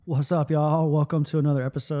What's up, y'all? Welcome to another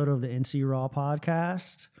episode of the NC Raw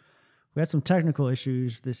podcast. We had some technical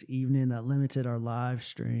issues this evening that limited our live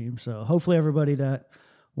stream. So hopefully everybody that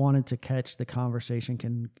wanted to catch the conversation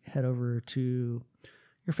can head over to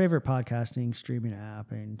your favorite podcasting streaming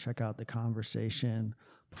app and check out the conversation.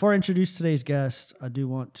 Before I introduce today's guest, I do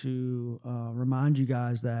want to remind you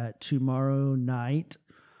guys that tomorrow night,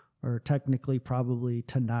 or technically probably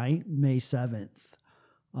tonight, May 7th,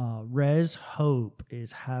 Res Hope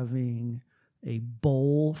is having a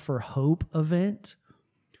Bowl for Hope event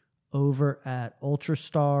over at Ultra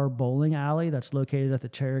Star Bowling Alley that's located at the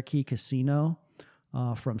Cherokee Casino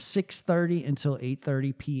from 6:30 until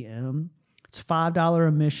 8:30 p.m. It's $5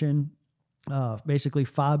 admission, basically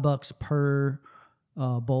 $5 per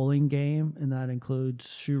bowling game, and that includes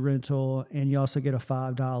shoe rental, and you also get a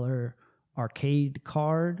 $5 arcade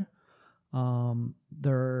card.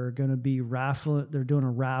 They're going to be they're doing a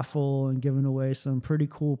raffle and giving away some pretty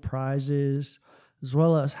cool prizes, as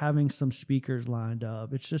well as having some speakers lined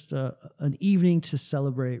up. It's just an evening to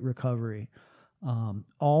celebrate recovery.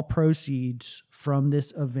 All proceeds from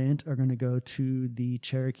this event are going to go to the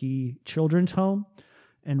Cherokee Children's Home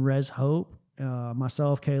and Res Hope.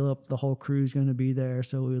 Myself, Caleb, the whole crew is going to be there,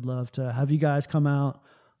 so we would love to have you guys come out,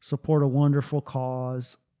 support a wonderful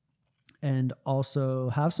cause, and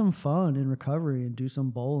also have some fun in recovery and do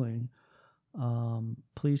some bowling.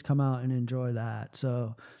 Please come out and enjoy that.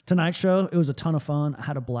 So tonight's show, it was a ton of fun. I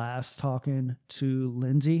had a blast talking to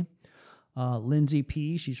Lindsay. Lindsay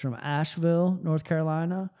P. She's from Asheville, North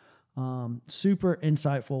Carolina. Super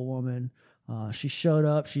insightful woman. She showed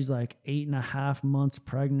up. She's like 8.5 months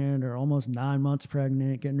pregnant, or almost 9 months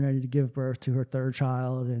pregnant, getting ready to give birth to her third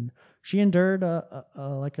child. And she endured a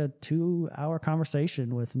 2-hour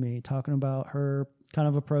conversation with me, talking about her kind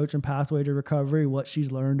of approach and pathway to recovery, what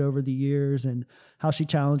she's learned over the years, and how she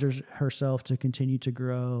challenges herself to continue to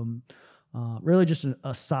grow. Really just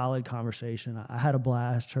a solid conversation. I had a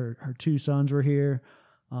blast. Her 2 sons were here,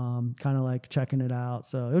 kind of like checking it out.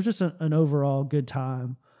 So it was just an overall good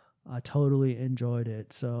time. I totally enjoyed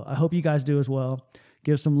it. So I hope you guys do as well.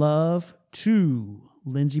 Give some love to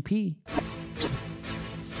Lindsay P.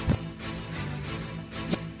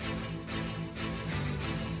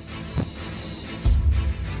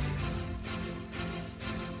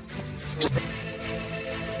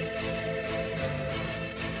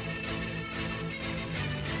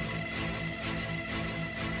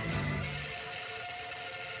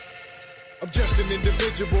 I'm just an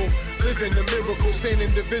individual, living a miracle, staying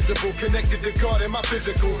indivisible, connected to God and my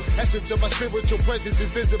physical essence of my spiritual presence is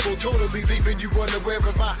visible, totally leaving you unaware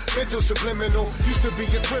of my mental subliminal. Used to be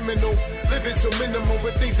a criminal, living so minimal,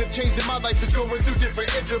 but things have changed in my life. Is going through different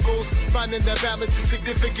intervals, finding that balance is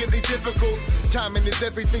significantly difficult. Timing is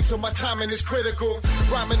everything, so my timing is critical.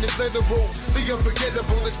 Rhyming is literal, the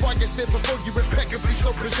unforgettable. That's why I stand before you impeccably,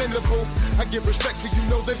 so presentable. I give respect to you,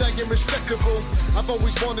 know that I am respectable. I've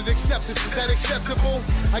always wanted acceptance. Is that acceptable?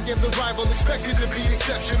 I am the rival, expected to be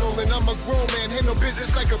exceptional, and I'm a grown man, handle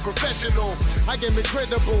business like a professional. I am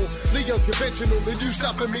incredible, the unconventional, and you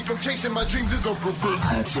stopping me from chasing my dreams is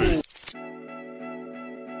unpreventable.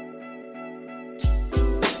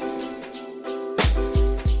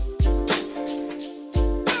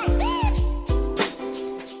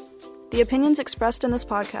 The opinions expressed in this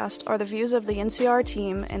podcast are the views of the NCR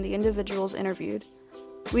team and the individuals interviewed.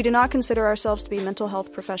 We do not consider ourselves to be mental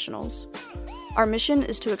health professionals. Our mission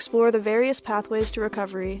is to explore the various pathways to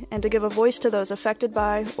recovery and to give a voice to those affected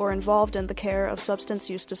by or involved in the care of substance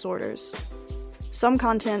use disorders. Some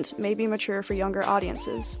content may be mature for younger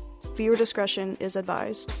audiences. Viewer discretion is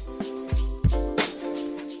advised.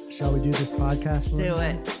 Shall we do this podcast? Do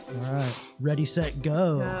Lindsay? it. All right. Ready, set,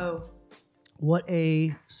 go. Go. What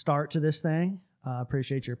a start to this thing.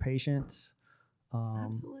 Appreciate your patience.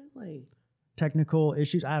 Absolutely. Technical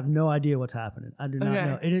issues. I have no idea what's happening. I do not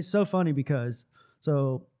know. And it's so funny because,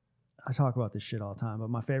 I talk about this shit all the time,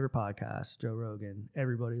 but my favorite podcast, Joe Rogan,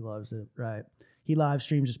 everybody loves it, right? He live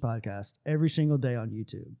streams his podcast every single day on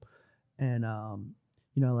YouTube. And, I'm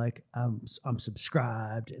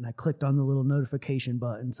subscribed and I clicked on the little notification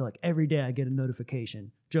button. So like every day I get a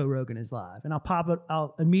notification, Joe Rogan is live, and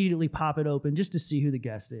I'll immediately pop it open just to see who the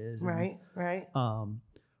guest is. Right.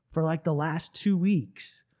 For like the last 2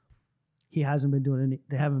 weeks, he hasn't been doing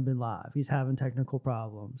they haven't been live. He's having technical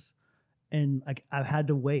problems. And like I've had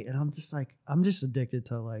to wait, and I'm just addicted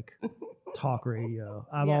to like talk radio.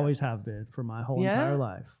 I've always have been for my whole entire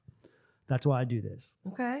life. That's why I do this.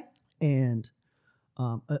 Okay. And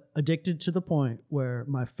addicted to the point where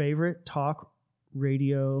my favorite talk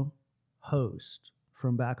radio host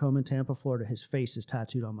from back home in Tampa, Florida, his face is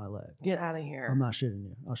tattooed on my leg. Get out of here. I'm not shitting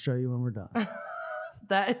you. I'll show you when we're done.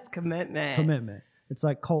 That is commitment. Commitment. It's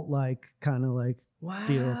like cult-like kind of like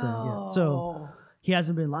deal thing. Yeah. So he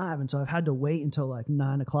hasn't been live, and so I've had to wait until like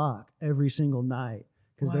 9 o'clock every single night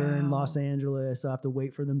because they're in Los Angeles. So I have to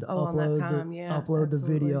wait for them to upload the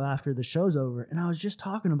video after the show's over. And I was just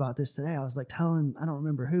talking about this today. I was like telling, I don't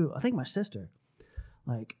remember who, I think my sister.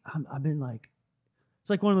 Like I've been like, it's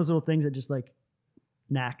like one of those little things that just like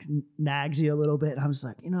nags you a little bit. And I'm just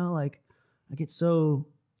like, like I get so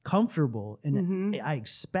comfortable and I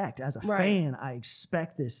expect as a fan, I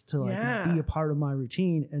expect this to like be a part of my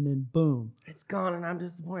routine, and then boom, it's gone and I'm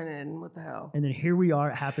disappointed. What the hell? And then here we are,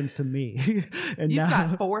 it happens to me. And you've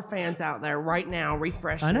got 4 fans out there right now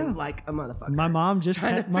refreshing like a motherfucker. My mom just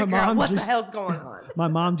what the hell's going on? My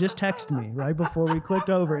mom just texted me right before we clicked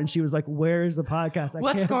over, and she was like, where is the podcast?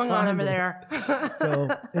 What's going on over there? So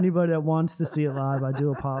anybody that wants to see it live, I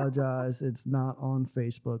do apologize, it's not on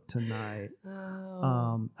Facebook tonight.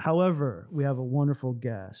 However, we have a wonderful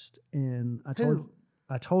guest, and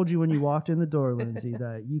I told you when you walked in the door, Lindsay,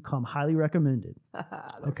 that you come highly recommended.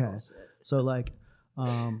 Okay, so like,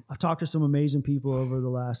 I've talked to some amazing people over the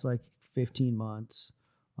last like 15 months.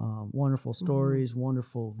 Wonderful stories,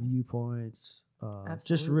 wonderful viewpoints,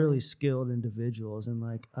 just really skilled individuals, and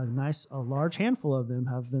like a large handful of them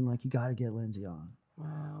have been like, you got to get Lindsay on.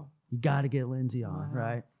 Wow, you got to get Lindsay on,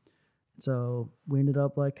 right? So we ended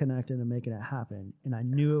up like connecting and making it happen. And I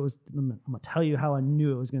knew it was, I'm going to tell you how I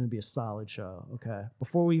knew it was going to be a solid show. Okay.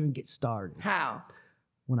 Before we even get started. How?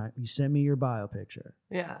 When you sent me your bio picture.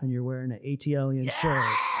 Yeah. And you're wearing an ATLian shirt.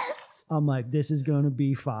 I'm like, this is going to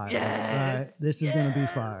be fire. Yes. Right? This is going to be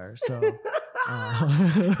fire.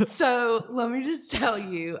 So, so let me just tell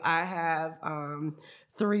you, I have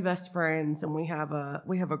 3 best friends, and we have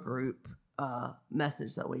a group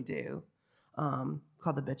message that we do.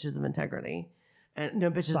 Called the Bitches of Integrity. And no,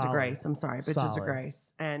 Bitches of Grace. I'm sorry. Bitches of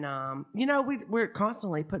Grace. And, we're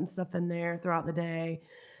constantly putting stuff in there throughout the day.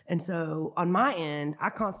 And so on my end, I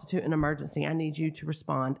constitute an emergency. I need you to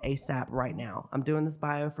respond ASAP right now. I'm doing this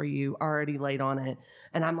bio for you, already late on it.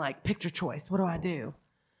 And I'm like, pick your choice. What do I do?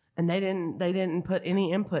 And they didn't put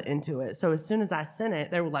any input into it. So as soon as I sent it,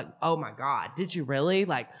 they were like, oh my God, did you really?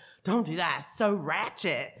 Like, don't do that. It's so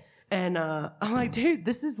ratchet. And I'm like, dude,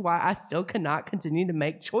 this is why I still cannot continue to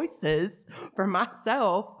make choices for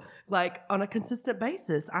myself, like on a consistent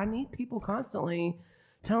basis. I need people constantly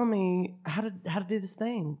telling me how to do this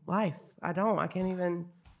thing, life. I can't even.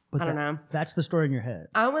 But I don't know. That's the story in your head.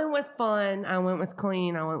 I went with fun. I went with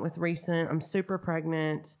clean. I went with recent. I'm super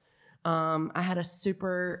pregnant. I had a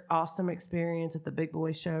super awesome experience at the Big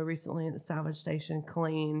Boy Show recently at the Salvage Station.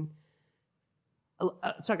 Clean.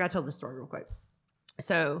 So I got to tell this story real quick.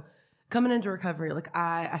 So coming into recovery, like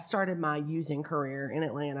I started my using career in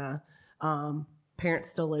Atlanta. Parents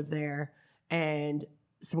still live there, and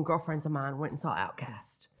some girlfriends of mine went and saw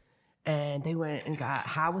Outkast, and they went and got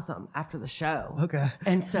high with them after the show. Okay.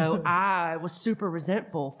 And so I was super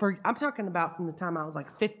resentful I'm talking about from the time I was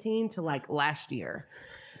like 15 to like last year,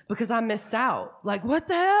 because I missed out. Like, what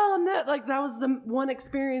the hell? That was the one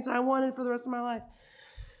experience I wanted for the rest of my life.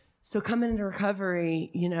 So coming into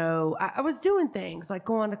recovery, I was doing things like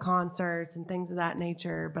going to concerts and things of that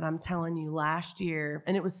nature. But I'm telling you, last year,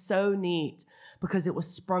 and it was so neat because it was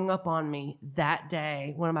sprung up on me that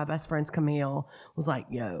day. One of my best friends, Camille, was like,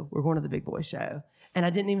 yo, we're going to the Big Boy Show. And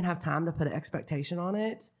I didn't even have time to put an expectation on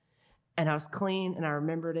it. And I was clean and I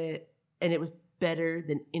remembered it. And it was better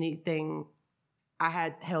than anything. I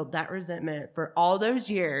had held that resentment for all those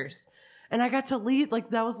years. And I got to lead,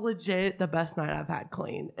 like, that was legit the best night I've had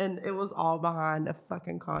clean. And it was all behind a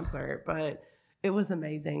fucking concert, but it was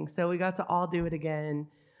amazing. So we got to all do it again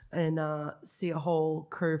and see a whole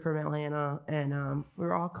crew from Atlanta. And we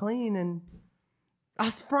were all clean. And I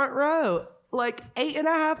was front row, like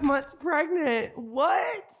 8.5 months pregnant.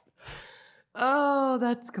 What? Oh,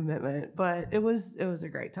 that's commitment. But it was a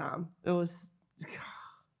great time. It was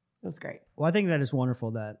great. Well, I think that is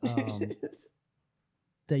wonderful that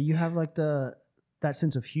that you have like that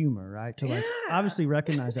sense of humor, right? To like obviously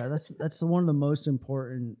recognize that. That's one of the most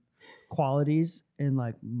important qualities in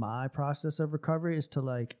like my process of recovery, is to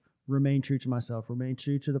like remain true to myself, remain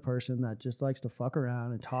true to the person that just likes to fuck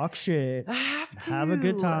around and talk shit. I have to have a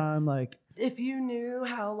good time. Like, if you knew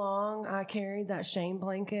how long I carried that shame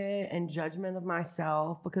blanket and judgment of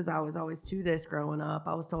myself, because I was always to this growing up.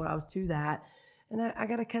 I was told I was to that. And I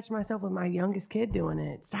got to catch myself with my youngest kid doing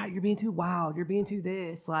it. Stop, you're being too wild. You're being too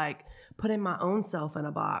this. Like, putting my own self in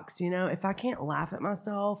a box. If I can't laugh at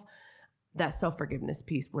myself, that self-forgiveness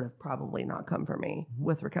piece would have probably not come for me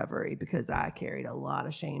with recovery, because I carried a lot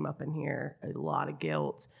of shame up in here, a lot of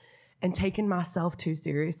guilt. And taking myself too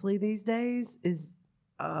seriously these days is,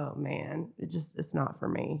 oh man, it's not for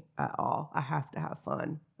me at all. I have to have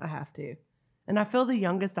fun. I have to. And I feel the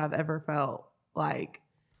youngest I've ever felt. Like,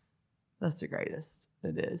 that's the greatest.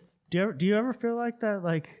 It is. Do you ever feel like that?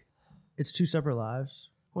 Like, it's two separate lives?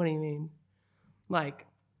 What do you mean? Like,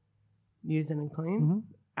 using and clean? Mm-hmm.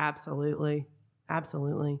 Absolutely.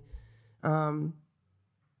 Absolutely.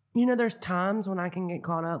 You know, there's times when I can get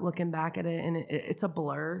caught up looking back at it and it's a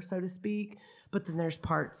blur, so to speak. But then there's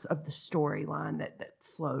parts of the storyline that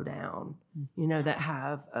slow down, you know, that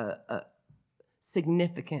have a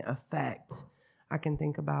significant effect. I can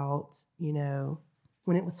think about, you know,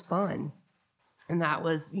 when it was fun. And that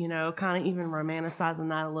was, you know, kind of even romanticizing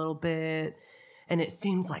that a little bit. And it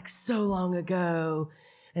seems like so long ago.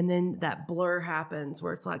 And then that blur happens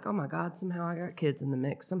where it's like, oh my God, somehow I got kids in the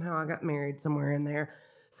mix. Somehow I got married somewhere in there.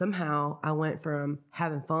 Somehow I went from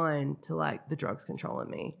having fun to like the drugs controlling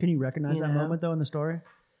me. Can you recognize that moment though in the story?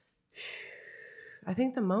 I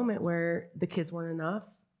think the moment where the kids weren't enough,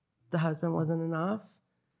 the husband wasn't enough,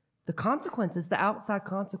 the consequences, the outside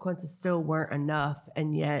consequences still weren't enough.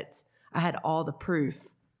 And yet I had all the proof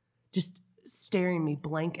just staring me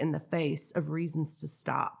blank in the face of reasons to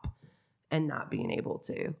stop and not being able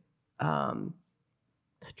to. The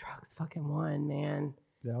drugs fucking won, man.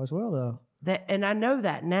 That was well though. And I know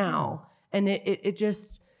that now. And it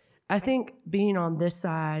just, I think being on this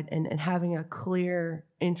side and having a clear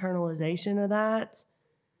internalization of that,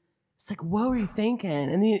 it's like, what were you thinking?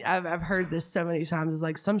 And I've heard this so many times. It's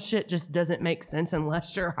like, some shit just doesn't make sense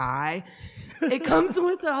unless you're high. It comes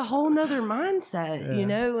with a whole nother mindset, you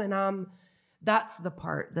know? And that's the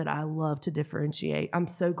part that I love to differentiate. I'm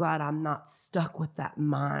so glad I'm not stuck with that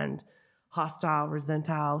mind. Hostile,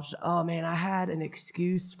 resentile. Oh man, I had an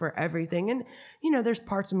excuse for everything. And, you know, there's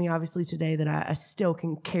parts of me obviously today that I still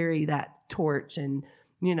can carry that torch and,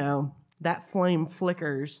 you know, that flame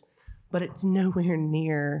flickers, but it's nowhere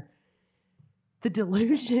near the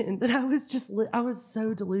delusion that I was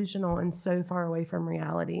so delusional and so far away from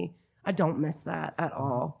reality. I don't miss that at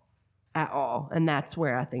all. And that's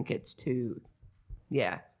where I think it's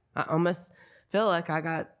I almost feel like I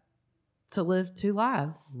got to live two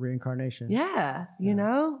lives. Reincarnation. Yeah. You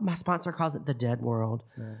know, my sponsor calls it the dead world.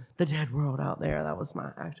 Yeah. The dead world out there. That was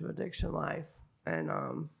my active addiction life. And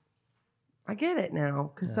I get it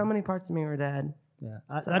now because so many parts of me were dead. Yeah.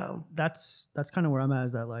 That's kind of where I'm at,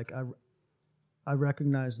 is that like I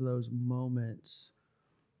recognize those moments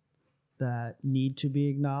that need to be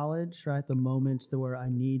acknowledged, right? The moments where I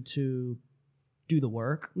need to do the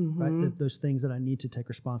work, right? Those things that I need to take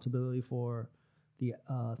responsibility for. The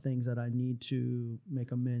things that I need to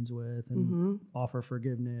make amends with and offer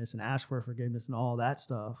forgiveness and ask for forgiveness and all that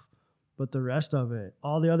stuff. But the rest of it,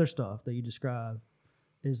 all the other stuff that you describe,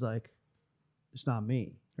 is like, it's not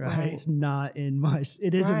me, right? It's not in my,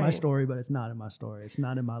 it isn't my story, but it's not in my story. It's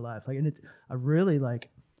not in my life. Like, and I really like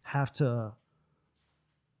have to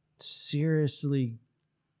seriously,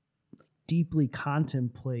 deeply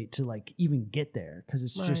contemplate to like even get there. 'Cause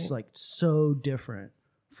it's just like so different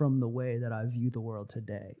from the way that I view the world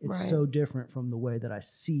today. It's so different from the way that I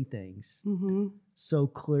see things so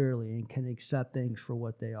clearly and can accept things for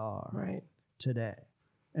what they are today.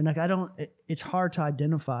 And like, it's hard to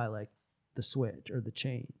identify like the switch or the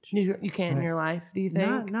change. You can't in your life, do you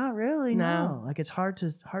think? Not really, no. Like, it's hard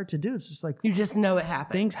to do. It's just like, you just know it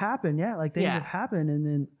happened. Things happen, like things have happened. And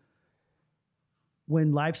then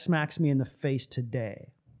when life smacks me in the face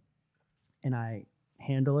today and I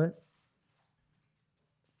handle it,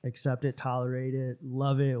 accept it, tolerate it,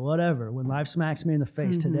 love it, whatever. When life smacks me in the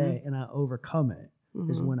face today and I overcome it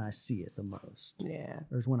is when I see it the most. Yeah.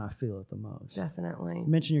 Or is when I feel it the most. Definitely. You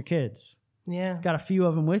mentioned your kids. Yeah. Got a few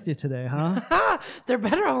of them with you today, huh? There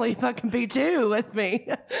better only fucking be two with me.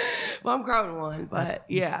 Well, I'm growing one, but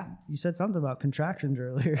yeah. You said something about contractions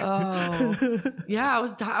earlier. Oh,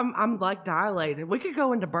 yeah. I'm like dilated. We could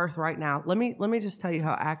go into birth right now. Let me just tell you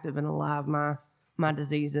how active and alive my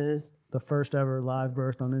disease is. The first ever live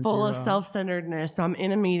birth on Instagram. Full of self-centeredness. So I'm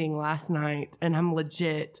in a meeting last night and I'm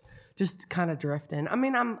legit just kind of drifting. I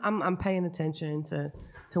mean, I'm paying attention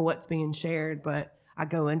to what's being shared, but I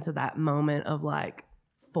go into that moment of like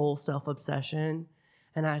full self-obsession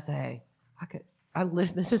and I say,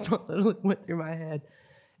 this is what literally went through my head.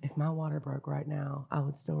 If my water broke right now, I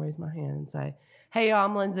would still raise my hand and say, hey, y'all,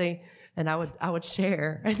 I'm Lindsay. And I would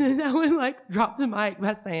share. And then I would like drop the mic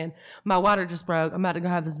by saying, my water just broke. I'm about to go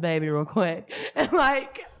have this baby real quick. And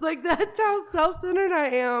like that's how self-centered I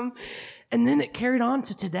am. And then it carried on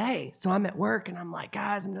to today. So I'm at work and I'm like,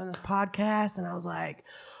 guys, I'm doing this podcast. And I was like,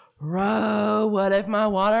 bro, what if my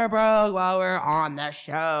water broke while we're on the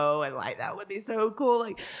show? And like, that would be so cool.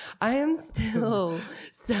 Like, I am still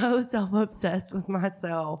so self-obsessed with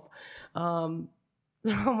myself. Oh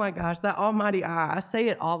my gosh, that almighty I say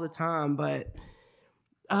it all the time, but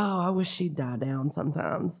I wish she'd die down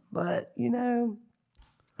sometimes. But you know,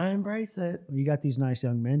 I embrace it. You got these nice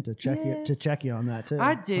young men to check you on that too.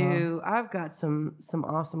 I do. I've got some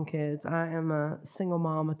awesome kids. I am a single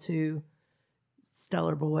mom of 2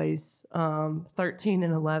 stellar boys, 13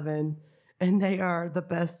 and 11, and they are the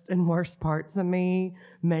best and worst parts of me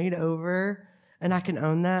made over, and I can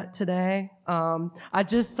own that today. I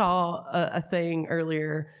just saw a thing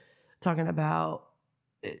earlier talking about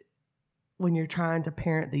when you're trying to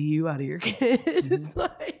parent the you out of your kids.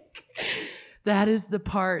 Like, that is the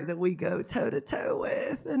part that we go toe to toe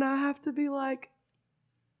with, and I have to be like,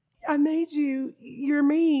 I made you, you're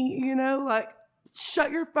me, you know, like,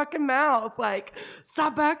 shut your fucking mouth. Like,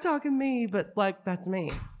 stop back talking me. But like, that's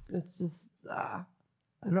me. It's just,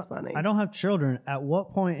 it's funny. I don't have children. At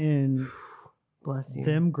what point in Bless you.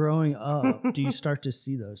 them growing up do you start to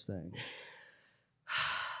see those things?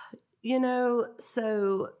 You know,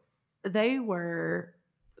 so they were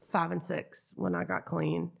 5 and 6 when I got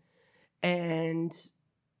clean. And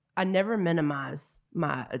I never minimize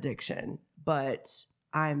my addiction, but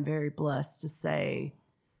I am very blessed to say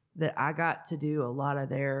that I got to do a lot of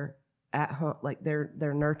their at home, like their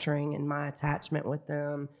nurturing and my attachment with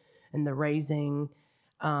them and the raising,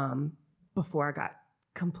 before I got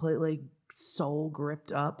completely soul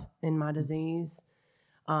gripped up in my disease.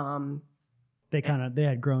 They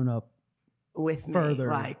had grown up with further,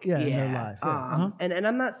 me, like, in their life. Yeah. And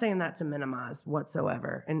I'm not saying that to minimize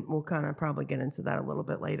whatsoever, and we'll kind of probably get into that a little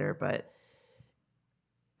bit later, but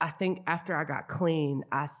I think after I got clean,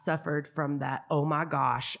 I suffered from that, oh my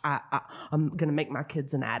gosh, I'm going to make my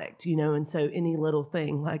kids an addict, you know? And so any little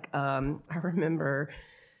thing, like, I remember,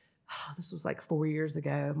 this was like 4 years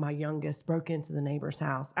ago, my youngest broke into the neighbor's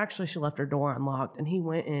house. Actually, she left her door unlocked, and he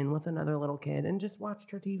went in with another little kid and just watched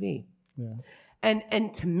her TV. Yeah.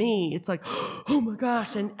 And to me, it's like, oh my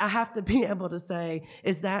gosh. And I have to be able to say,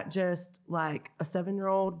 is that just like a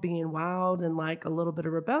 7-year-old being wild and like a little bit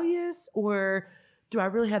of rebellious? Or do I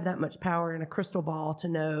really have that much power in a crystal ball to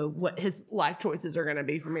know what his life choices are going to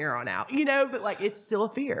be from here on out? You know, but like, it's still a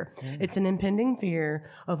fear. Yeah. It's an impending fear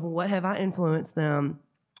of what have I influenced them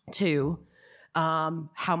to?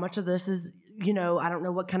 How much of this is, you know, I don't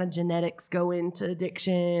know what kind of genetics go into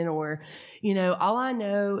addiction, or, you know, all I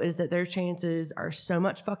know is that their chances are so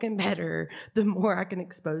much fucking better the more I can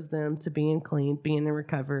expose them to being clean, being in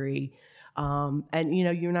recovery. And, you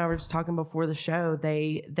know, you and I were just talking before the show,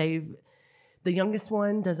 the youngest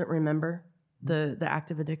one doesn't remember the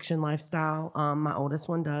active addiction lifestyle. My oldest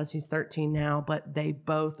one does. He's 13 now, but they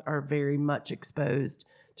both are very much exposed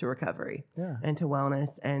to recovery and to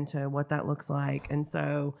wellness and to what that looks like. And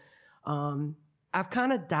so, I've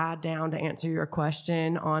kind of died down to answer your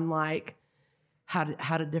question on like how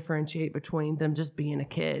to differentiate between them just being a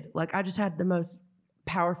kid. Like, I just had the most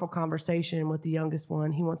powerful conversation with the youngest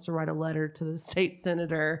one. He wants to write a letter to the state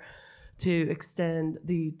senator to extend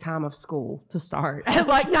the time of school to start at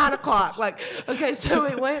like 9:00. Like, okay, so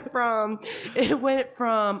it went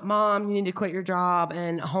from mom, you need to quit your job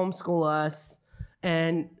and homeschool us,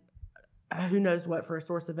 and who knows what for a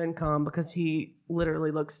source of income, because he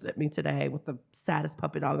literally looks at me today with the saddest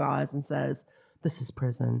puppy dog eyes and says, this is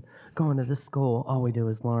prison. Going to this school, all we do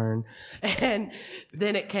is learn. And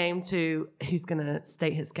then it came to, he's going to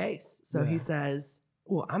state his case. So he says,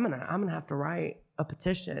 well, I'm going to have to write a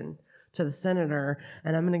petition to the senator,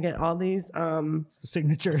 and I'm going to get all these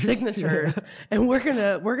signatures and we're going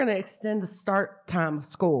to extend the start time of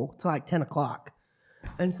school to like 10:00.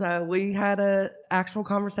 And so we had a actual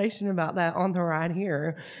conversation about that on the ride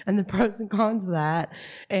here and the pros and cons of that.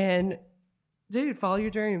 And dude, follow your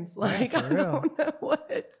dreams. Like, I don't know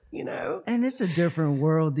what, you know. And it's a different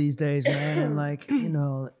world these days, man. And like, you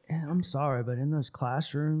know, I'm sorry, but in those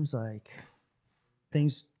classrooms, like,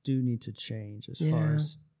 things do need to change as far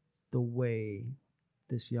as the way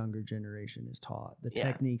this younger generation is taught, the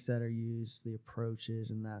techniques that are used, the approaches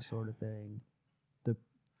and that sort of thing. The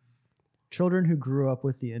children who grew up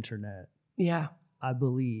with the internet, I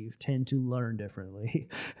believe, tend to learn differently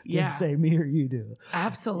than, say, me or you do.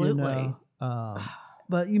 Absolutely. You know?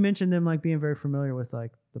 But you mentioned them like being very familiar with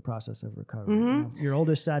like the process of recovery. Mm-hmm. You know? Your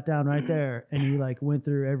oldest sat down right there and he like went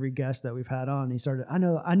through every guest that we've had on. He started, I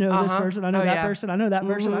know this person, I know that person, I know that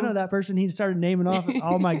person, I know that person. He started naming off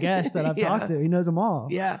all my guests that I've talked to. He knows them all.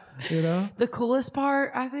 Yeah. You know? The coolest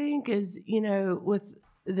part, I think, is, you know, with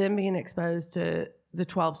them being exposed to the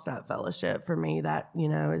 12-step fellowship, for me, that, you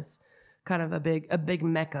know, is kind of a big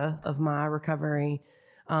mecca of my recovery.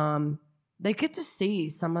 They get to see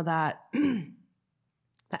some of that,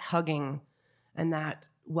 that hugging and that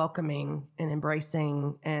welcoming and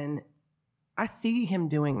embracing. And I see him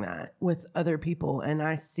doing that with other people, and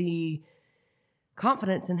I see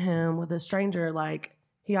confidence in him with a stranger. Like,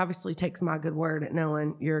 he obviously takes my good word at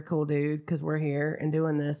knowing you're a cool dude because we're here and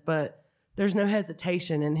doing this, but there's no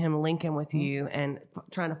hesitation in him linking with you and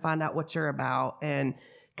trying to find out what you're about and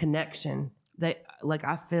connection. Like,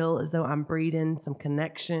 I feel as though I'm breeding some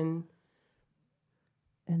connection.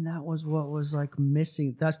 And that was what was like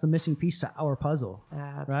missing. That's the missing piece to our puzzle,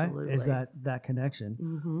 Absolutely. right? Is that connection.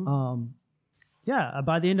 Mm-hmm. Yeah,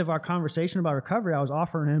 by the end of our conversation about recovery, I was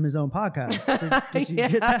offering him his own podcast. Did you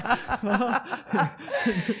get that?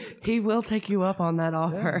 He will take you up on that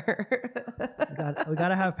offer. We got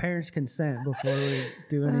to have parents' consent before we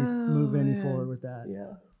do move any forward with that.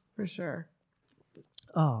 Yeah, for sure.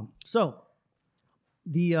 So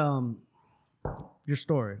the your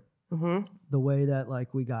story, the way that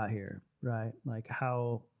like we got here, right? Like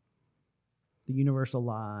how the universe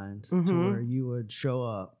aligned to where you would show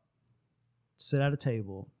up, sit at a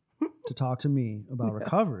table to talk to me about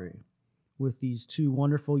recovery with these two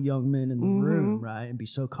wonderful young men in the room, right? And be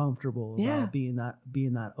so comfortable about being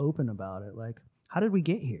that open about it. Like, how did we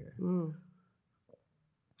get here?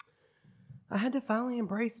 I had to finally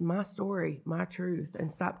embrace my story, my truth,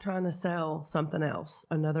 and stop trying to sell something else,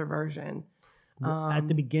 another version. At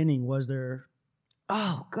the beginning, was there?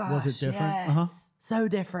 Oh gosh, was it different? Yes, so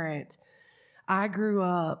different. I grew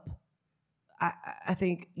up. I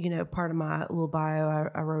think, part of my little bio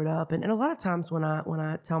I wrote up, and a lot of times when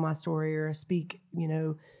I tell my story or I speak,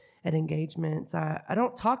 at engagements, I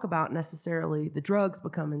don't talk about necessarily the drugs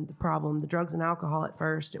becoming the problem, the drugs and alcohol at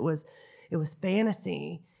first. It was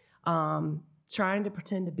fantasy, trying to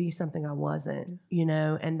pretend to be something I wasn't,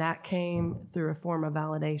 and that came through a form of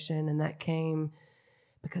validation, and that came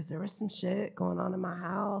because there was some shit going on in my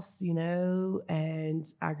house, and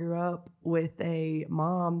I grew up with a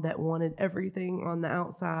mom that wanted everything on the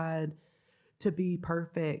outside to be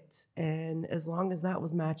perfect. And as long as that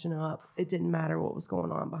was matching up, it didn't matter what was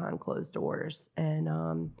going on behind closed doors. And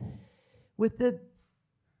with the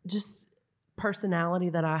just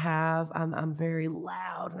personality that I have, I'm very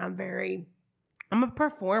loud, and I'm a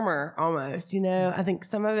performer almost, I think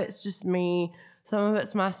some of it's just me. Some of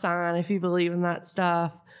it's my sign, if you believe in that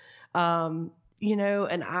stuff. And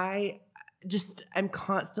I just am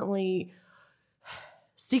constantly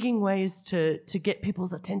seeking ways to get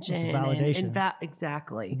people's attention. It's validation.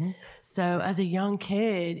 Exactly. So as a young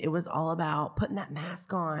kid, it was all about putting that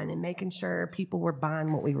mask on and making sure people were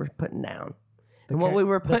buying what we were putting down. What we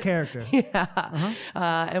were the character. Yeah.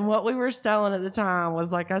 And what we were selling at the time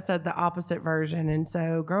was, like I said, the opposite version. And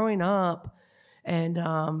so growing up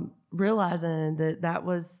and realizing that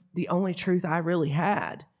was the only truth I really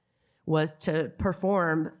had, was to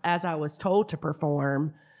perform as I was told to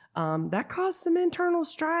perform, that caused some internal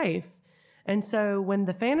strife. And so when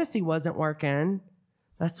the fantasy wasn't working,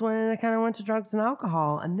 that's when I kind of went to drugs and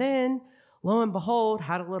alcohol. And then, lo and behold,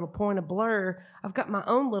 had a little point of blur. I've got my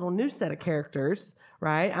own little new set of characters,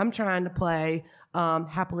 right? I'm trying to play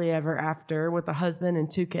happily ever after with a husband and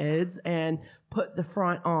 2 kids and put the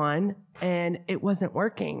front on, and it wasn't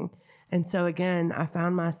working. And so again, I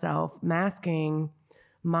found myself masking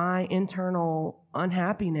my internal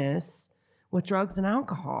unhappiness with drugs and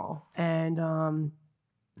alcohol. And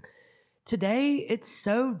today it's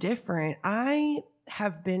so different. I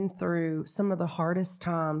have been through some of the hardest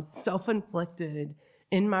times, self-inflicted,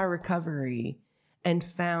 in my recovery, and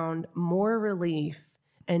found more relief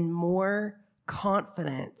and more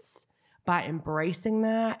confidence by embracing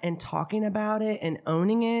that and talking about it and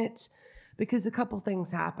owning it. Because a couple things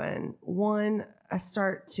happen. One, I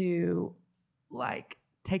start to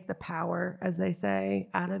take the power, as they say,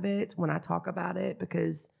 out of it when I talk about it,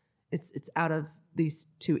 because it's out of these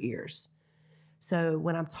 2 ears. So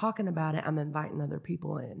when I'm talking about it, I'm inviting other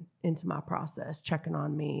people into my process, checking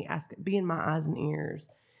on me, being my eyes and ears.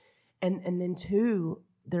 And then 2,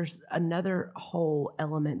 there's another whole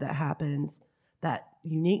element that happens, that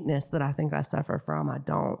uniqueness that I think I suffer from. I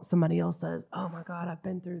don't. Somebody else says, "Oh my God, I've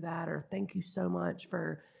been through that," or "Thank you so much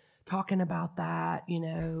for talking about that."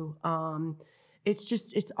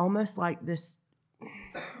 It's almost like this.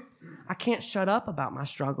 I can't shut up about my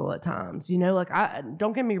struggle at times.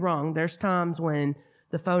 Don't get me wrong. There's times when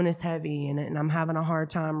the phone is heavy and I'm having a hard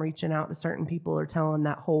time reaching out to certain people or telling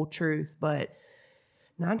that whole truth. But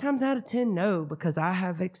 9 times out of 10, no, because I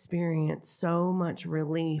have experienced so much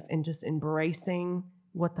relief in just embracing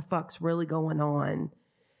what the fuck's really going on,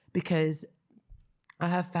 because I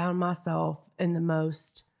have found myself in the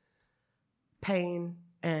most pain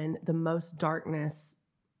and the most darkness.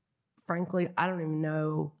 Frankly, I don't even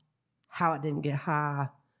know how I didn't get high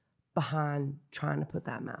behind trying to put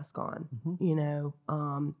that mask on, you know,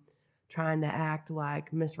 trying to act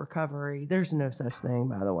like Miss Recovery. There's no such thing,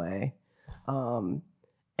 by the way. And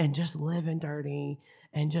just living dirty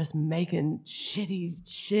and just making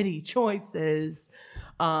shitty choices.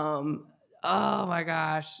 Oh my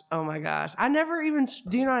gosh. I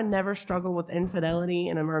never struggled with infidelity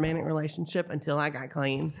in a romantic relationship until I got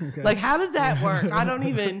clean. Okay. Like, how does that work? I don't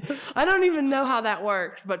even know how that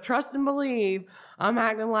works, but trust and believe I'm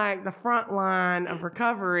acting like the front line of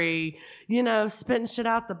recovery, you know, spitting shit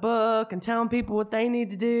out the book and telling people what they need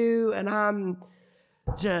to do. And I'm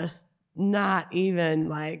just not even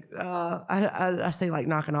like, I say like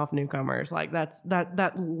knocking off newcomers. Like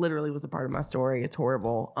that literally was a part of my story. It's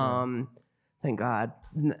horrible. Thank God,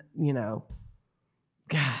 you know,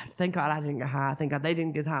 thank God I didn't get high. Thank God they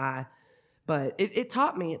didn't get high. But it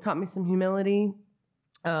taught me some humility.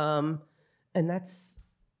 And that's,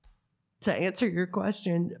 to answer your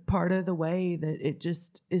question, part of the way that it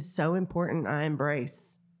just is so important. I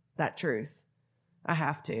embrace that truth. I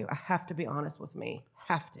have to be honest with me.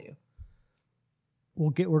 Have to.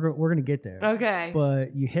 We're going to get there. Okay.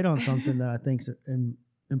 But you hit on something that I think is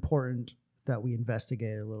important that we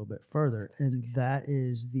investigate a little bit further, and that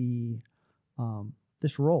is the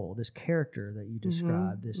this role, this character that you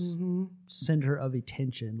described, this center of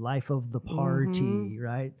attention, life of the party,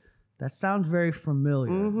 right? That sounds very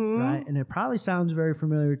familiar, right? And it probably sounds very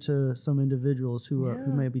familiar to some individuals who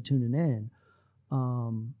may be tuning in.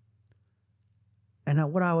 And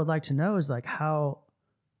what I would like to know is like how,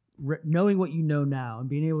 knowing what you know now and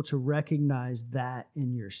being able to recognize that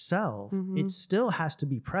in yourself, it still has to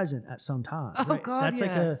be present at some time. Oh, right? God, that's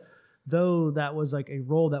yes. Though that was like a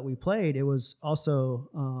role that we played, it was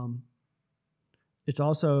also, it's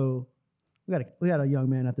also, we got a young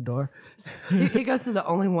man at the door. He goes to the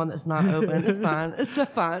only one that's not open. It's fine. It's so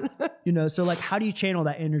fine. You know, so like, how do you channel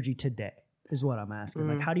that energy today? Is what I'm asking.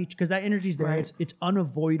 Like, how do you? Because that energy's there. Right. It's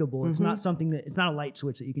unavoidable. It's not something it's not a light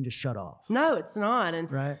switch that you can just shut off. No, it's not.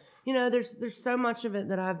 And right. You know, there's so much of it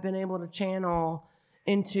that I've been able to channel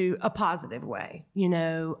into a positive way. You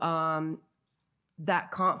know,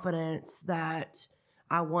 that confidence that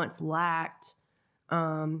I once lacked,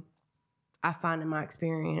 I find in my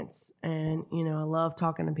experience. And, you know, I love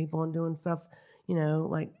talking to people and doing stuff, you know,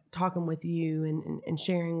 like talking with you and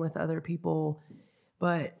sharing with other people.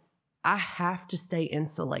 But I have to stay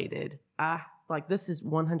insulated. This is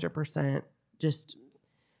 100% just,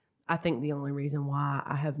 I think the only reason why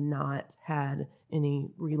I have not had any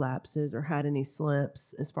relapses or had any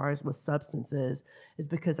slips as far as with substances is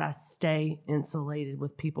because I stay insulated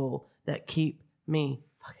with people that keep me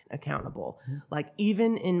fucking accountable. Like,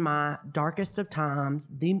 even in my darkest of times,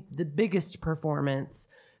 the biggest performance,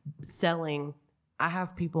 selling, I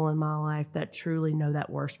have people in my life that truly know that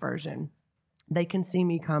worst version. They can see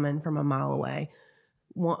me coming from a mile away.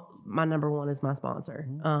 My number one is my sponsor.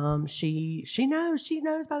 She knows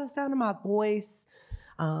by the sound of my voice.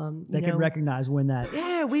 They can recognize when that.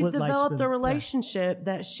 Yeah, we've developed a relationship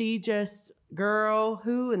that she just, girl,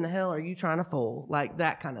 who in the hell are you trying to fool? Like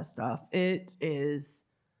that kind of stuff. It is.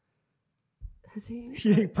 Is he?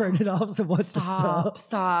 She printed off some what's the stuff.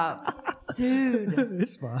 Stop, dude.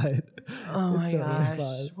 It's fine. Oh it's my gosh,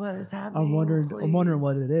 fine. what is happening? I'm wondering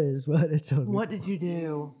what it is, but it's okay. What did you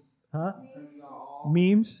do? Huh?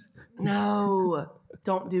 Memes? No,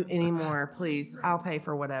 don't do any more, please. I'll pay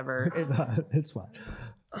for whatever. It's fine.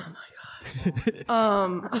 Oh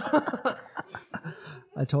my gosh.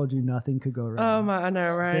 I told you nothing could go wrong. Oh my, I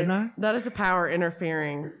know, right? Didn't I? That is a power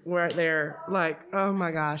interfering right there. Like, oh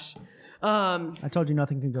my gosh. I told you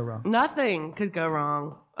nothing could go wrong. Nothing could go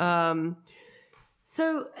wrong.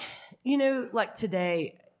 So, you know, like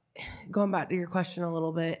today, going back to your question a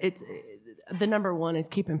little bit, it's the number one is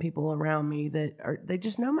keeping people around me they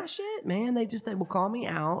just know my shit, man. They will call me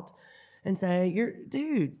out and say,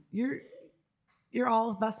 you're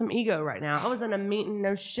all about some ego right now. I was in a meeting,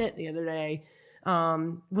 no shit, the other day,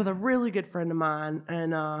 with a really good friend of mine.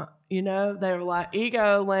 And, you know, they were like,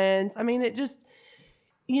 ego lens. I mean, it just,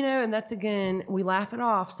 you know, and that's, again, we laugh it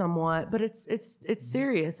off somewhat, but it's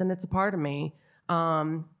serious and it's a part of me.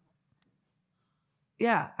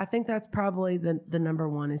 Yeah, I think that's probably the number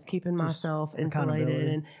one is keeping myself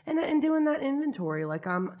insulated and doing that inventory. Like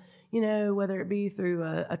I'm, you know, whether it be through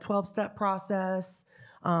a 12-step process,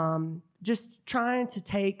 just trying to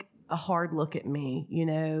take a hard look at me. You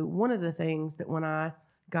know, one of the things that when I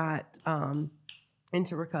got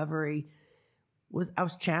into recovery was I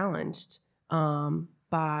was challenged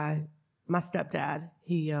by my stepdad.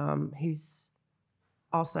 He's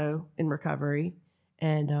also in recovery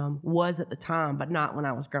and was at the time, but not when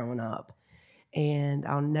I was growing up. And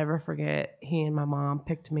I'll never forget, he and my mom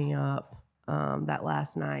picked me up that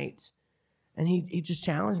last night. And he just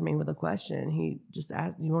challenged me with a question. He just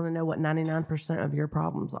asked, you want to know what 99% of your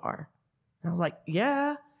problems are? And I was like,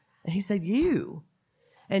 yeah. And he said, you.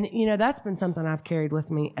 And, you know, that's been something I've carried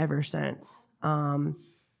with me ever since. I'm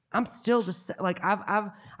still like,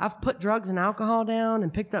 I've put drugs and alcohol down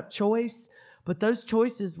and picked up choice, but those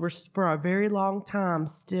choices were for a very long time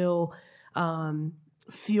still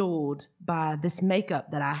fueled by this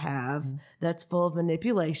makeup that I have that's full of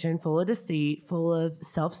manipulation, full of deceit, full of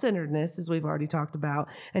self-centeredness, as we've already talked about.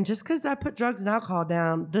 And just because I put drugs and alcohol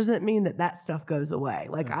down doesn't mean that stuff goes away.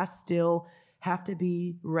 Like I still have to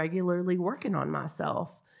be regularly working on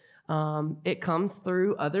myself. It comes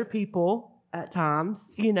through other people at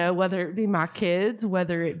times, you know, whether it be my kids,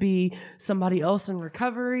 whether it be somebody else in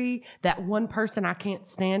recovery, that one person I can't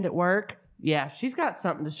stand at work. Yeah, she's got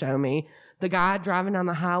something to show me. The guy driving down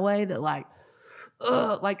the highway that like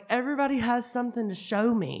everybody has something to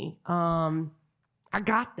show me. I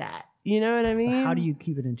got that. You know what I mean? But how do you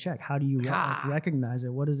keep it in check? How do you recognize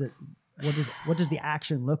it? What does the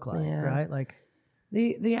action look like? Yeah. Right? Like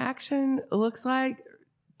the action looks like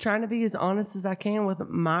trying to be as honest as I can with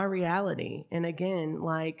my reality. And again,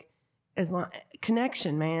 like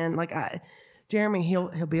connection, man. Like Jeremy, he'll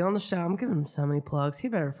be on the show. I'm giving him so many plugs. He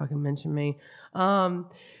better fucking mention me.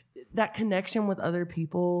 That connection with other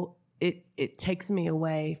people, it takes me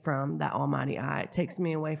away from that almighty I. It takes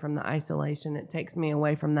me away from the isolation. It takes me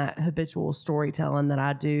away from that habitual storytelling that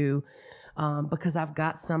I do, because I've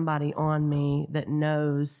got somebody on me that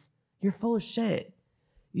knows you're full of shit.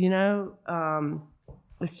 You know,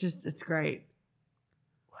 it's great.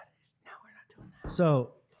 What? No, we're not doing that.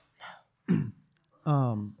 So,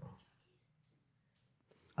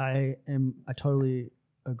 I totally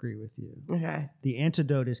agree with you. Okay. The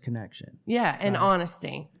antidote is connection. Yeah, and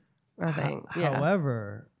honesty, I think.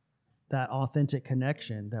 However, that authentic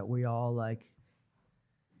connection that we all like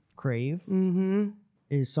crave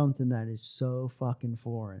is something that is so fucking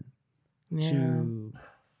foreign to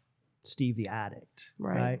Steve the addict.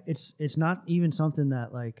 Right? It's not even something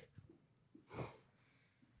that like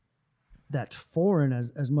that's foreign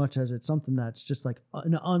as much as it's something that's just like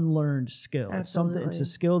an unlearned skill. Absolutely. It's a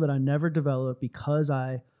skill that I never developed because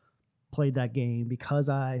I played that game, because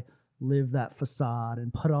I lived that facade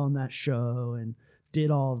and put on that show and did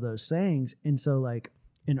all of those things. And so like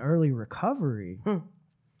in early recovery,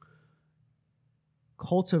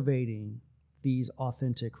 cultivating these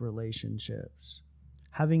authentic relationships,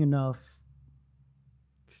 having enough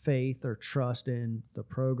faith or trust in the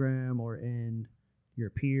program or in your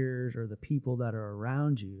peers or the people that are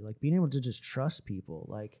around you, like being able to just trust people.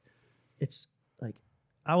 Like it's like,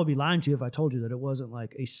 I would be lying to you if I told you that it wasn't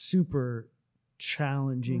like a super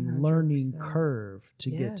challenging 100%. Learning curve to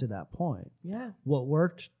get to that point. Yeah. What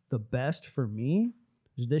worked the best for me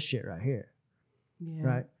is this shit right here. Yeah.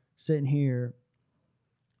 Right? Sitting here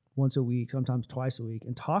once a week, sometimes twice a week,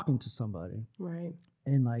 and talking to somebody. Right.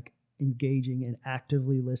 And like engaging and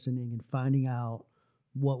actively listening and finding out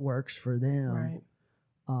what works for them. Right.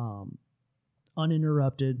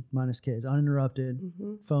 Uninterrupted, minus kids, uninterrupted,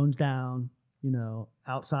 phones down, you know,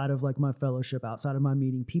 outside of like my fellowship, outside of my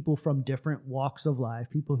meeting, people from different walks of life,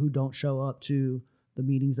 people who don't show up to the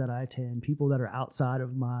meetings that I attend, people that are outside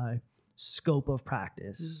of my scope of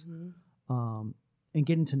practice, and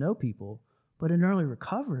getting to know people. But in early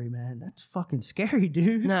recovery, man, that's fucking scary,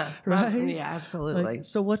 dude. No, right? Yeah, absolutely. Like,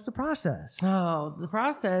 so what's the process? Oh, the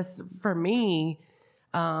process for me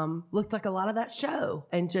looked like a lot of that show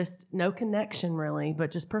and just no connection really,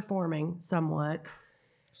 but just performing somewhat.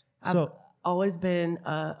 I've always been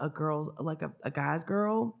a girl, like a guy's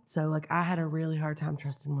girl. So like I had a really hard time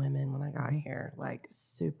trusting women when I got here, like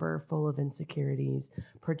super full of insecurities,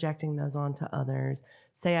 projecting those onto others.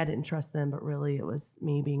 Say I didn't trust them, but really it was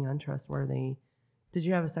me being untrustworthy. Did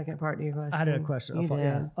you have a second part to your question? I had a question. You did.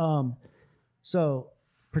 Yeah. So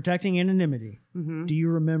protecting anonymity. Do you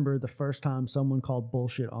remember the first time someone called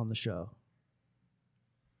bullshit on the show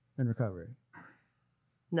in recovery?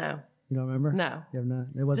 No. You don't remember? No. You have not?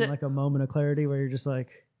 It wasn't like a moment of clarity where you're just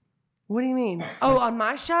like, what do you mean? Oh, on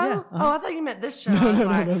my show? Yeah, Oh, I thought you meant this show. I was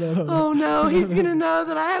like, oh no, he's gonna know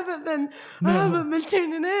that I haven't been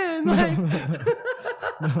tuning in. Like,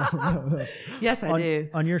 no. Yes, I do.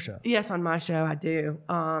 On your show? Yes, on my show, I do.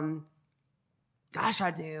 Gosh,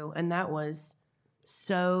 I do. And that was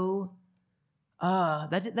so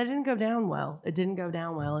That didn't go down well. It didn't go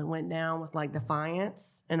down well. It went down with like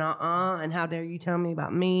defiance and and how dare you tell me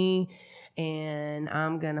about me, and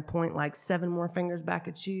I'm gonna point like 7 more fingers back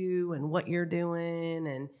at you and what you're doing,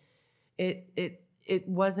 and it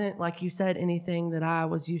wasn't, like you said, anything that I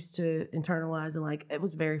was used to internalizing. Like, it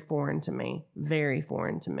was very foreign to me.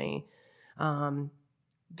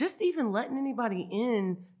 Just even letting anybody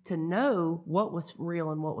in to know what was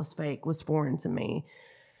real and what was fake was foreign to me.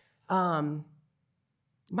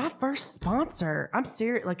 My first sponsor, I'm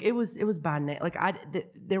serious. Like, it was by name. Like,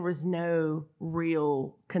 there was no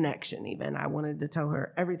real connection. Even I wanted to tell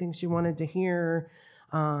her everything she wanted to hear.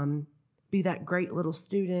 Be that great little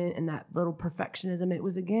student and that little perfectionism. It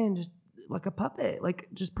was, again, just like a puppet, like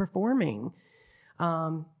just performing.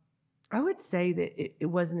 I would say that it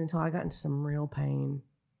wasn't until I got into some real pain,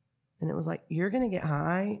 and it was like, you're going to get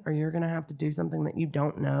high, or you're going to have to do something that you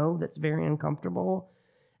don't know that's very uncomfortable,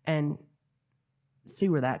 and see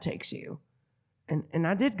where that takes you. And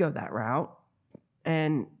I did go that route,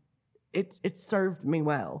 and it served me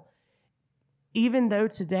well. Even though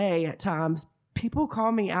today at times people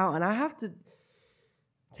call me out and I have to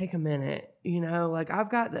take a minute, like I've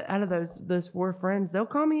got out of those 4 friends, they'll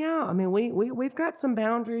call me out. I mean, we've got some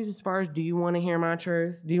boundaries as far as, do you want to hear my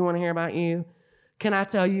truth? Do you want to hear about you? Can I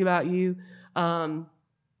tell you about you?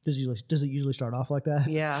 Does it usually start off like that?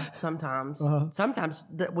 Yeah, sometimes. Sometimes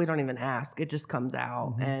we don't even ask. It just comes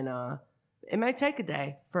out. Mm-hmm. And it may take a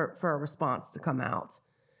day for a response to come out,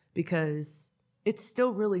 because it's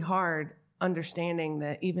still really hard understanding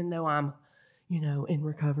that even though I'm, in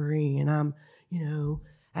recovery and I'm,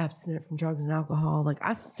 abstinent from drugs and alcohol, like,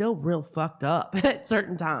 I'm still real fucked up at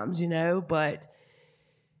certain times, but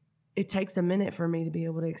it takes a minute for me to be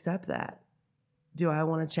able to accept that. Do I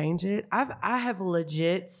want to change it? I have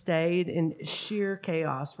legit stayed in sheer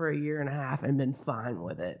chaos for 1.5 years and been fine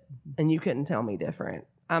with it. And you couldn't tell me different.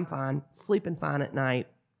 I'm fine, sleeping fine at night.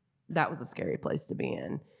 That was a scary place to be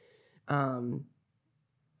in.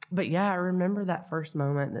 But yeah, I remember that first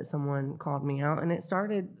moment that someone called me out, and it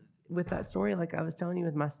started with that story, like I was telling you,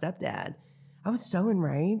 with my stepdad. I was so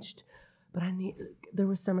enraged, but there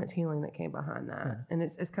was so much healing that came behind that. Yeah. And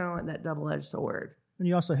it's kind of like that double-edged sword. And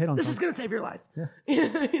you also hit on this is going to save your life. Yeah.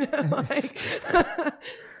 Like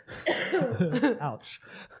ouch.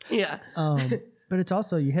 Yeah. But it's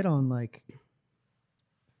also, you hit on, like,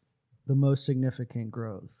 the most significant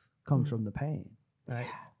growth comes from the pain, right?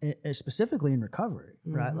 Specifically in recovery,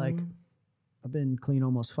 right? Like, I've been clean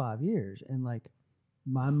almost 5 years, and like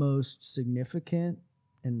my most significant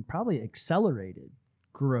and probably accelerated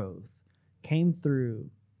growth came through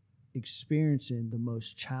experiencing the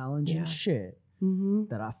most challenging shit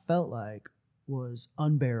that I felt like was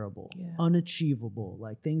unbearable, unachievable,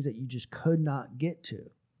 like things that you just could not get to.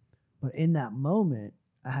 But in that moment,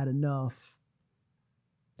 I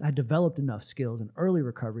developed enough skills in early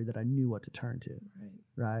recovery that I knew what to turn to,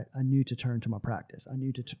 right? I knew to turn to my practice. I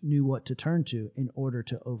knew what to turn to in order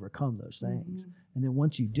to overcome those things. And then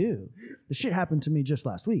once you do, the shit happened to me just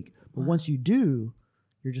last week, but once you do,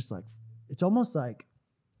 you're just like, it's almost like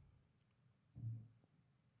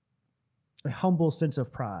a humble sense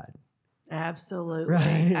of pride. Absolutely.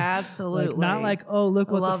 Right? Absolutely. Like, not like, oh, look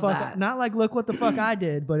what the fuck, that. Not like, look what the fuck I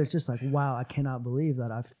did, but it's just like, wow, I cannot believe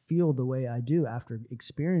that I feel the way I do after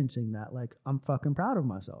experiencing that. Like, I'm fucking proud of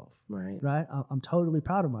myself. Right? I'm totally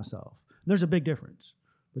proud of myself. And there's a big difference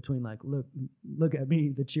between like, look at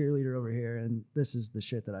me, the cheerleader over here, and this is the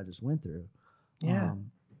shit that I just went through. Yeah.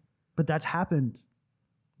 But that's happened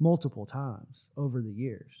multiple times over the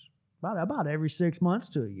years. About every 6 months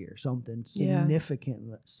to a year, something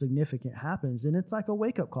significant happens. And it's like a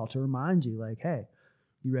wake-up call to remind you, like, hey,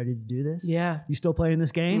 you ready to do this? Yeah. You still playing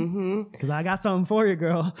this game? Because I got something for you,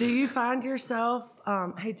 girl. Do you find yourself,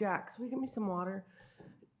 hey, Jax, will you give me some water?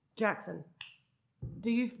 Jackson, do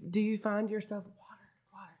you find yourself,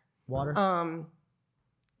 water?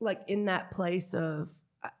 Like in that place of,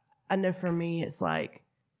 I know for me, it's like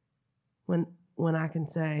when I can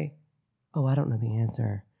say, oh, I don't know the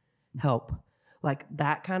answer. Help. Like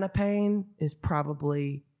that kind of pain is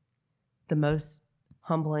probably the most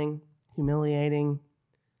humbling, humiliating,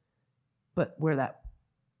 but where that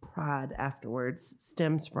pride afterwards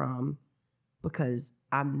stems from, because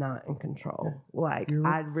I'm not in control. Like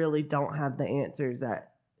I really don't have the answers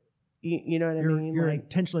that, you know what I mean? You're like,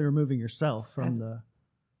 intentionally removing yourself from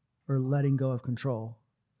or letting go of control.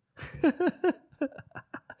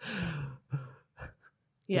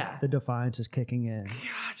 Yeah. The defiance is kicking in. God,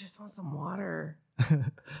 I just want some water.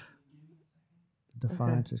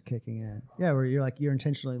 Defiance is kicking in. Yeah, where you're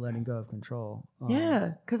intentionally letting go of control.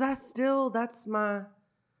 Yeah, because that's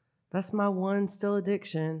That's my one still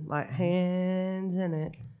addiction, like hands in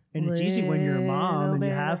it. And it's easy when you're a mom and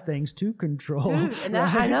you have things to control. Dude, and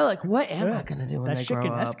I know, like, what am I gonna do when That they shit grow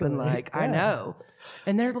can up? And escalate. like, I Yeah. know.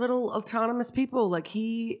 And they're little autonomous people. Like,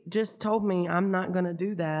 he just told me, I'm not gonna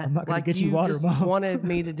do that. I'm not gonna like, get you water, just Mom. wanted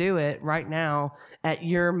me to do it right now at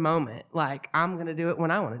your moment. Like, I'm gonna do it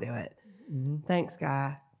when I want to do it. Mhm. Thanks,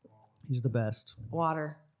 guy. He's the best.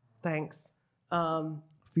 Water. Thanks.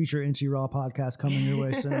 Future NC Raw podcast coming your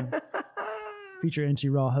way soon. Future NC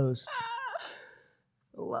Raw host.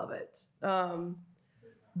 Love it.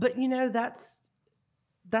 But you know, that's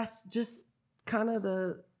just kind of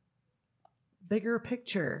the bigger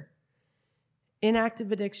picture.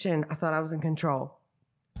 Inactive addiction, I thought I was in control.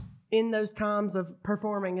 In those times of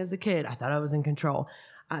performing as a kid, I thought I was in control.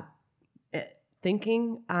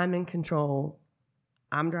 Thinking I'm in control,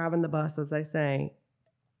 I'm driving the bus, as they say,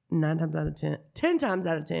 9 times out of 10, 10 times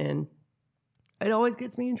out of 10, it always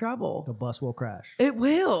gets me in trouble. The bus will crash. It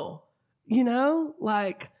will, you know,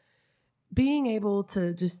 like being able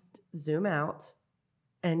to just zoom out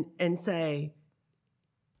and say,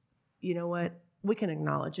 you know what, we can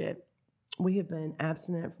acknowledge it. We have been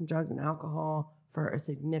abstinent from drugs and alcohol for a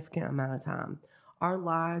significant amount of time. Our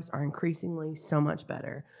lives are increasingly so much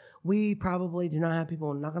better. We probably do not have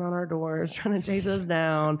people knocking on our doors trying to chase us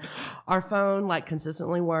down. Our phone like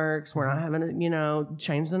consistently works. We're not having to, you know,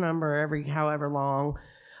 change the number every however long.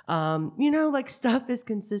 You know, like stuff is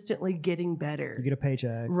consistently getting better. You get a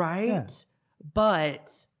paycheck. Right? Yeah.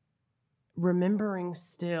 But remembering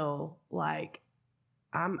still, like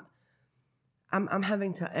I'm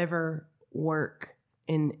having to ever work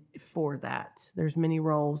for that. There's many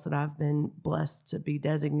roles that I've been blessed to be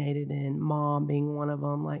designated in, mom being one of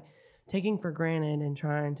them, like taking for granted and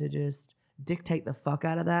trying to just dictate the fuck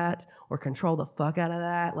out of that or control the fuck out of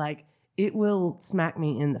that. Like it will smack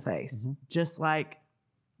me in the face, just like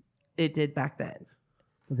it did back then.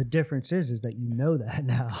 Well, the difference is that you know that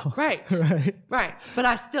now. Right. Right. Right. But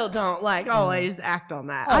I still don't like always act on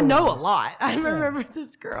that. I know a lot. I remember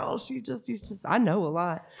this girl, she just used to say, I know a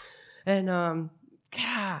lot. And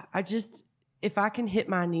God, if I can hit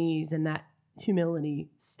my knees in that humility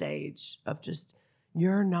stage of just,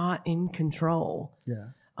 you're not in control.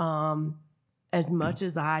 Yeah. As much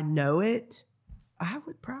as I know it, I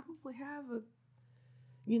would probably have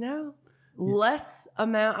less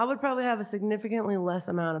amount. I would probably have a significantly less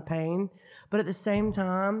amount of pain. But at the same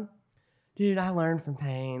time, dude, I learned from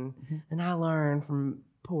pain and I learned from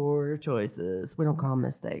poor choices. We don't call them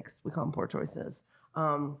mistakes. We call them poor choices.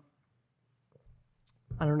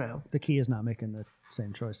 I don't know. The key is not making the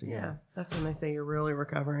same choice again. Yeah, that's when they say you're really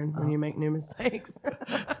recovering when you make new mistakes.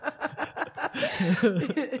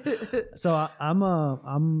 So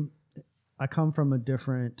I come from a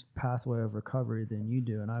different pathway of recovery than you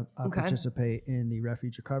do, and I participate in the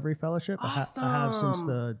Refuge Recovery Fellowship. Awesome. I have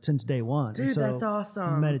since day one. Dude, And so that's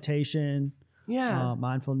awesome. Meditation, Yeah.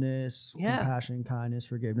 Mindfulness, Yeah. compassion, kindness,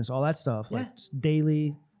 forgiveness, all that stuff. Yeah. Like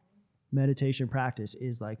daily meditation practice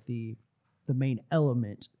is like the main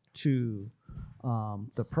element to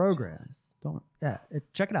the program.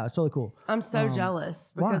 Check it out. It's totally cool. I'm so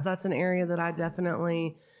jealous because why? that's an area that I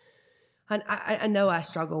definitely, I know I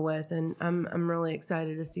struggle with, and I'm really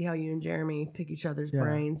excited to see how you and Jeremy pick each other's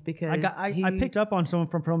brains because I picked up on someone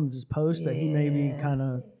from his post that he may be kind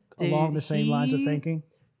of along the same lines of thinking.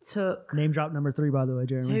 Took Name drop number 3, by the way,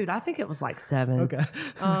 Jeremy. dude, I think it was like 7. Okay.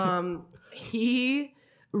 He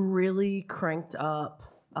really cranked up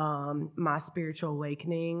my spiritual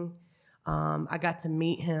awakening. I got to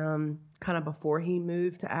meet him kind of before he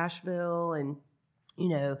moved to Asheville, and you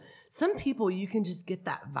know, some people you can just get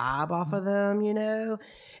that vibe off of them, you know,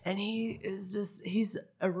 and he's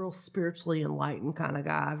a real spiritually enlightened kind of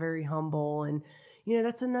guy, very humble. And you know,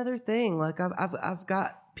 that's another thing. Like I've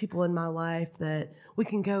got people in my life that we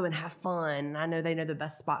can go and have fun, and I know they know the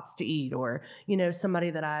best spots to eat, or you know,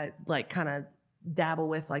 somebody that I like kind of dabble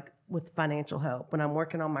with, like with financial help when I'm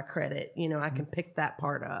working on my credit, you know, I can pick that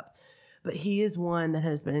part up. But he is one that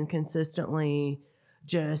has been consistently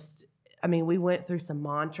just, I mean, we went through some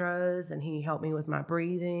mantras and he helped me with my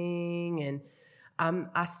breathing, and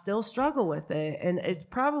I still struggle with it. And it's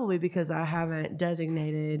probably because I haven't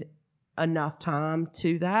designated enough time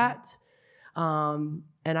to that.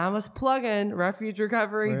 And I was plugging Refuge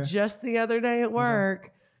Recovery just the other day at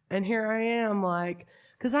work. And here I am, like,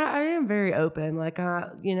 because I am very open. Like,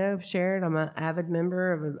 I've shared, I'm an avid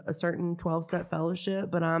member of a certain 12-step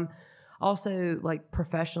fellowship, but I'm also, like,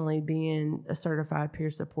 professionally being a certified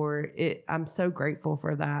peer support. I'm so grateful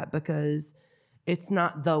for that because it's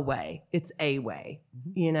not the way, it's a way,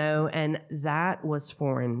 you know, and that was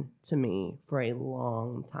foreign to me for a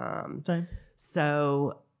long time. Same.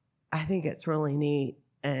 So I think it's really neat,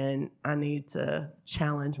 and I need to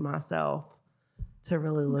challenge myself to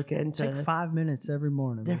really look into Take 5 minutes every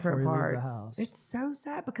morning different before you leave parts. the house. It's so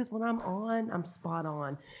sad because when I'm on, I'm spot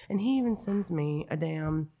on. And he even sends me a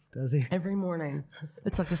damn Does he? every morning.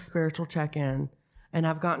 It's like a spiritual check-in. And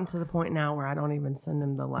I've gotten to the point now where I don't even send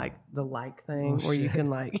him the like thing where you can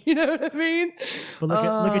like, you know what I mean? But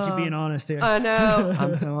look at you being honest here. I know.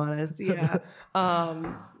 I'm so honest. Yeah.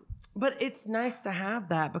 But it's nice to have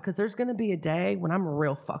that because there's going to be a day when I'm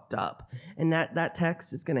real fucked up and that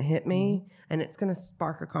text is going to hit me and it's going to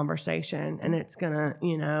spark a conversation and it's going to,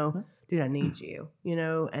 you know, dude, I need you, you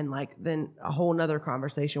know, and like then a whole nother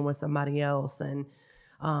conversation with somebody else. And,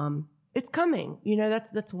 it's coming, you know,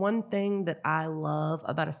 that's one thing that I love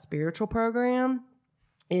about a spiritual program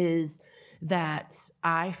is that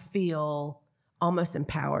I feel almost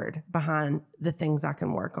empowered behind the things I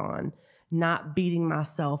can work on. Not beating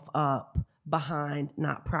myself up behind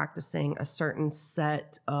not practicing a certain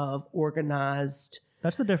set of organized,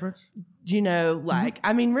 That's the difference. you know, like,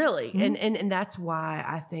 I mean, really. And that's why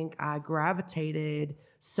I think I gravitated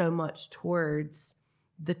so much towards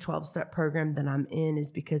the 12-step program that I'm in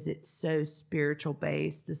is because it's so spiritual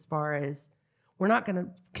based as far as we're not going to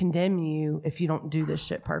condemn you if you don't do this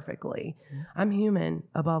shit perfectly. I'm human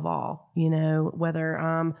above all, you know, whether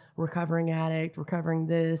I'm recovering addict, recovering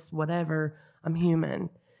this, whatever, I'm human.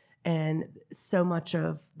 And so much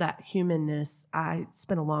of that humanness, I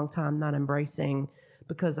spent a long time not embracing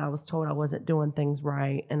because I was told I wasn't doing things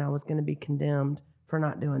right and I was going to be condemned for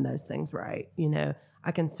not doing those things right. You know,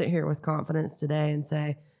 I can sit here with confidence today and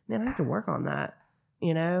say, man, I have to work on that.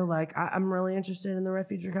 You know, like I'm really interested in the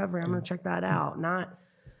refuge recovery. I'm going to check that out. Not,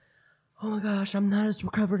 oh my gosh, I'm not as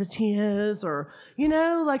recovered as he is. Or, you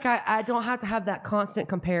know, like I don't have to have that constant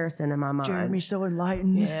comparison in my mind. Jeremy's so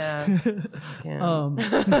enlightened. Yeah.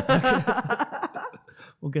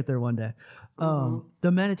 We'll get there one day.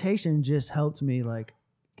 The meditation just helped me like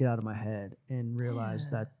get out of my head and realize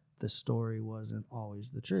that the story wasn't always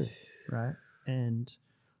the truth, right? And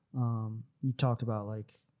you talked about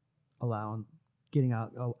like getting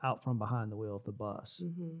out from behind the wheel of the bus.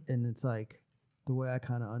 And it's like the way I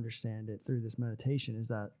kind of understand it through this meditation is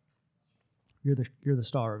that you're the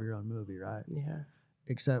star of your own movie, right? Yeah.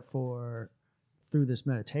 Except for through this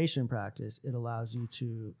meditation practice, it allows you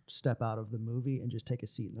to step out of the movie and just take a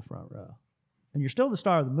seat in the front row. And you're still the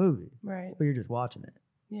star of the movie, Right. but you're just watching it.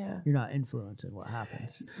 Yeah. You're not influencing what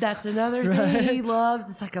happens. That's another thing he loves.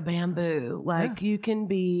 It's like a bamboo. Like you can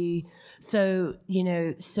be so, you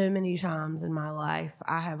know, so many times in my life,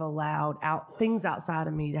 I have allowed things outside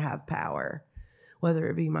of me to have power, whether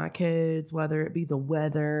it be my kids, whether it be the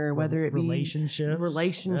weather, whether it be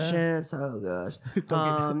relationships. Oh gosh.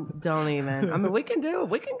 Don't even. I mean, we can do it.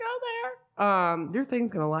 We can go there. Your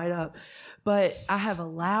thing's going to light up. But I have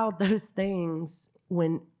allowed those things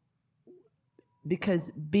because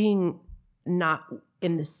being not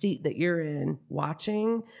in the seat that you're in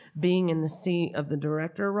watching, being in the seat of the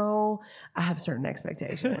director role, I have certain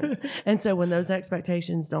expectations. And so when those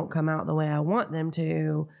expectations don't come out the way I want them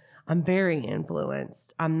to, I'm very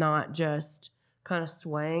influenced. I'm not just kind of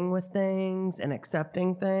swaying with things and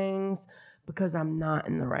accepting things because I'm not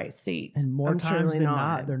in the right seat. And more times than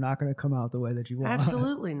not, they're not going to come out the way that you want.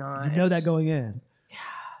 Absolutely not. You know that going in. Yeah.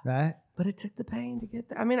 Right? But it took the pain to get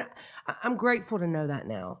there. I mean, I'm grateful to know that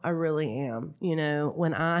now. I really am. You know,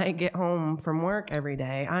 when I get home from work every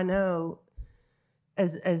day, I know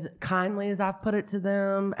as kindly as I've put it to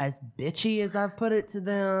them, as bitchy as I've put it to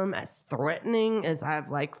them, as threatening as I've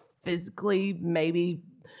like physically maybe,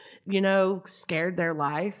 you know, scared their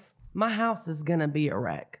life, my house is going to be a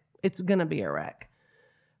wreck. It's going to be a wreck.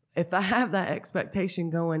 If I have that expectation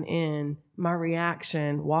going in, my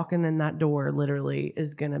reaction walking in that door literally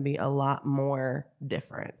is going to be a lot more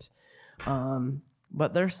different.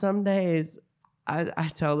 But there's some days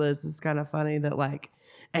I tell this, it's kind of funny that like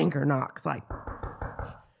anger knocks like,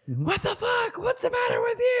 what the fuck? What's the matter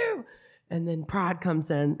with you? And then pride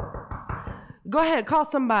comes in. Go ahead, call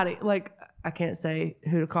somebody. Like, I can't say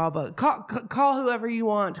who to call, but call whoever you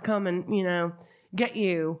want to come and, you know, get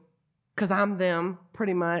you. Because I'm them,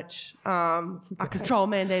 pretty much. I control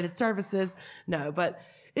mandated services. No, but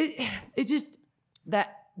it just,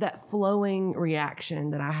 that flowing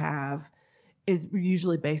reaction that I have is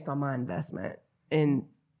usually based on my investment in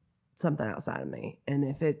something outside of me. And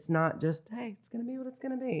if it's not just, hey, it's going to be what it's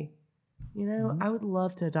going to be. You know, I would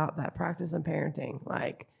love to adopt that practice in parenting.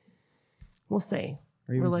 Like, we'll see.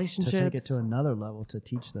 Or even Relationships. to take it to another level to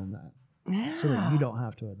teach them that. Yeah. So that you don't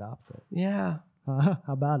have to adopt it. Yeah. How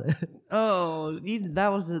about it? Oh,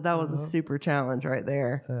 that was a super challenge right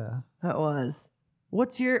there. Yeah. That was.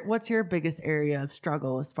 What's your biggest area of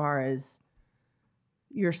struggle as far as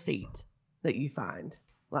your seat that you find?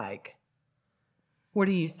 Like, where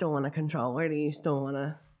do you still want to control? Where do you still want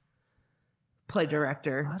to play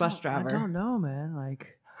director, bus driver? I don't know, man.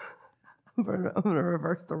 Like, I'm gonna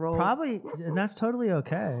reverse the roles. probably, and that's totally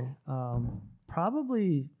okay.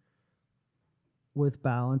 Probably with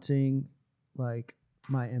balancing like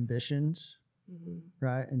my ambitions,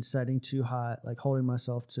 right, and setting too high, like holding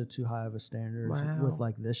myself to too high of a standard Wow. with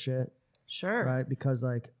like this shit, Sure. right? Because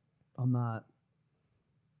like I'm not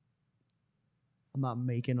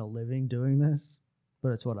making a living doing this, but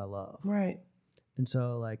it's what I love. Right. And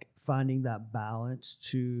so like finding that balance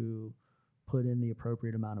to put in the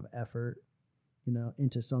appropriate amount of effort, you know,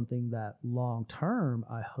 into something that long term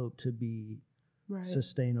I hope to be Right.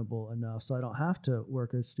 sustainable enough so I don't have to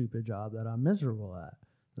work a stupid job that I'm miserable at,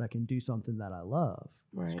 that I can do something that I love.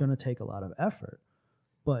 It's Right. going to take a lot of effort.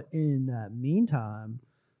 But in that meantime,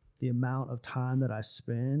 the amount of time that I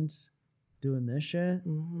spend doing this shit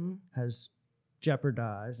Mm-hmm. has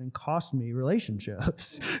jeopardized and cost me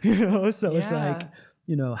relationships, you know? So it's Yeah. like,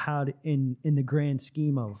 you know, how to, in the grand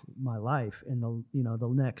scheme of my life, in the, you know, the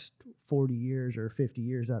next 40 years or 50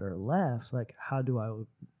 years that are left, like how do I,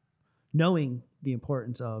 knowing the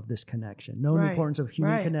importance of this connection, knowing the Right. importance of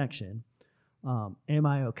human Right. connection, am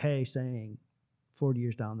I okay saying 40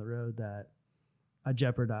 years down the road that I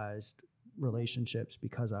jeopardized relationships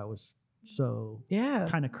because I was so Yeah.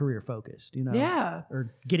 kind of career focused, you know? Yeah.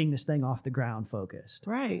 Or getting this thing off the ground focused.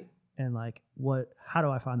 Right. And like, how do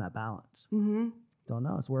I find that balance? Mm-hmm. Don't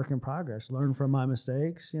know. It's work in progress. Learn from my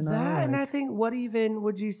mistakes, you know? That, and I like- think, what even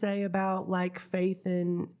would you say about like faith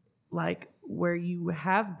in like where you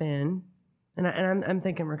have been? And I'm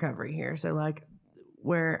thinking recovery here. So like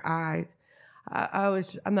where I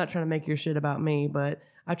always, I'm not trying to make your shit about me, but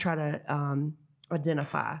I try to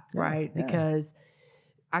identify, right? yeah. Because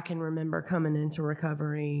I can remember coming into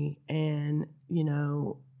recovery and, you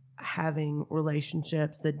know, having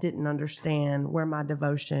relationships that didn't understand where my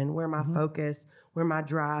devotion, where my focus, where my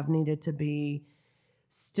drive needed to be.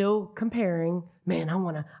 Still comparing, man, I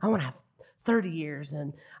want to have 30 years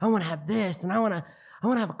and I want to have this and I want to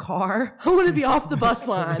have a car. I want to be off the bus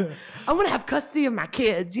line. I want to have custody of my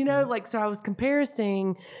kids, you know, like, so I was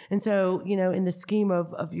comparing. And so, you know, in the scheme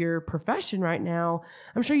of your profession right now,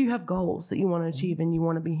 I'm sure you have goals that you want to achieve and you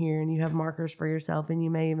want to be here and you have markers for yourself. And you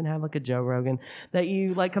may even have like a Joe Rogan that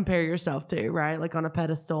you like compare yourself to, right? Like on a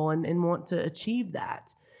pedestal and want to achieve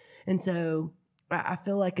that. And so I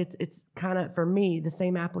feel like it's kind of, for me, the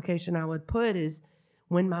same application I would put is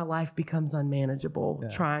when my life becomes unmanageable,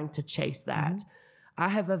 trying to chase that. I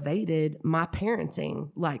have evaded my parenting,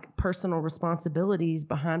 like personal responsibilities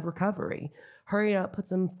behind recovery. Hurry up, put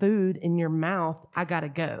some food in your mouth. I got to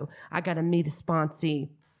go. I got to meet a sponsee.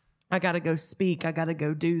 I got to go speak. I got to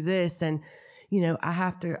go do this. And, you know, I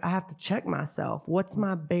have to check myself. What's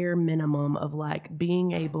my bare minimum of like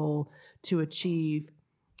being able to achieve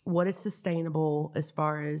what is sustainable as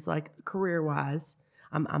far as like career wise?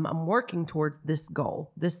 I'm working towards this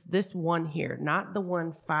goal, this one here, not the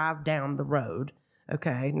 1 down the road.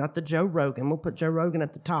 Okay, not the Joe Rogan. We'll put Joe Rogan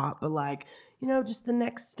at the top, but like, you know, just the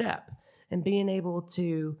next step and being able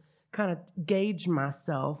to kind of gauge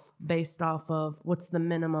myself based off of what's the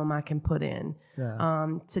minimum I can put in. Yeah.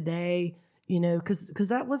 Today, you know, because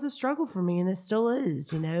that was a struggle for me and it still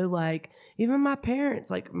is, you know, like even my parents,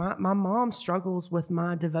 like my mom struggles with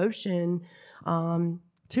my devotion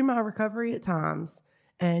to my recovery at times.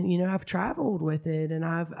 And, you know, I've traveled with it and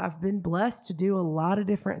I've been blessed to do a lot of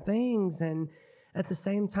different things. And at the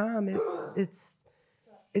same time,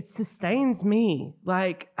 it sustains me.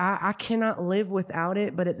 Like I cannot live without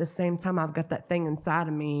it. But at the same time, I've got that thing inside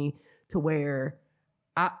of me to where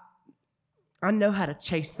I know how to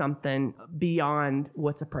chase something beyond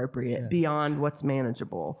what's appropriate, beyond what's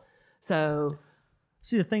manageable. So,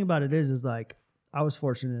 See, the thing about it is like I was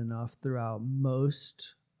fortunate enough throughout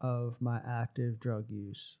most of my active drug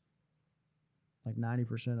use, like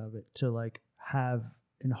 90% of it, to like have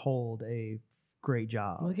and hold a great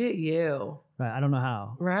job. look at you. Right? I don't know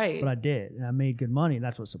how, Right. but I did, and I made good money.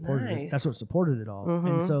 That's what supported it. Nice. That's what supported it all. Mhm.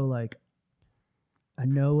 And so, like, I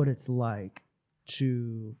know what it's like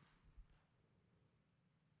to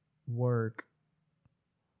work,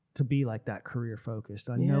 to be like that career focused.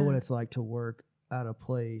 I know what Yeah. it's like to work at a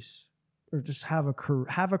place or just have a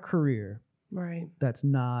career Right. that's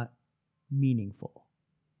not meaningful,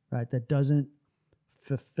 right? That doesn't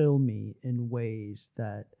fulfill me in ways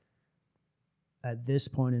that at this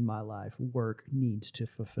point in my life, work needs to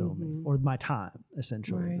fulfill me, or my time,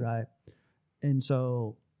 essentially, right? And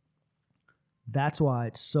so that's why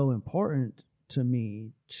it's so important to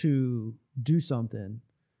me to do something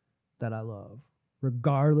that I love,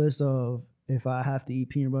 regardless of if I have to eat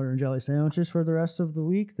peanut butter and jelly sandwiches for the rest of the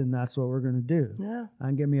week, then that's what we're going to do. Yeah. I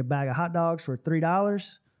can get me a bag of hot dogs for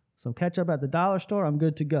 $3, some ketchup at the dollar store, I'm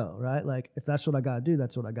good to go, right? Like, if that's what I got to do,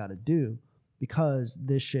 that's what I got to do, because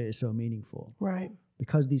this shit is so meaningful. Right.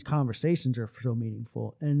 Because these conversations are so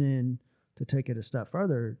meaningful. And then to take it a step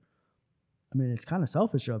further, I mean, it's kind of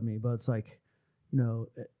selfish of me, but it's like, you know,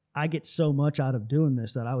 I get so much out of doing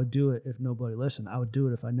this that I would do it if nobody listened. I would do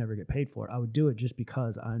it if I never get paid for it. I would do it just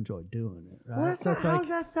because I enjoy doing it, right? Well, that's so not, it's how's like,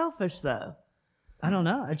 that selfish though? I don't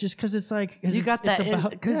know. It's just because it's like, You got that you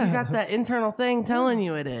got that internal thing telling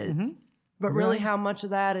you it is. But really, how much of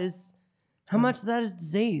that is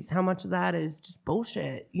disease? How much of that is just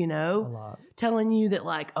bullshit? You know, A lot. telling you that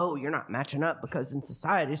like, oh, you're not matching up because in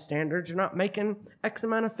society standards, you're not making X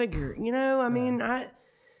amount of figure. You know, I mean,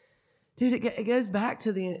 dude, it goes back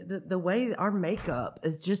to the way that our makeup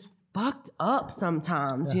is just fucked up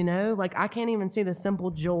sometimes. You know, like I can't even see the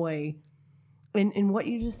simple joy in what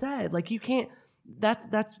you just said. Like you can't.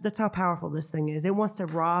 That's how powerful this thing is. It wants to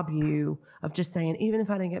rob you of just saying, even if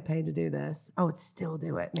I didn't get paid to do this, I would still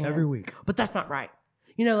do it, man. Every week. But that's not right.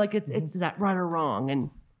 You know, like it's that right or wrong. And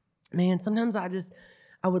man, sometimes I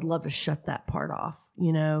would love to shut that part off,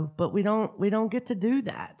 you know, but we don't get to do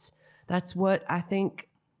that. That's what I think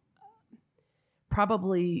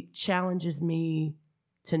probably challenges me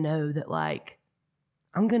to know that like,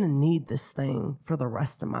 I'm going to need this thing for the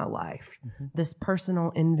rest of my life. This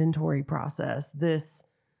personal inventory process, this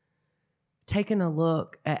taking a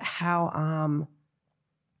look at how I'm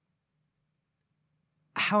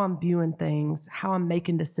viewing things, how I'm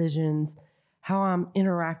making decisions, how I'm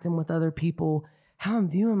interacting with other people, how I'm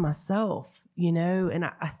viewing myself, you know? And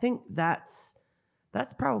I think that's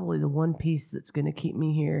probably the one piece that's going to keep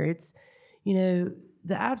me here. It's, you know,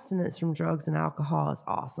 the abstinence from drugs and alcohol is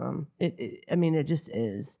awesome. I mean, it just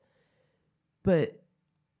is. But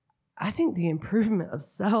I think the improvement of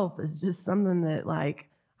self is just something that, like,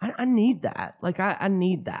 I need that. Like, I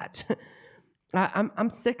need that. I'm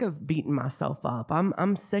sick of beating myself up.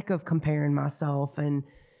 I'm sick of comparing myself and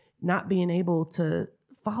not being able to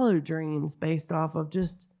follow dreams based off of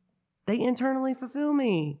just they internally fulfill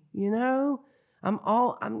me. You know,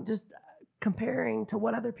 I'm just comparing to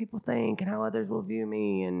what other people think and how others will view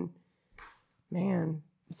me. And man,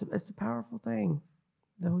 it's a powerful thing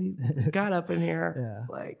that we got up in here. Yeah.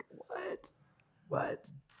 Like,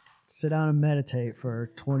 what? Sit down and meditate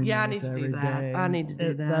for 20 minutes every day. I need to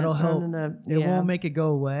do that. That'll help. It Yeah. won't make it go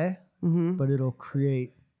away, Mm-hmm. but it'll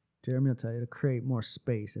create, Jeremy will tell you, it'll create more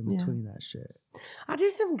space in between that shit. I do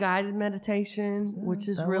some guided meditation, which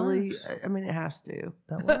is that really, works. I mean, it has to.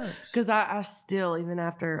 That works. Because I still, even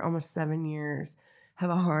after almost 7 years, have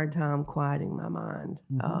a hard time quieting my mind.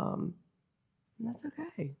 And that's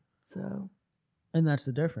okay. So. And that's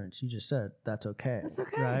the difference. You just said that's okay. That's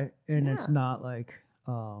okay. Right? And Yeah. it's not like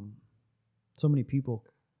so many people,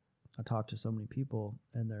 I talk to so many people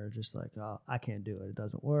and they're just like, oh, I can't do it. It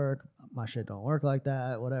doesn't work. My shit don't work like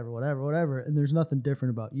that. Whatever. And there's nothing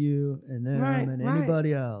different about you and them and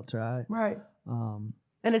anybody else, right? Right. Um,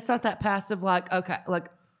 And it's not that passive, like, okay, like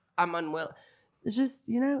I'm unwilling. It's just,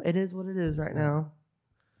 you know, it is what it is right now.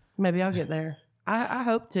 Maybe I'll get there. I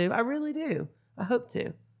hope to. I really do. I hope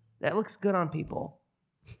to. That looks good on people.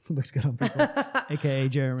 looks good on people, aka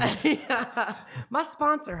Jeremy. Yeah. My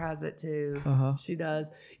sponsor has it too. She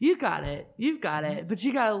does. You got it. You've got it. But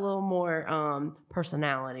you got a little more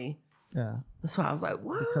personality. Yeah. That's why I was like,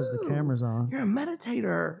 whoa. Because the camera's on. You're a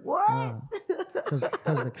meditator. What? Because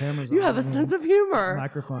the camera's on. You have a sense of humor.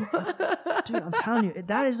 Microphone. Dude, I'm telling you,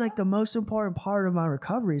 that is like the most important part of my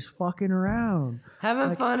recovery is fucking around. Having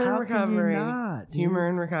Like, fun in how can you recovery. not, dude? Humor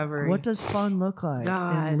in recovery. What does fun look like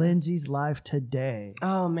God. in Lindsay's life today?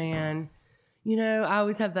 Oh, man. You know, I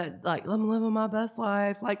always have that, like, I'm living my best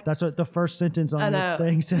life. Like, That's what the first sentence I on know. the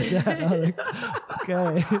thing said. That. I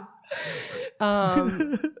was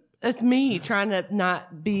like, okay. it's me trying to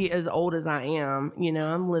not be as old as I am. You know,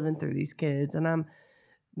 I'm living through these kids and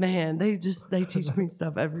they teach me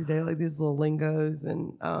stuff every day, like these little lingos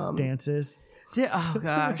and, Dances. oh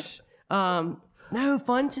gosh. No,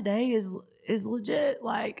 fun today is legit,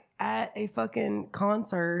 like at a fucking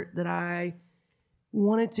concert that I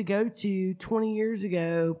wanted to go to 20 years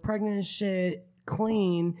ago, pregnant as shit,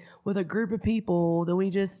 clean, with a group of people that we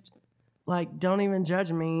just, like, don't even judge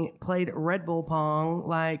me, played Red Bull Pong.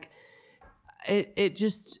 Like, it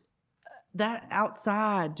just, that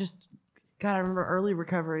outside, just, God, I remember early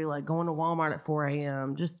recovery, like going to Walmart at 4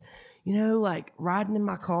 a.m., just, you know, like riding in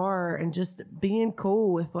my car and just being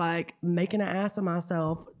cool with, like, making an ass of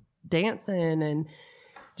myself, dancing and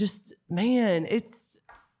just, man,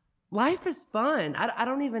 life is fun. I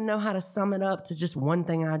don't even know how to sum it up to just one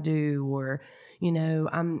thing I do, or, you know,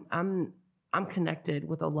 I'm connected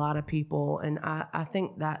with a lot of people, and I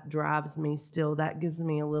think that drives me still. That gives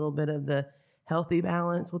me a little bit of the healthy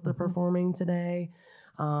balance with the performing today.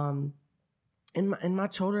 And my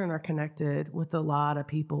children are connected with a lot of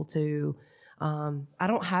people too. I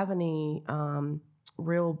don't have any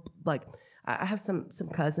real, like, I have some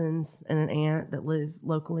cousins and an aunt that live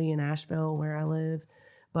locally in Asheville where I live,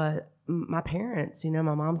 but my parents, you know,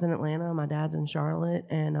 my mom's in Atlanta, my dad's in Charlotte,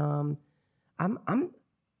 and I'm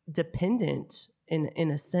dependent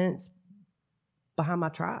in a sense behind my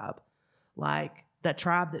tribe, like that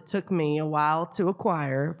tribe that took me a while to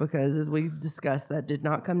acquire, because as we've discussed, that did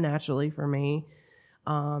not come naturally for me.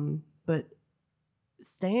 But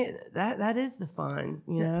that is the fun,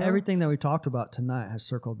 you know. Everything that we talked about tonight has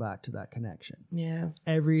circled back to that connection. Yeah.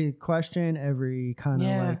 Every question, every kind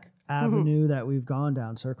of like avenue that we've gone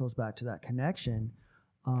down circles back to that connection.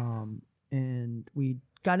 And we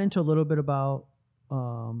got into a little bit about,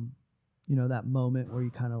 you know, that moment where you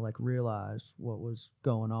kind of like realized what was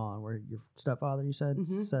going on, where your stepfather, you said,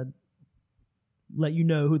 let you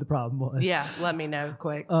know who the problem was. Yeah. Let me know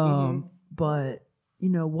quick. But, you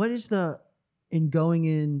know, what is in going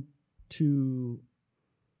into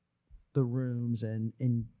the rooms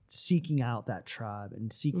and seeking out that tribe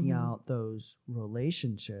and seeking out those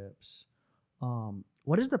relationships,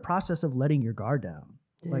 what is the process of letting your guard down?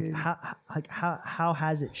 Dude. How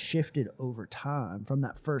has it shifted over time from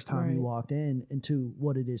that first time you walked in into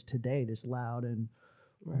what it is today, this loud and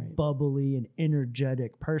bubbly and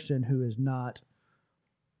energetic person who is no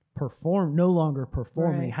longer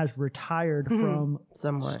performing, has retired from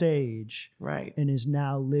stage, and is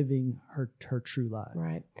now living her true life.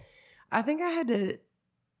 Right. I think I had to,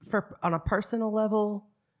 on a personal level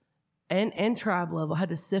and tribe level, I had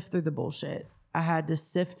to sift through the bullshit. I had to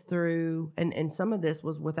sift through, and some of this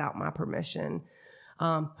was without my permission,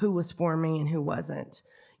 who was for me and who wasn't.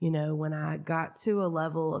 You know, when I got to a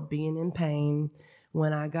level of being in pain,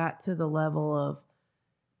 when I got to the level of,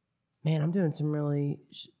 man, I'm doing some really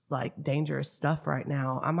like dangerous stuff right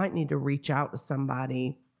now, I might need to reach out to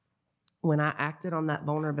somebody. When I acted on that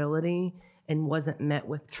vulnerability and wasn't met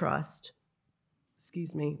with trust,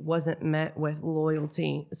 wasn't met with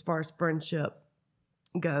loyalty as far as friendship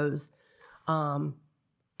goes, I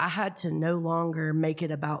had to no longer make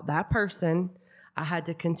it about that person. I had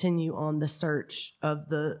to continue on the search of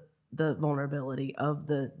the vulnerability, of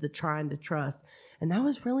the trying to trust. And that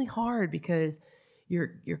was really hard, because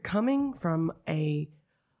you're coming from a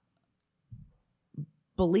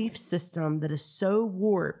belief system that is so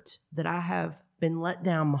warped that I have been let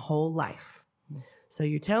down my whole life. So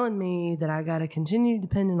you're telling me that I got to continue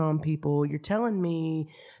depending on people. You're telling me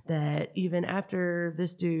that even after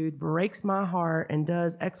this dude breaks my heart and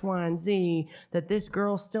does X, Y, and Z, that this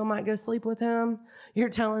girl still might go sleep with him. You're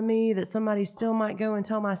telling me that somebody still might go and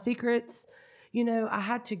tell my secrets. You know, I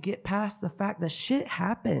had to get past the fact that shit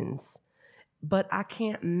happens, but I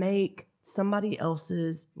can't make somebody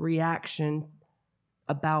else's reaction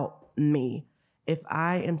about me. If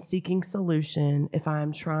I am seeking solution, if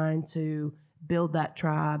I'm trying to build that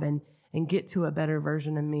tribe and get to a better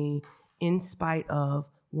version of me, in spite of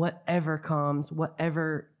whatever comes,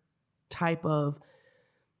 whatever type of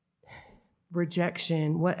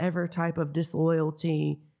rejection, whatever type of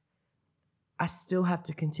disloyalty, I still have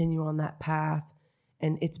to continue on that path.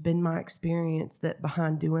 And it's been my experience that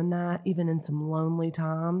behind doing that, even in some lonely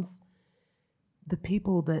times, the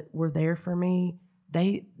people that were there for me,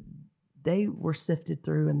 they were sifted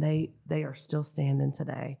through, and they are still standing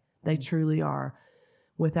today. They truly are.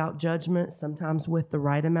 Without judgment, sometimes with the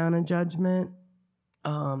right amount of judgment.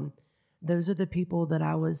 Those are the people that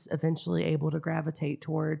I was eventually able to gravitate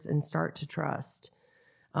towards and start to trust.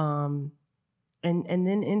 And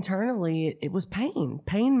then internally, it was pain.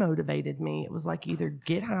 Pain motivated me. It was like, either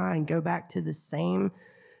get high and go back to the same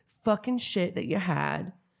fucking shit that you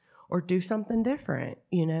had, or do something different,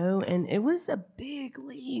 you know? And it was a big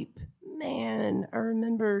leap. Man, I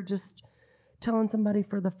remember just telling somebody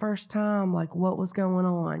for the first time, like, what was going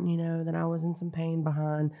on, you know, that I was in some pain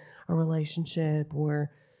behind a relationship,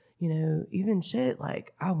 or, you know, even shit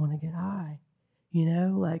like, I want to get high, you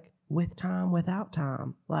know, like, with time, without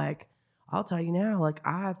time. Like, I'll tell you now, like,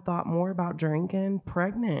 I've thought more about drinking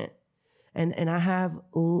pregnant, and I have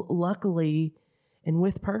luckily and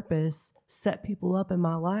with purpose set people up in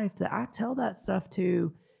my life that I tell that stuff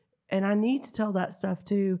to, and I need to tell that stuff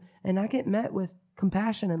to, and I get met with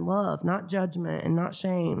compassion and love, not judgment and not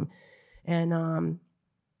shame. And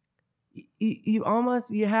you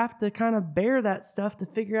have to kind of bear that stuff to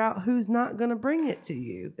figure out who's not going to bring it to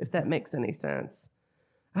you, if that makes any sense.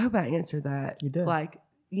 I hope I answered that. You did. Like,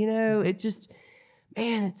 you know, it just,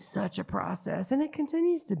 man, it's such a process, and it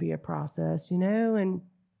continues to be a process, you know, and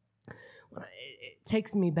it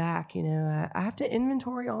takes me back, you know, I have to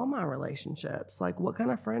inventory all my relationships. Like, what kind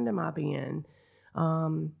of friend am I being?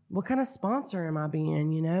 What kind of sponsor am I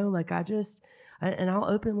being? You know, like and I'll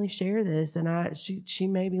openly share this, and she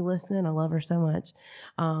may be listening. I love her so much.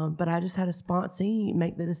 But I just had a sponsee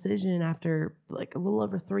make the decision after like a little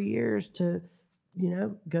over 3 years to, you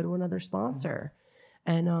know, go to another sponsor.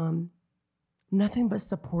 And, nothing but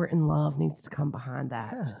support and love needs to come behind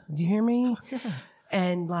that. Yeah. Do you hear me? Yeah.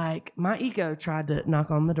 And like my ego tried to knock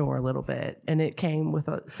on the door a little bit, and it came with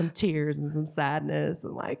some tears and some sadness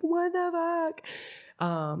and like, what the fuck?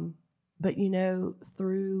 But you know,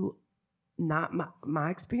 through not my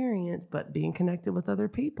experience, but being connected with other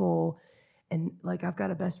people, and like I've got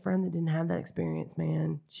a best friend that didn't have that experience,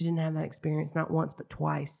 man. She didn't have that experience not once, but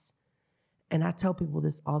twice. And I tell people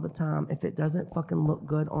this all the time. If it doesn't fucking look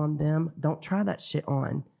good on them, don't try that shit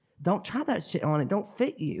on. Don't try that shit on. It don't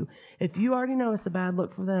fit you. If you already know it's a bad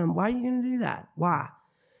look for them, why are you going to do that? Why?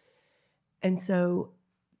 And so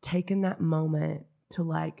taking that moment to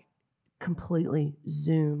like completely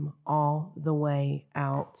zoom all the way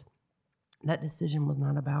out, that decision was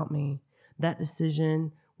not about me. That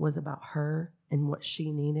decision was about her and what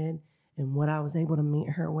she needed. And what I was able to meet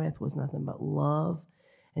her with was nothing but love,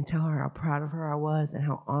 and tell her how proud of her I was and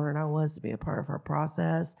how honored I was to be a part of her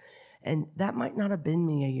process. And that might not have been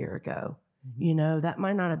me a year ago. Mm-hmm. You know, that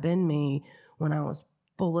might not have been me when I was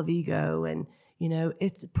full of ego. And, you know,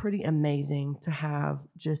 it's pretty amazing to have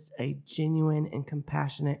just a genuine and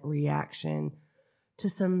compassionate reaction to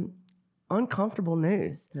some uncomfortable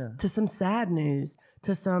news, to some sad news,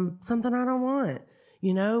 to something I don't want,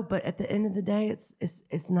 you know. But at the end of the day,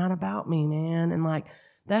 it's not about me, man. And like,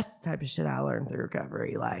 that's the type of shit I learned through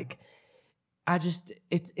recovery. Like, and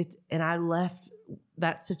I left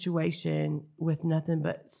that situation with nothing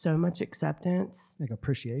but so much acceptance, like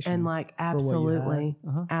appreciation, and like absolutely,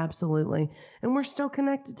 absolutely. And we're still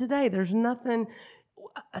connected today. There's nothing.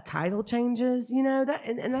 A title changes, you know, that,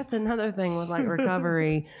 and that's another thing with like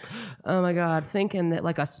recovery. Oh my God, thinking that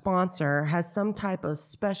like a sponsor has some type of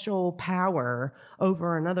special power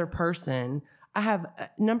over another person. I have,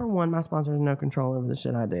 number one, my sponsor has no control over the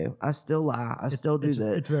shit I do. I still lie. I still do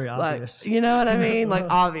that. It's very obvious. Like, you know what I mean? Like,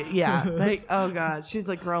 obvious. Yeah. Like, oh God, she's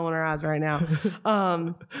like rolling her eyes right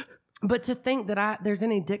now. But to think that there's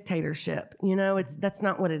any dictatorship, you know, that's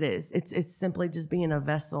not what it is. It's simply just being a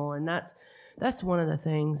vessel. And that's one of the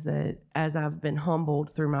things that, as I've been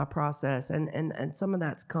humbled through my process, and some of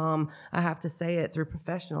that's come, I have to say it, through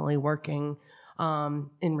professionally working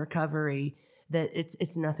in recovery, that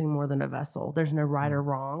it's nothing more than a vessel. There's no right or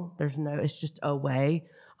wrong. It's just a way.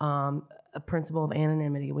 A principle of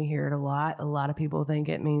anonymity. We hear it a lot. A lot of people think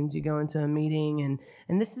it means you go into a meeting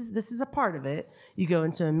and this is a part of it. You go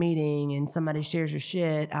into a meeting and somebody shares your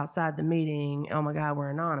shit outside the meeting. Oh my God,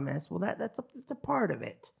 we're anonymous. Well, that's a part of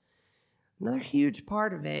it. Another huge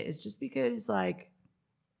part of it is just because like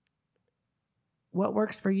what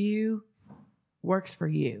works for you works for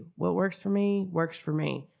you. What works for me works for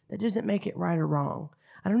me. That doesn't make it right or wrong.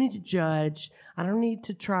 I don't need to judge. I don't need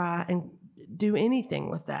to try and do anything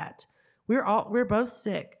with that. We're both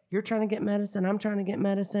sick. You're trying to get medicine. I'm trying to get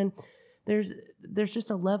medicine. There's just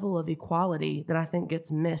a level of equality that I think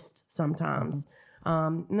gets missed sometimes.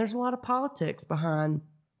 And there's a lot of politics behind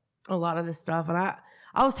a lot of this stuff. And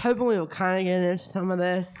I was hoping we would kind of get into some of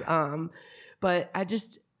this. But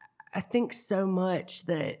I think so much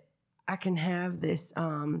that I can have this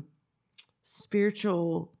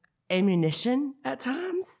spiritual ammunition at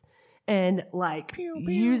times and like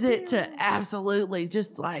use it to absolutely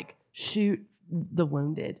just like shoot the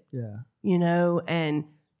wounded, you know, and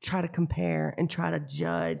try to compare and try to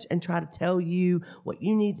judge and try to tell you what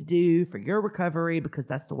you need to do for your recovery because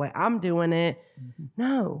that's the way I'm doing it. Mm-hmm.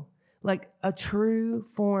 No, like a true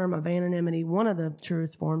form of anonymity, one of the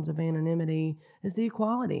truest forms of anonymity is the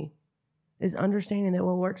equality, is understanding that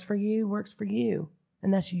what works for you works for you.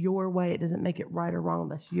 And that's your way. It doesn't make it right or wrong.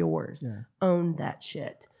 That's yours. Yeah. Own that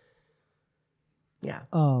shit. Yeah.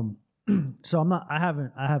 So I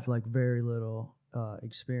have like very little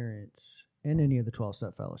experience in any of the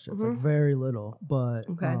 12-step fellowships, like very little. But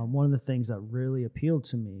one of the things that really appealed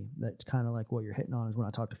to me, that's kind of like what you're hitting on, is when I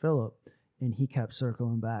talked to Philip, and he kept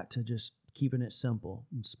circling back to just keeping it simple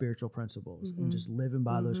and spiritual principles and just living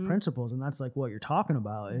by those principles. And that's like what you're talking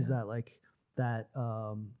about, is that like that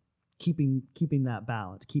keeping that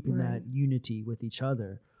balance, keeping that unity with each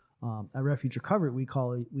other. At Refuge Recovery,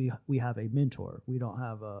 we have a mentor. We don't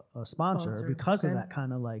have a sponsor because of that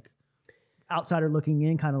kind of like outsider looking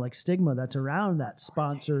in kind of like stigma that's around that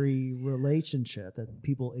sponsory relationship, that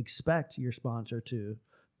people expect your sponsor to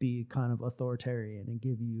be kind of authoritarian and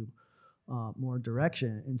give you more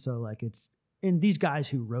direction. And so like and these guys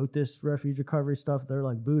who wrote this Refuge Recovery stuff, they're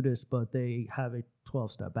like Buddhists, but they have a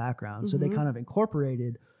 12-step background. So they kind of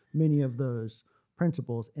incorporated many of those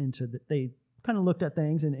principles they kind of looked at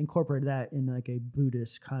things and incorporated that in like a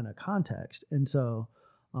Buddhist kind of context. And so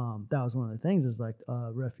that was one of the things is like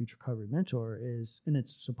Refuge Recovery Mentor is, and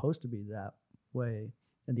it's supposed to be that way.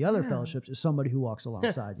 And the other fellowships is somebody who walks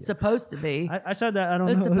alongside you. Supposed to be. I said that. I don't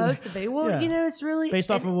know. It's supposed to be. Well, it's really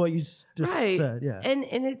based off of what you just said. Yeah. And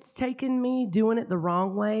it's taken me doing it the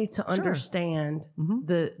wrong way to understand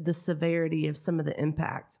the severity of some of the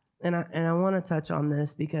impact. And I want to touch on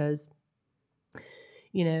this because,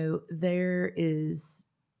 there is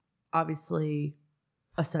obviously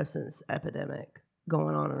a substance epidemic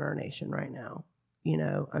going on in our nation right now.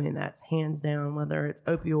 That's hands down, whether it's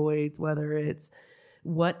opioids, whether it's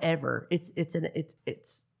whatever,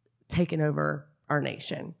 it's taken over our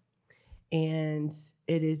nation, and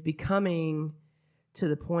it is becoming to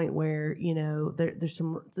the point where there's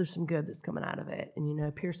some good that's coming out of it,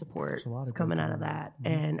 and peer support is coming out of that,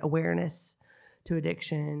 and awareness to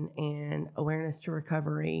addiction and awareness to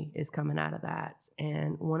recovery is coming out of that.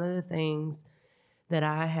 And one of the things that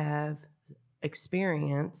I have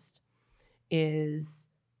experienced is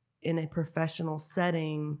in a professional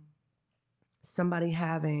setting, somebody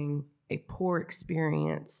having a poor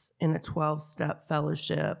experience in a 12-step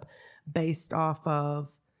fellowship based off of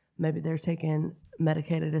maybe they're taking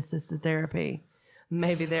medicated assisted therapy.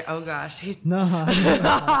 Maybe they're, oh gosh, he's no.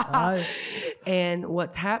 And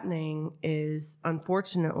what's happening is,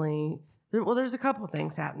 unfortunately, there's a couple of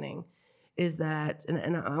things happening. Is that,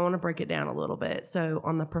 and I want to break it down a little bit. So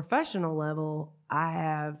on the professional level,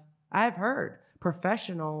 I've heard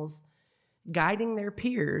professionals guiding their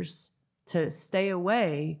peers to stay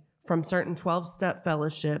away from certain 12-step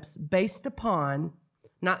fellowships based upon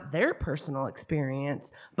not their personal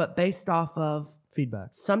experience, but based off of feedback.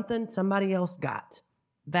 Something somebody else got.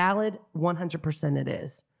 Valid, 100% it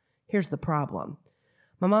is. Here's the problem.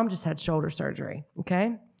 My mom just had shoulder surgery,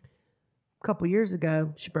 okay? A couple years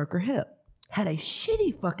ago, she broke her hip. Had a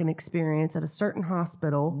shitty fucking experience at a certain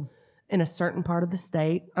hospital in a certain part of the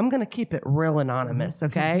state. I'm going to keep it real anonymous,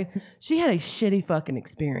 okay? She had a shitty fucking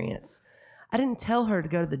experience. I didn't tell her to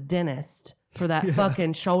go to the dentist for that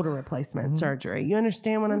fucking shoulder replacement surgery. You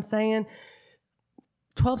understand what I'm saying?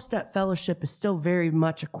 12-step fellowship is still very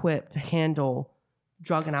much equipped to handle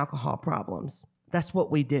drug and alcohol problems. That's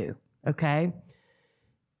what we do, okay?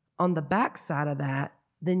 On the backside of that,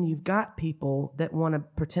 then you've got people that want to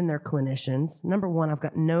pretend they're clinicians. Number one, I've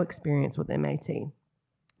got no experience with MAT.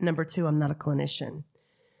 Number two, I'm not a clinician.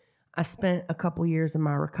 I spent a couple years in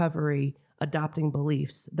my recovery adopting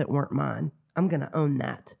beliefs that weren't mine. I'm going to own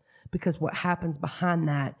that, because what happens behind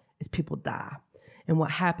that is people die. And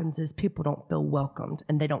what happens is people don't feel welcomed,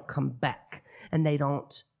 and they don't come back, and they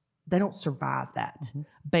don't survive that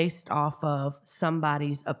based off of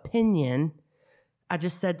somebody's opinion. I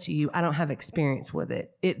just said to you, I don't have experience with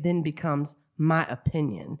it. It then becomes my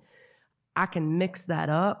opinion. I can mix that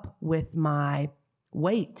up with my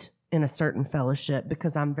weight in a certain fellowship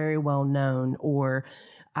because I'm very well known, or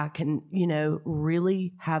I can,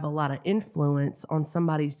 really have a lot of influence on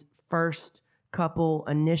somebody's first couple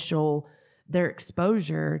initial, their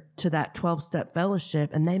exposure to that 12-step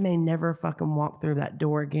fellowship, and they may never fucking walk through that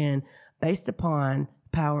door again based upon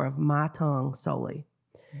power of my tongue solely.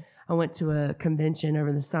 I went to a convention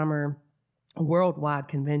over the summer, a worldwide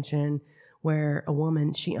convention, where a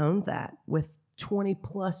woman, she owned that with 20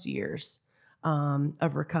 plus years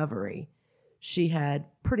of recovery. She had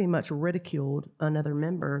pretty much ridiculed another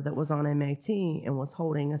member that was on MAT and was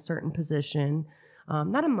holding a certain position,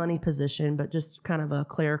 not a money position, but just kind of a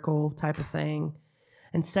clerical type of thing,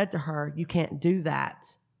 and said to her, you can't do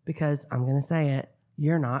that because, I'm going to say it,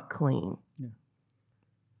 you're not clean. Yeah.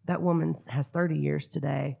 That woman has 30 years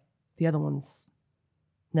today. The other one's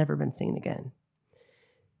never been seen again.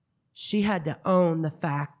 She had to own the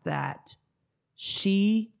fact that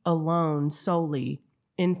she alone solely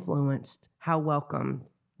influenced how welcome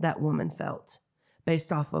that woman felt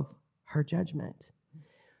based off of her judgment.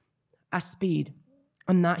 I speed.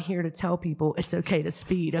 I'm not here to tell people it's okay to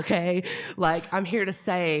speed, okay? Like, I'm here to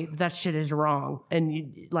say that shit is wrong. And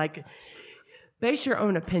you, like, base your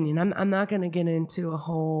own opinion. I'm not going to get into a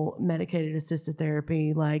whole medicated assisted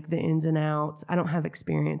therapy, like the ins and outs. I don't have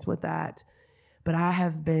experience with that. But I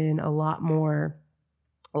have been a lot more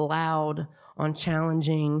loud on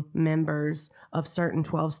challenging members of certain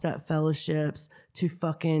 12-step fellowships to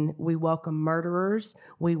we welcome murderers,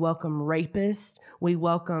 we welcome rapists, we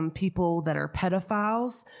welcome people that are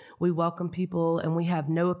pedophiles, we welcome people, and we have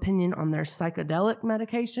no opinion on their psychedelic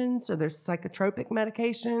medications or their psychotropic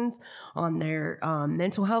medications, on their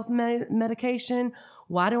mental health medication.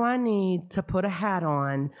 Why do I need to put a hat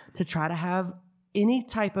on to try to have any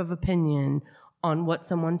type of opinion on what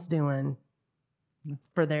someone's doing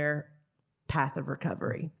for their path of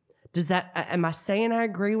recovery? Am I saying I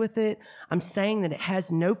agree with it? I'm saying that it has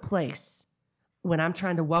no place when I'm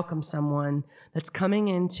trying to welcome someone that's coming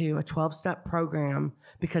into a 12-step program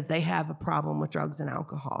because they have a problem with drugs and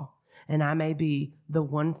alcohol. And I may be the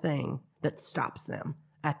one thing that stops them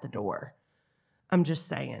at the door. I'm just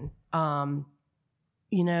saying, But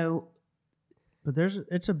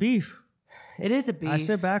it's a beef. It is a beef. I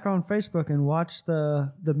sit back on Facebook and watch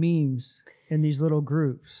the memes in these little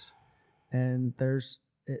groups, and there's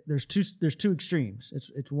two extremes.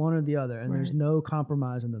 It's one or the other, and there's no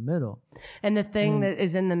compromise in the middle. And the thing that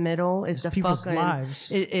is in the middle is the people's fucking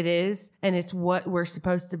lives. It is, and it's what we're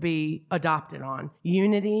supposed to be adopted on: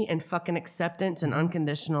 unity and fucking acceptance and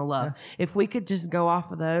unconditional love. Yeah. If we could just go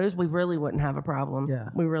off of those, we really wouldn't have a problem. Yeah,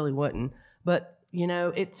 we really wouldn't. But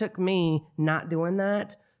it took me not doing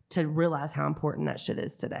that to realize how important that shit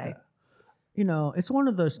is today. Yeah. It's one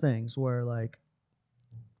of those things where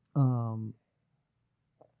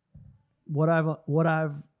what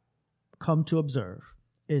I've come to observe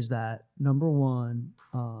is that, number one,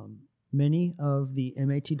 many of the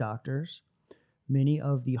MAT doctors, many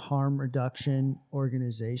of the harm reduction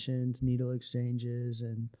organizations, needle exchanges,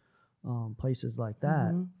 and places like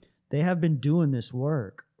that, they have been doing this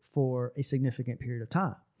work for a significant period of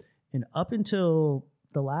time. And up until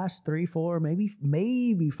the last 3, 4,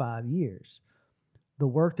 maybe 5 years, the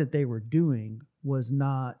work that they were doing was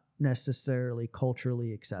not necessarily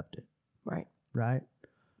culturally accepted. Right.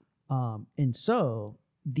 And so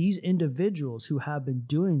these individuals who have been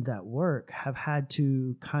doing that work have had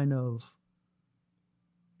to kind of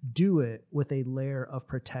do it with a layer of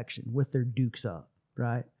protection, with their dukes up,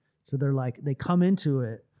 right? So they come into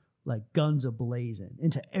it like guns a-blazing,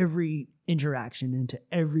 into every interaction, into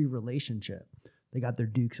every relationship. They got their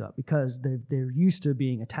dukes up because they're used to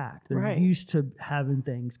being attacked. They're used to having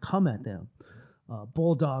things come at them.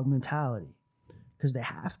 Bulldog mentality, because they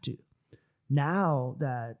have to. Now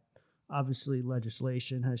that obviously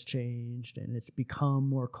legislation has changed and it's become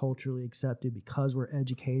more culturally accepted because we're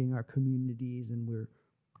educating our communities and we're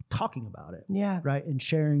talking about it, right, and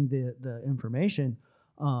sharing the information,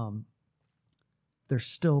 they're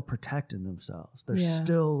still protecting themselves. They're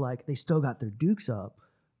still they still got their dukes up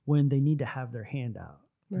when they need to have their hand out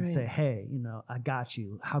and say, hey, I got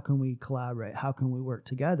you. How can we collaborate? How can we work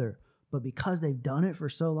together? But because they've done it for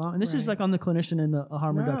so long, and this is on the clinician and the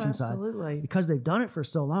harm reduction side, because they've done it for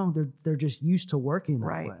so long, they're just used to working that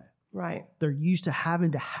way. Right. They're used to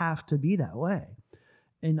having to be that way.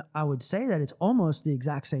 And I would say that it's almost the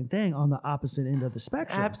exact same thing on the opposite end of the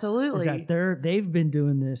spectrum. Absolutely. Is that they've been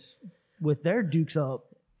doing this with their dukes up.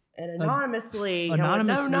 And anonymously, with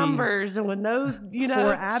no numbers and with no,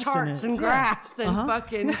 charts and graphs and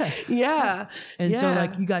fucking, And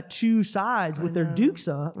so you got two sides with their dukes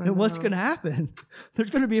up, and what's going to happen?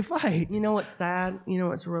 There's going to be a fight. You know what's sad?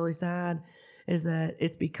 What's really sad is that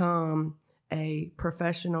it's become a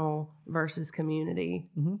professional versus community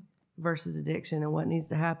versus addiction. And what needs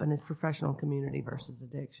to happen is professional community versus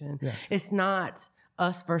addiction. Yeah. It's not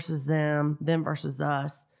us versus them versus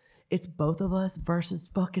us. It's both of us versus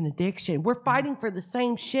fucking addiction. We're fighting for the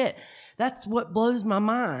same shit. That's what blows my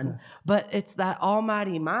mind. Yeah. But it's that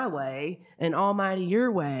almighty my way and almighty your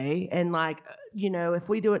way. And if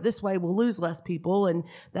we do it this way, we'll lose less people, and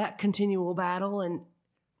that continual battle. And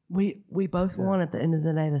we both want at the end of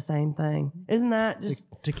the day the same thing. Isn't that just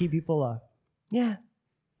to keep people alive? Yeah.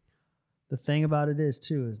 The thing about it is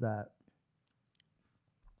that,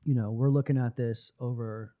 we're looking at this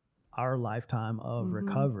over our lifetime of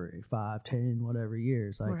recovery, 5, 10, whatever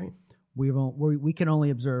years. We can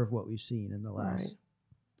only observe what we've seen in the last,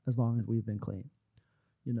 as long as we've been clean.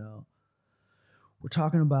 We're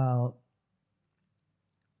talking about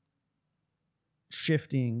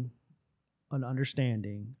shifting an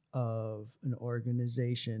understanding of an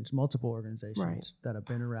organizations, multiple organizations that have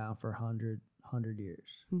been around for 100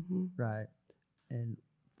 years, right? And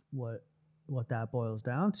what that boils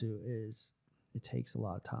down to is it takes a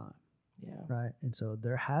lot of time. Yeah. Right. And so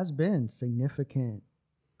there has been significant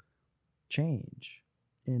change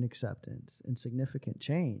in acceptance and significant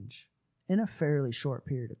change in a fairly short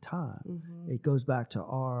period of time. It goes back to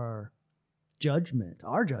our judgment,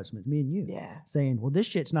 our judgment, me and you, Yeah. saying, well, this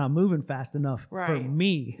shit's not moving fast enough for Right.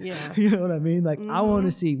 me. Yeah. You know what I mean? Like, I want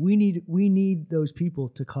to see, we need those people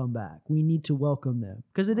to come back. We need to welcome them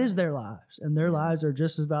because it is their lives, and their lives are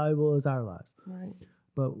just as valuable as our lives. Right.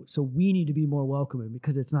 But so we need to be more welcoming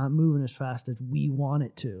because it's not moving as fast as we want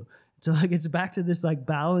it to. So like, it's back to this like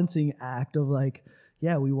balancing act of like,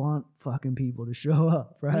 yeah, we want fucking people to show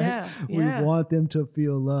up, right? Yeah, We yeah. want them to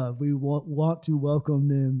feel love. We want to welcome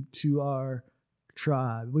them to our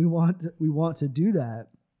tribe. We want to do that.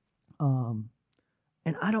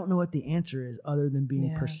 And I don't know what the answer is other than being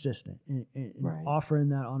Yeah. persistent and Right. offering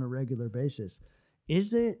that on a regular basis.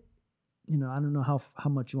 Is it, I don't know how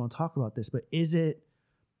much you want to talk about this, but is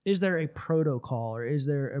there a protocol or is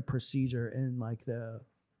there a procedure in like the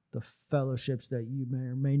fellowships that you may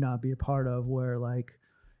or may not be a part of where like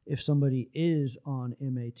if somebody is on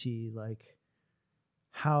MAT, like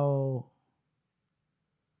how,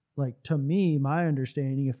 like to me, my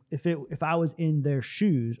understanding, if I was in their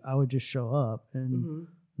shoes, I would just show up and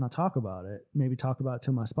not talk about it, maybe talk about it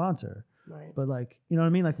to my sponsor. Right. But like, you know what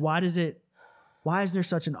I mean? Like, why is there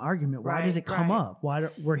such an argument? Why does Right, it come right. up?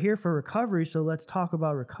 We're here for recovery, so let's talk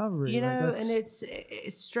about recovery. You Like, know, that's- and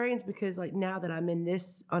it's strange because like now that I'm in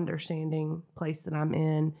this understanding place that I'm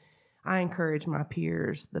in, I encourage my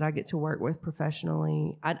peers that I get to work with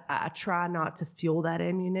professionally. I try not to fuel that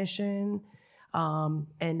ammunition,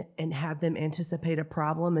 and have them anticipate a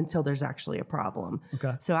problem until there's actually a problem.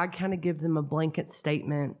 Okay. So I kind of give them a blanket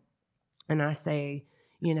statement, and I say,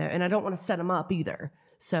 and I don't want to set them up either.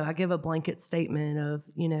 So I give a blanket statement of,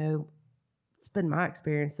 it's been my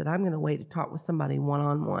experience that I'm going to wait to talk with somebody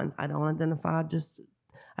one-on-one. I don't identify, I just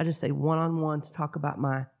say one-on-one to talk about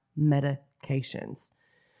my medications.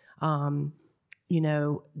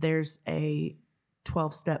 There's a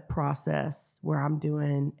 12-step process where I'm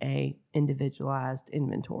doing a individualized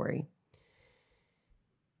inventory.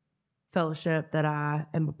 Fellowship that I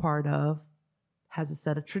am a part of has a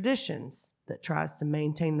set of traditions that tries to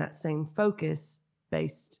maintain that same focus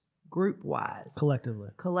based group-wise.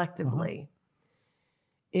 Collectively.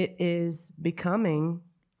 It is becoming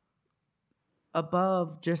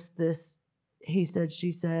above just this he said,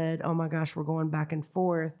 she said, oh my gosh, we're going back and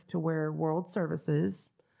forth to where world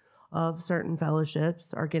services of certain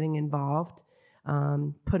fellowships are getting involved,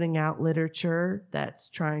 putting out literature that's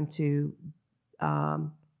trying to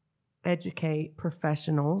educate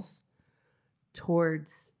professionals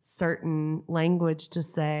towards certain language to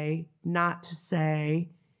say, not to say,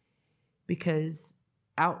 because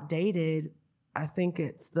outdated, I think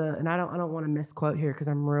it's and I don't want to misquote here because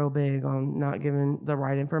I'm real big on not giving the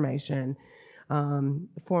right information.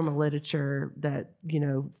 Form of literature that,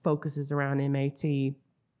 focuses around MAT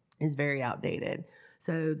is very outdated.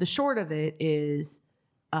 So the short of it is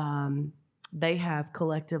they have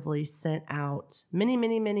collectively sent out many,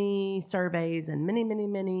 many, many surveys and many, many,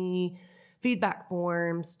 many feedback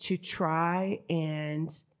forms to try and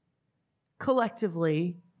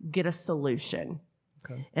collectively get a solution.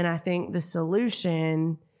 Okay. And I think the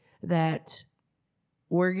solution that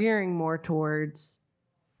we're gearing more towards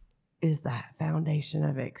is that foundation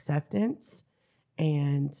of acceptance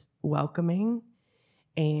and welcoming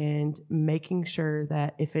and making sure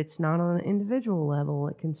that if it's not on an individual level,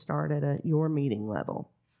 it can start at your meeting level,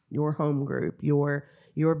 your home group, your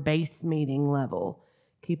base meeting level,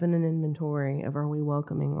 keeping an inventory of, are we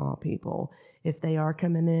welcoming all people? If they are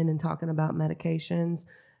coming in and talking about medications,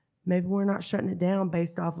 maybe we're not shutting it down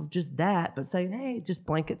based off of just that, but saying, hey, just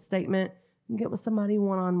blanket statement, and get with somebody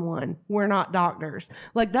one-on-one. We're not doctors.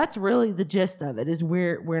 Like, that's really the gist of it, is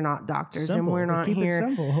we're not doctors. Simple. And we're not Keep here. it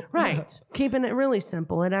simple. Right. Keeping it really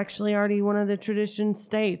simple. It actually already, one of the traditions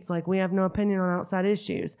states, like, we have no opinion on outside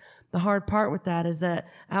issues. The hard part with that is that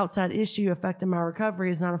outside issue affecting my recovery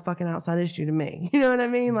is not a fucking outside issue to me. You know what I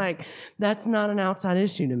mean? Like, that's not an outside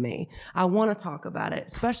issue to me. I want to talk about it,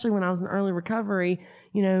 especially when I was in early recovery.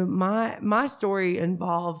 My story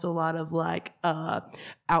involves a lot of like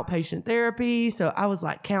outpatient therapy. So I was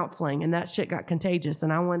like counseling, and that shit got contagious.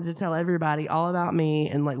 And I wanted to tell everybody all about me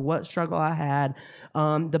and like what struggle I had.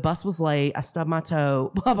 The bus was late. I stubbed my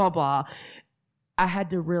toe, blah, blah, blah. I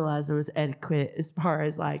had to realize there was etiquette as far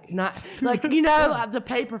as like, not like, the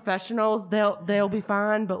paid professionals, they'll be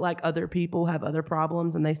fine, but like other people have other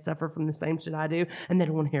problems and they suffer from the same shit I do, and they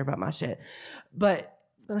don't want to hear about my shit. But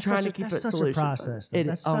That's trying such to keep that's it such solution. a process. It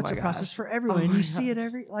That's is. Oh such my a process gosh. for everyone. Oh And my you see it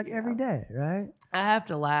gosh. every day, right? I have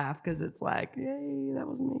to laugh because it's like, yay, that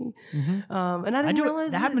was me. Mm-hmm. And I didn't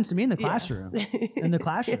realize that happens to me in the yeah. classroom. In the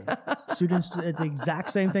classroom, students do the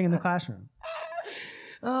exact same thing in the classroom.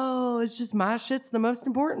 Oh, it's just my shit's the most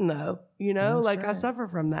important though. That's Like I right. suffer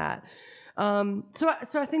from that. So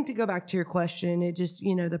I think, to go back to your question, it just,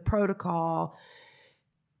 the protocol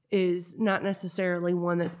is not necessarily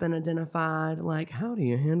one that's been identified. Like, how do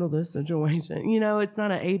you handle this situation? It's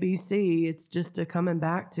not an ABC. It's just a coming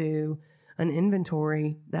back to an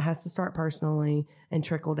inventory that has to start personally and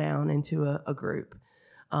trickle down into a group.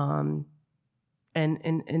 And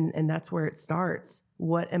that's where it starts.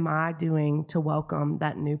 What am I doing to welcome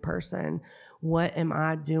that new person? What am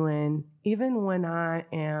I doing even when I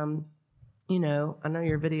am, I know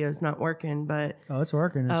your video's not working, but it's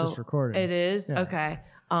working. It's just recording. It is? Yeah. Okay.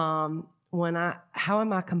 How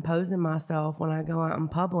am I composing myself when I go out in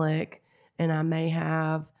public and I may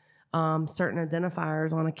have certain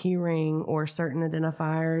identifiers on a key ring or certain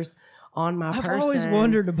identifiers on my person? I've always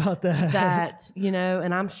wondered about that. That,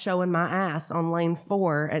 and I'm showing my ass on lane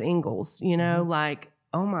 4 at Ingalls, like,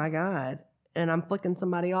 oh my God. And I'm flicking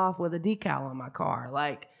somebody off with a decal on my car.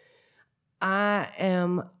 Like, I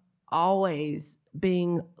am always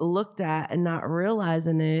being looked at and not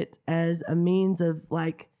realizing it as a means of,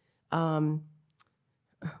 like,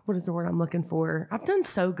 what is the word I'm looking for? I've done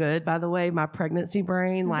so good, by the way, my pregnancy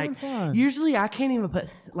brain. You're like, doing fine. usually I can't even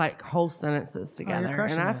put like whole sentences you're together.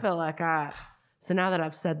 crushing And I it. feel like so now that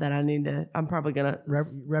I've said that, I'm probably going to.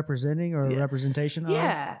 Representing or representation of?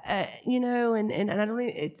 Yeah. And I don't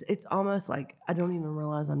even, it's almost like I don't even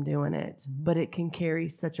realize I'm doing it, but it can carry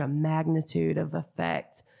such a magnitude of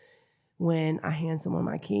effect when I hand someone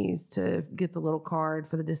my keys to get the little card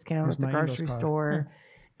for the discount Here's at the my Ingalls grocery card. store.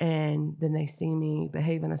 And then they see me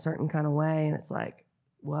behave in a certain kind of way. And it's like,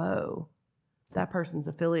 whoa, that person's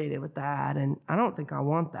affiliated with that. And I don't think I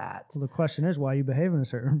want that. So the question is, why you behave in a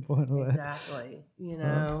certain point of way? Exactly.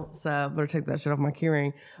 So I better take that shit off my key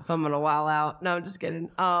ring if I'm going to wild out. No, I'm just kidding.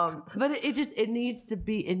 But it needs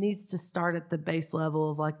to start at the base level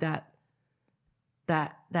of like that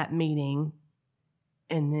meeting.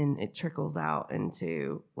 And then it trickles out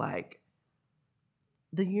into like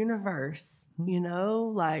the universe,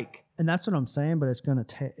 like. And that's what I'm saying, but it's gonna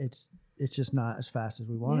take. It's just not as fast as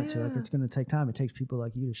we want it to. Like, Yeah. it's gonna take time. It takes people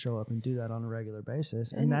like you to show up and do that on a regular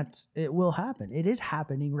basis, and it will happen. It is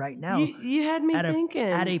happening right now. You had me thinking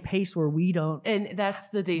at a pace where we don't. And that's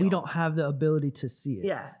the deal. We don't have the ability to see it.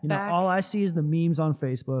 Yeah, all I see is the memes on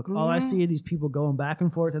Facebook. All I Mhm. see are these people going back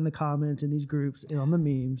and forth in the comments in these groups and on the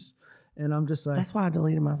memes, and I'm just like, That's why I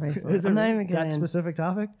deleted my Facebook. is I'm not there even kidding. that specific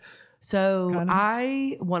topic? So Kind of?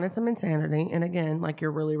 I wanted some insanity. And again, like, you're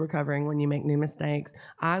really recovering when you make new mistakes.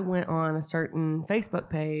 I went on a certain Facebook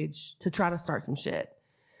page to try to start some shit.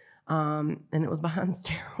 And it was behind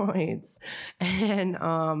steroids. And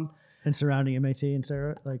And surrounding MAT and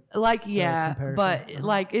Sarah, yeah, comparison. but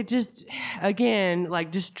like, it just, again,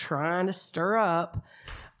 like, just trying to stir up.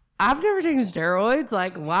 I've never taken steroids.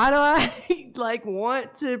 Like, why do I like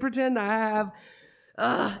want to pretend I have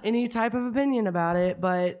any type of opinion about it?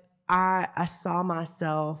 But I saw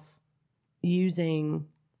myself using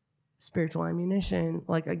spiritual ammunition,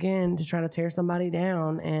 like, again, to try to tear somebody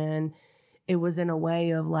down. And it was in a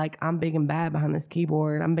way of like, I'm big and bad behind this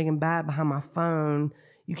keyboard. I'm big and bad behind my phone.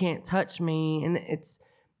 You can't touch me. And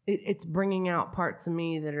it's bringing out parts of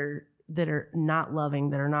me that are not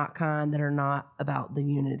loving, that are not kind, that are not about the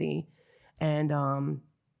unity. And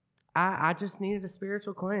I just needed a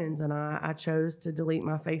spiritual cleanse, and I chose to delete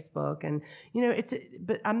my Facebook. And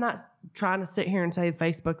but I'm not trying to sit here and say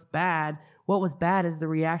Facebook's bad. What was bad is the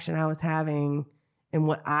reaction I was having and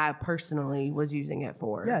what I personally was using it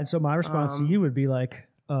for. Yeah, and so my response to you would be like,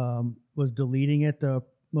 was deleting it the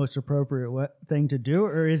most appropriate thing to do,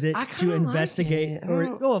 or is it I to kinda like investigate? it.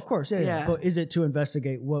 Oh, of course, yeah. Yeah. But is it to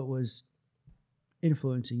investigate what was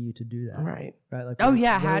influencing you to do that? Right. Like, Oh,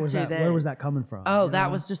 yeah, I where had was to that, then. where was that coming from? Oh, you that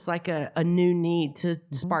know? was just like a new need to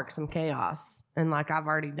spark some chaos. And like, I've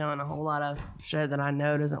already done a whole lot of shit that I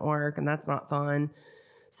know doesn't work, and that's not fun.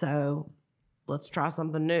 So let's try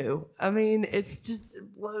something new. I mean, it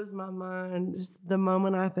blows my mind. Just the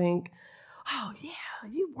moment I think, oh yeah,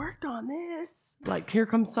 you worked on this. Like, here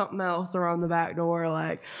comes something else around the back door.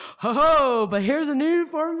 Like, oh, but here's a new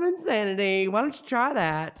form of insanity. Why don't you try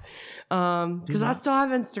that? Because I still have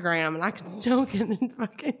Instagram and I can still get in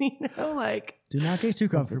fucking, like. Do not get too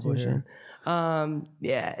comfortable here.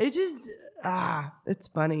 Yeah, it just, it's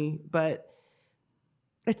funny, but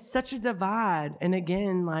it's such a divide. And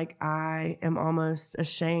again, like, I am almost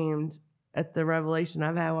ashamed at the revelation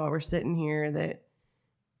I've had while we're sitting here that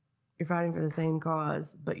you're fighting for the same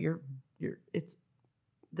cause, but it's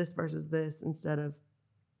this versus this instead of,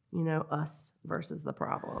 us versus the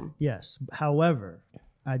problem. Yes. However,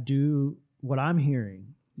 what I'm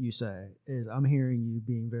hearing you say is I'm hearing you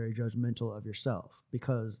being very judgmental of yourself,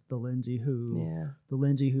 because the Lindsay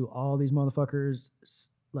who all these motherfuckers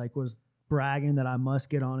like was bragging that I must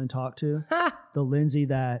get on and talk to. The Lindsay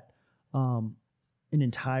that an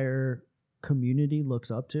entire community looks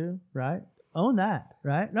up to, right? Own that,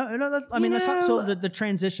 right? No, that's, I mean, that's not, so the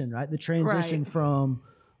transition, right? The transition from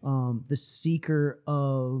the seeker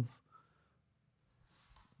of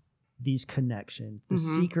these connections, the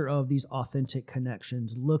seeker of these authentic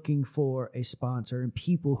connections, looking for a sponsor and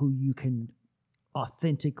people who you can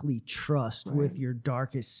authentically trust with your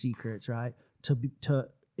darkest secrets, right? To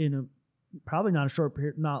in a probably not a short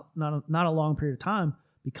period, not a long period of time,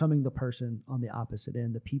 becoming the person on the opposite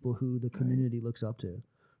end, the people who the community looks up to,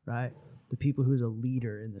 right? The people who's a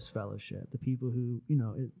leader in this fellowship, the people who, you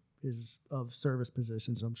know, is of service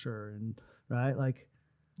positions, I'm sure, and right, like,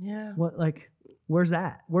 what, like, where's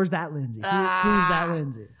that Lindsay? Who's that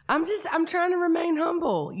Lindsay? I'm trying to remain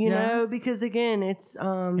humble, you know, because again, it's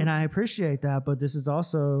and I appreciate that, but this is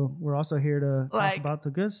also, we're also here to talk about the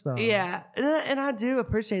good stuff. Yeah, and I do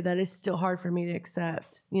appreciate that. It's still hard for me to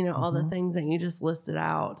accept, you know, all the things that you just listed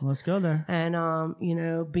out. Let's go there. And you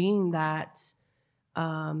know, being that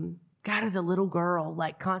God, as a little girl,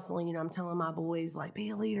 like constantly, you know, I'm telling my boys, like, be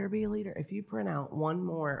a leader, be a leader. If you print out one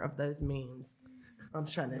more of those memes, I'm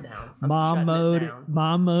shutting it down. Mom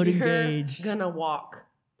mode engaged. You're gonna walk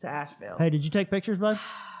to Asheville. Hey, did you take pictures, bud?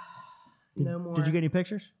 No more. Did you get any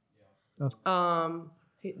pictures? That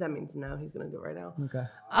means no. He's gonna do it right now. Okay.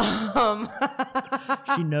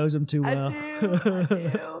 She knows him too well.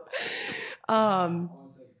 I do.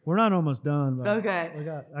 We're not almost done. But okay.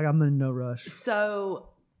 I'm in no rush. So,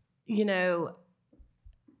 you know,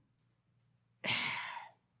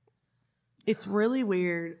 it's really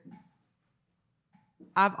weird.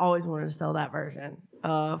 I've always wanted to sell that version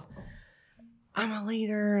of I'm a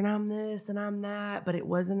leader and I'm this and I'm that, but it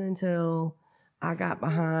wasn't until I got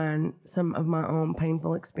behind some of my own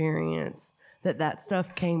painful experience that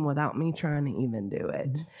stuff came without me trying to even do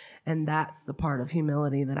it. And that's the part of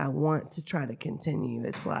humility that I want to try to continue.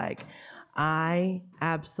 It's like, I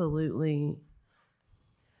absolutely,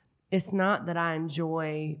 it's not that I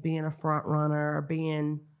enjoy being a front runner or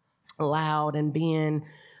being loud and being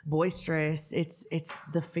boisterous. It's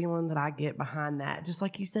the feeling that I get behind that. Just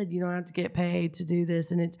like you said, you don't have to get paid to do this.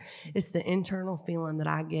 And it's the internal feeling that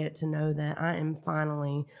I get to know that I am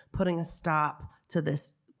finally putting a stop to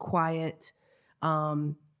this quiet,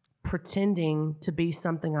 pretending to be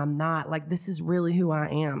something I'm not. Like, this is really who I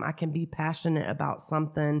am. I can be passionate about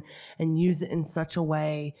something and use it in such a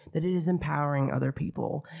way that it is empowering other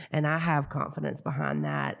people. And I have confidence behind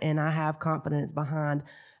that. And I have confidence behind,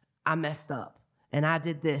 I messed up and I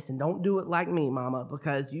did this, and don't do it like me, mama,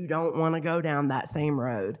 because you don't want to go down that same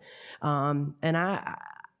road. And I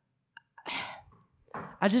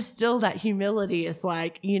just still, that humility is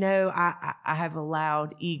like, you know, I have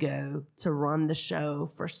allowed ego to run the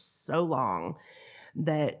show for so long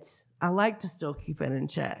that I like to still keep it in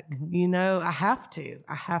check. You know, I have to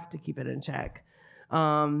keep it in check.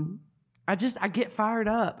 I get fired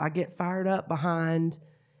up. I get fired up behind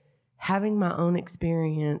having my own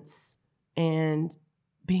experience and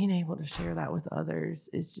being able to share that with others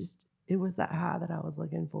is just, it was that high that I was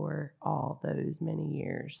looking for all those many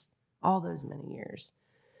years.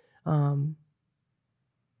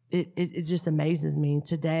 It just amazes me.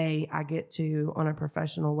 Today, I get to, on a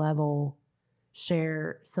professional level,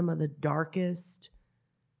 share some of the darkest,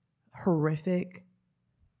 horrific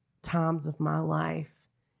times of my life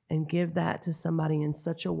and give that to somebody in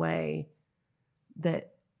such a way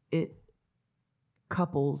that it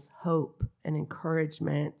couples hope and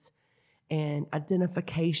encouragement and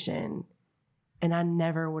identification. And I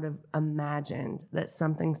never would have imagined that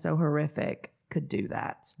something so horrific could do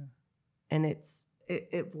that. And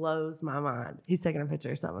it blows my mind. He's taking a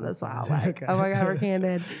picture of something that's wild. Like, okay. Oh my God, we're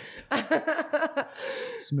candid.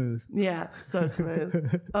 Smooth. Yeah, so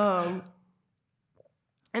smooth. And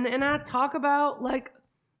I talk about like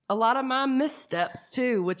a lot of my missteps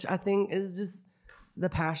too, which I think is just the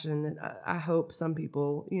passion that I hope some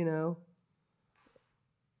people, you know,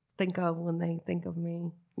 think of when they think of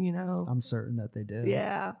me, you know. I'm certain that they do.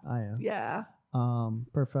 Yeah. I am. Yeah.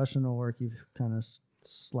 Professional work, you've kind of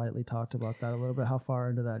slightly talked about that a little bit. How far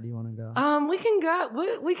into that do you want to go? We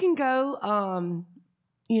can go,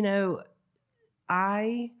 you know,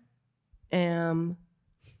 I am.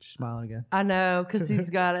 She's smiling again. I know, because he's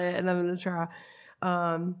got it, and I'm going to try.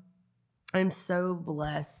 I'm so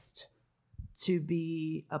blessed to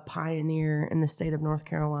be a pioneer in the state of North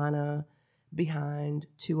Carolina behind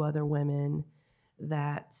two other women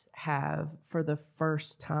that have, for the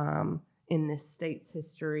first time in this state's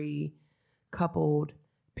history, coupled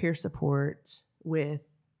peer support with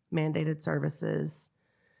mandated services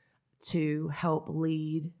to help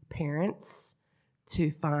lead parents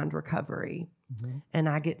to find recovery. Mm-hmm. And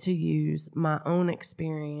I get to use my own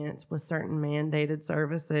experience with certain mandated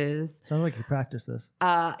services. Sounds like you practice this.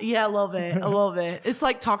 Yeah, a little bit, a little bit. It's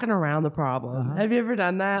like talking around the problem. Uh-huh. Have you ever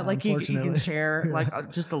done that? Like you can Unfortunately. share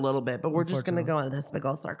like just a little bit, but we're just going to go in this big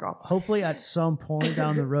old circle. Hopefully at some point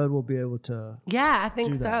down the road, we'll be able to. Yeah, I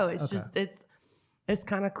think do so. that. It's Okay. just, it's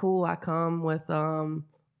kind of cool. I come with,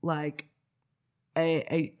 like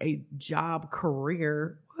a job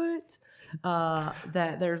career. What?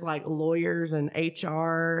 That there's like lawyers and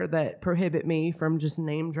HR that prohibit me from just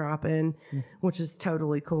name dropping, which is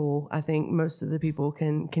totally cool. I think most of the people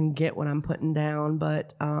can get what I'm putting down,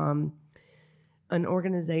 but an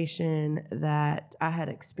organization that I had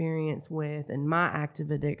experience with in my active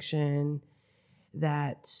addiction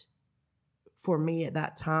that for me at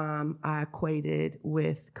that time I equated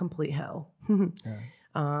with complete hell.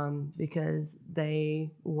 Because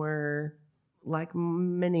they were, like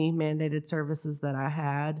many mandated services that I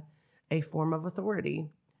had, a form of authority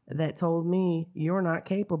that told me you're not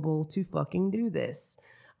capable to fucking do this.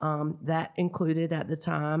 That included at the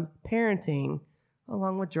time parenting,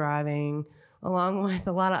 along with driving, along with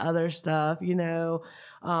a lot of other stuff, you know.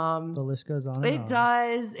 The list goes on. It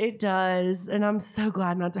does. And I'm so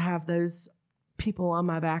glad not to have those people on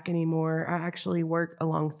my back anymore. I actually work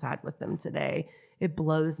alongside with them today. It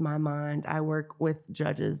blows my mind. I work with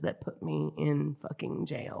judges that put me in fucking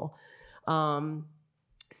jail.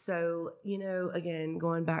 So, you know, again,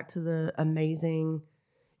 going back to the amazing,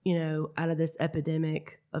 you know, out of this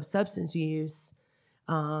epidemic of substance use,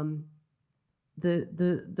 the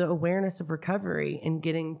awareness of recovery and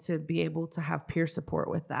getting to be able to have peer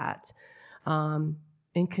support with that,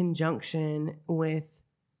 in conjunction with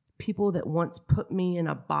people that once put me in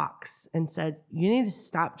a box and said, you need to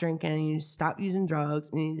stop drinking, you need to stop using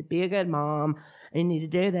drugs, you need to be a good mom, and you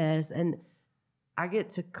need to do this. And I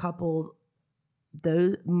get to couple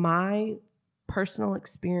my personal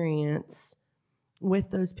experience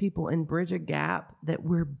with those people and bridge a gap that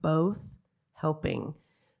we're both helping.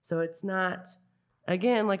 So it's not,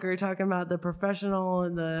 again, like we were talking about the professional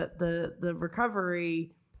and the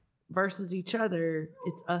recovery versus each other.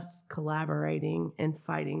 It's us collaborating and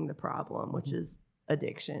fighting the problem, which is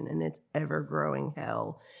addiction, and it's ever growing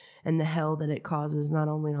hell, and the hell that it causes not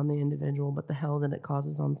only on the individual, but the hell that it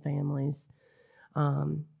causes on families.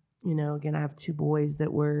 You know, again, I have 2 boys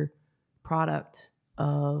that were product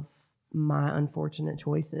of my unfortunate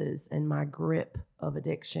choices and my grip of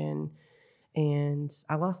addiction. And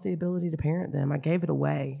I lost the ability to parent them. I gave it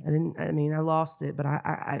away. I lost it, but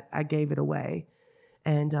I gave it away.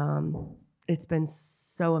 And it's been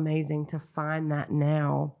so amazing to find that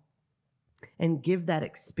now and give that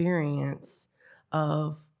experience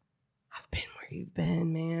of, I've been where you've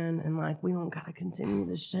been, man. And like, we don't got to continue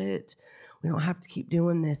this shit. We don't have to keep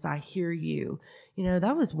doing this. I hear you. You know,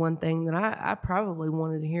 that was one thing that I probably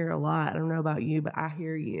wanted to hear a lot. I don't know about you, but I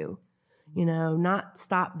hear you. You know, not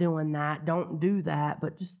stop doing that. Don't do that.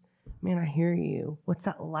 But just, man, I hear you. What's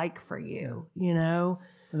that like for you? You know?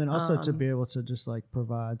 And then also to be able to just like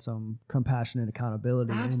provide some compassionate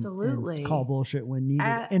accountability. Absolutely. And call bullshit when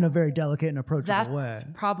needed in a very delicate and approachable way. That's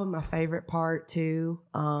probably my favorite part too.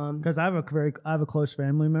 Because I have a close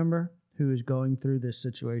family member who is going through this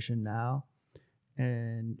situation now.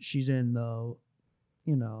 And she's in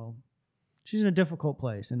she's in a difficult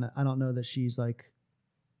place. And I don't know that she's like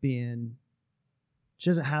she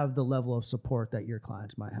doesn't have the level of support that your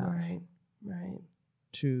clients might have. Right.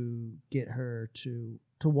 To get her to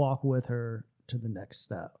walk with her to the next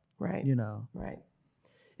step. Right. You know? Right.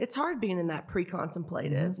 It's hard being in that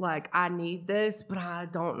pre-contemplative, like, I need this, but I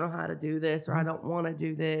don't know how to do this, or I don't want to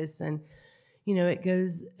do this. And, you know, it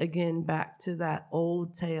goes again back to that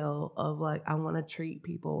old tale of like, I want to treat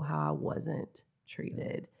people how I wasn't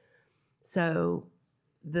treated. So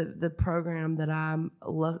the program that I'm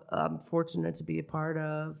fortunate to be a part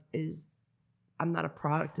of is, I'm not a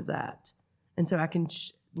product of that. And so I can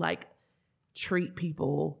treat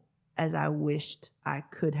people as I wished I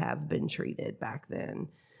could have been treated back then.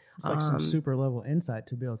 It's like some super level insight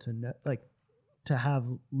to be able to know, like, to have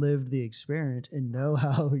lived the experience and know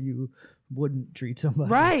how you wouldn't treat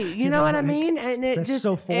somebody. Right. You know what I mean? And it just,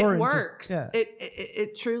 so foreign. It works.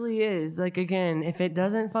 It truly is. Like, again, if it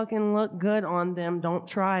doesn't fucking look good on them, don't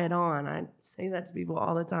try it on. I say that to people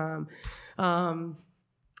all the time.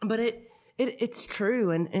 But it's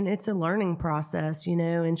true. And it's a learning process, you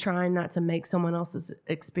know, and trying not to make someone else's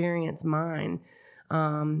experience mine.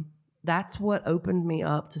 That's what opened me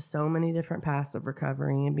up to so many different paths of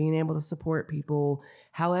recovery and being able to support people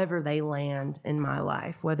however they land in my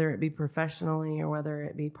life, whether it be professionally or whether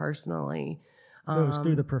it be personally. It was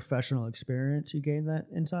through the professional experience you gained that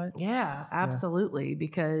insight? Yeah, absolutely.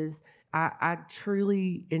 Because I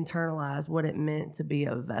truly internalized what it meant to be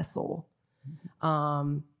a vessel.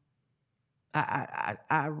 I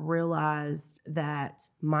realized that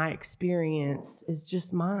my experience is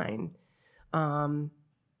just mine.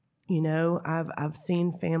 You know, I've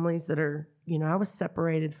seen families that are, you know, I was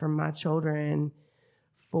separated from my children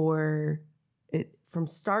from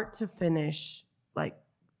start to finish, like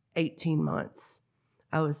 18 months.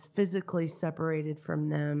 I was physically separated from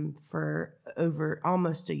them for over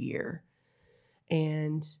almost a year.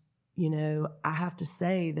 And, you know, I have to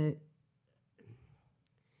say that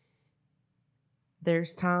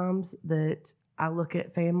there's times that I look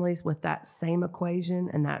at families with that same equation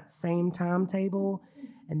and that same timetable,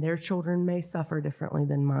 and their children may suffer differently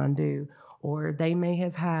than mine do, or they may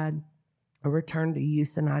have had a return to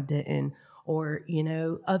use and I didn't, or, you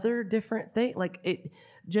know, other different things. Like, it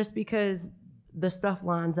just because the stuff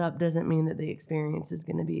lines up doesn't mean that the experience is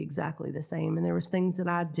going to be exactly the same. And there was things that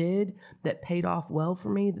I did that paid off well for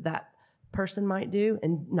me that person might do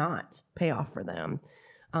and not pay off for them.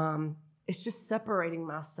 It's just separating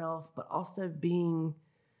myself, but also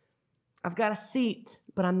I've got a seat,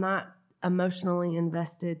 but I'm not emotionally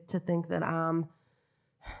invested to think that I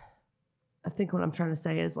think what I'm trying to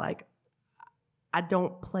say is, like, I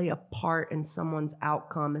don't play a part in someone's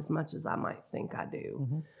outcome as much as I might think I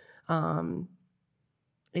do. Mm-hmm.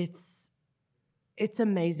 It's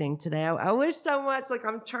amazing today. I wish so much, like,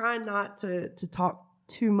 I'm trying not to talk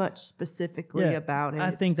too much specifically about it.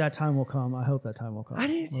 I think that time will come. I hope that time will come. I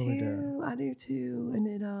do too. I do too. And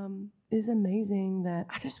it is amazing that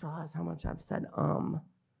I just realized how much I've said You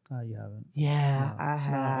haven't. Yeah, no, I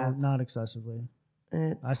have. Not excessively.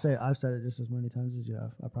 I've said it just as many times as you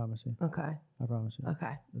have. I promise you. Okay. I promise you.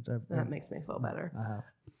 Okay. That makes me feel better. I have.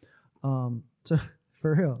 So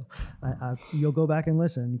for real, you'll go back and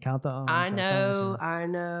listen and count the. I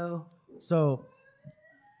know. So,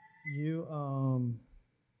 you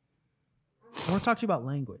I want to talk to you about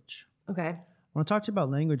language. Okay. I want to talk to you about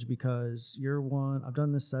language because you're one. I've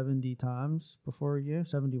done this 70 times before you,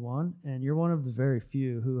 71, and you're one of the very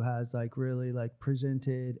few who has, like, really, like,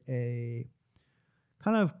 presented a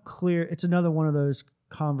kind of clear. It's another one of those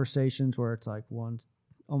conversations where it's like one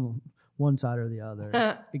side or the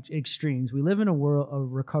other. Extremes. We live in a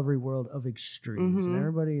recovery world of extremes, and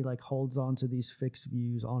everybody, like, holds on to these fixed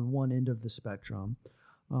views on one end of the spectrum.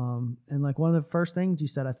 And, like, one of the first things you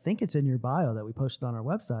said, I think it's in your bio that we posted on our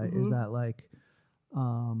website, is that, like,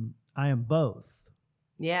 I am both.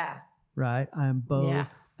 Yeah. Right? I am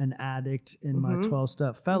both an addict in my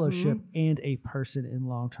 12-step fellowship and a person in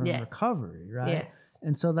long-term recovery, right? Yes.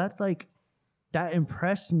 And so that's, like, that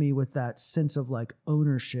impressed me with that sense of, like,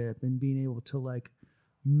 ownership and being able to, like,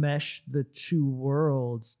 mesh the two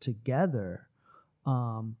worlds together.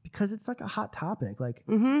 Because it's, like, a hot topic. Like,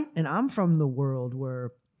 and I'm from the world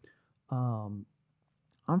where I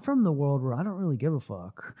don't really give a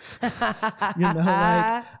fuck. You know,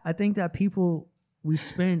 like, I think that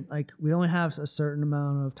we only have a certain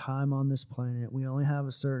amount of time on this planet. We only have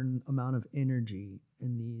a certain amount of energy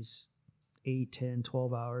in these 8, 10,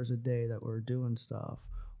 12 hours a day that we're doing stuff.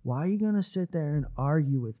 Why are you going to sit there and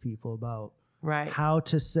argue with people about how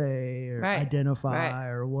to say or identify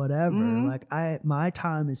or whatever? Like, my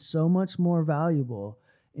time is so much more valuable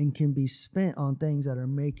and can be spent on things that are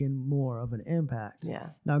making more of an impact.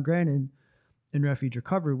 Yeah. Now, granted, in refuge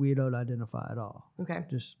recovery, we don't identify at all. Okay.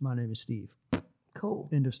 Just, my name is Steve. Cool.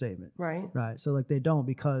 End of statement. Right. Right. So, like, they don't,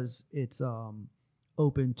 because it's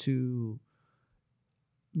open to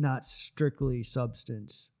not strictly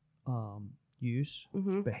substance use,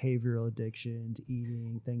 behavioral addictions,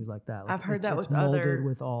 eating, things like that. Like, I've heard that it's with molded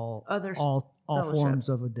with all forms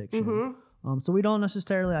of addiction. So we don't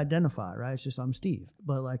necessarily identify, right? It's just, I'm Steve,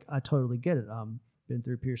 but, like, I totally get it. Been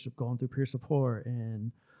through going through peer support,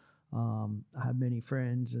 and I have many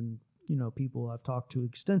friends and, you know, people I've talked to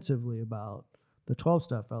extensively about the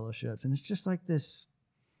 12-step fellowships, and it's just like this.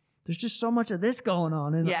 There's just so much of this going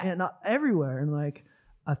on, and everywhere, and, like,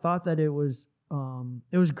 I thought that it was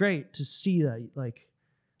great to see that, like,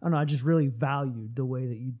 I don't know, I just really valued the way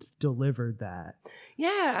that you delivered that.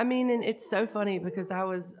 Yeah, I mean, and it's so funny because I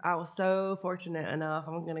was so fortunate enough,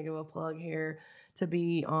 I'm going to give a plug here, to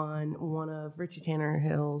be on one of Richie Tanner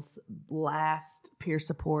Hill's last peer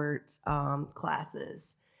support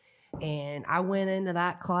classes. And I went into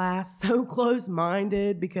that class so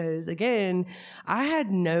close-minded because, again, I had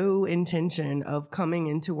no intention of coming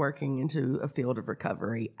into working into a field of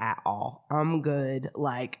recovery at all. I'm good.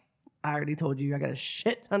 Like, I already told you, I got a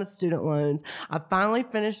shit ton of student loans. I finally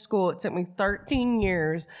finished school. It took me 13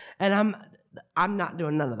 years, and I'm not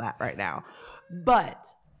doing none of that right now. But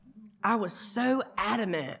I was so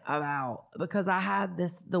adamant about, because I had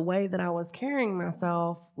the way that I was carrying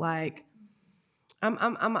myself, like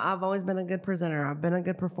I've always been a good presenter. I've been a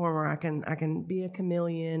good performer. I can be a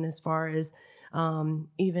chameleon as far as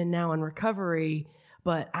even now in recovery.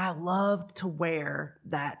 But I loved to wear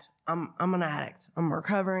that I'm an addict. I'm a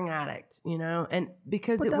recovering addict, you know, and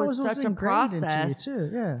because it was such a process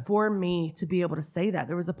for me to be able to say that.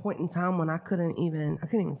 There was a point in time when I couldn't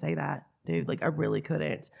even say that, dude. Like I really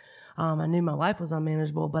couldn't. I knew my life was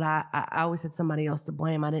unmanageable, but I always had somebody else to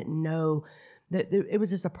blame. I didn't know that it was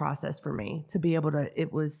just a process for me to be able to.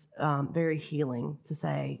 It was very healing to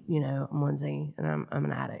say, you know, I'm Lindsay and I'm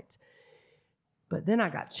an addict. But then I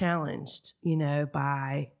got challenged, you know,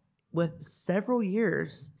 with several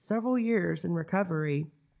years in recovery,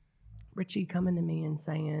 Richie coming to me and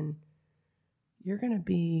saying, you're going to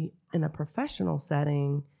be in a professional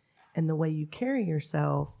setting and the way you carry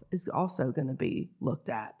yourself is also going to be looked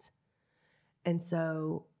at. And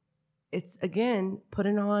so it's, again,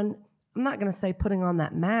 I'm not going to say putting on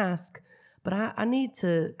that mask, but I need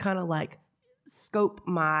to kind of like scope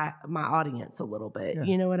my audience a little bit. Yeah.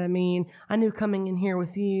 You know what I mean? I knew coming in here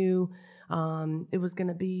with you, it was going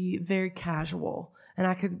to be very casual, and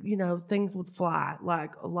I could, you know, things would fly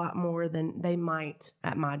like a lot more than they might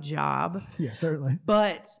at my job. Yeah, certainly.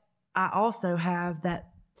 But I also have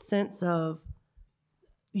that sense of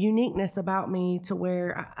uniqueness about me to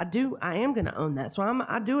where I am going to own that. So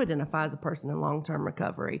I do identify as a person in long-term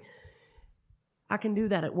recovery. I can do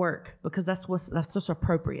that at work because that's what's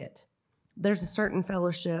appropriate. There's a certain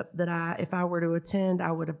fellowship that if I were to attend,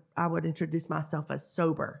 I would introduce myself as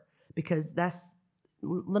sober, because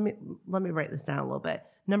let me break this down a little bit.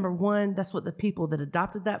 Number one, that's what the people that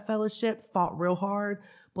adopted that fellowship fought real hard,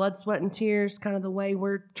 blood, sweat, and tears, kind of the way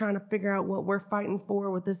we're trying to figure out what we're fighting for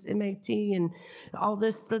with this MAT and all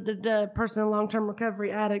this, the person in long-term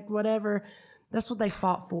recovery, addict, whatever. That's what they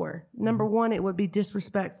fought for. Number one, it would be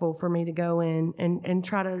disrespectful for me to go in and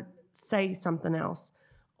try to say something else.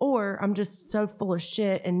 Or I'm just so full of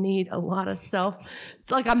shit and need a lot of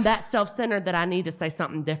I'm that self-centered that I need to say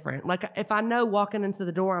something different. Like if I know walking into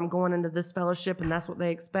the door, I'm going into this fellowship and that's what they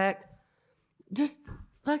expect, just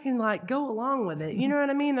fucking like go along with it. You know what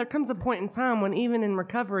I mean? There comes a point in time when even in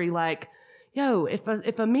recovery, like, yo, if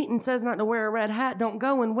a meeting says not to wear a red hat, don't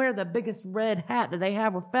go and wear the biggest red hat that they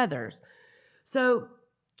have with feathers. So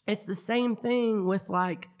it's the same thing with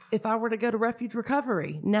like, if I were to go to Refuge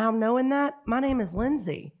Recovery, now knowing that, my name is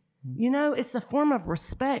Lindsay. You know, it's a form of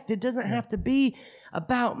respect. It doesn't have to be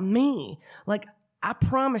about me. Like, I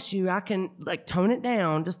promise you, I can like tone it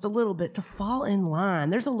down just a little bit to fall in line.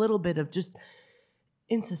 There's a little bit of just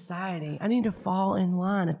in society, I need to fall in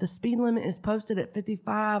line. If the speed limit is posted at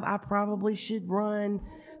 55, I probably should run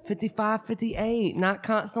 55, 58, not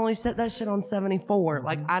constantly set that shit on 74.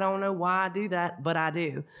 Like, I don't know why I do that, but I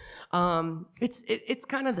do. It's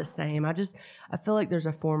kind of the same. I feel like there's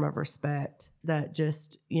a form of respect that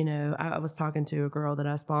just, you know, I was talking to a girl that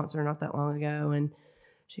I sponsor not that long ago, and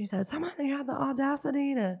she said, somebody had the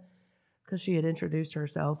audacity to, because she had introduced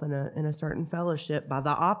herself in a certain fellowship by the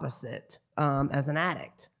opposite, as an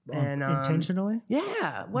addict. And intentionally?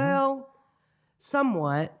 Yeah, well,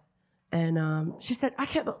 somewhat. And she said,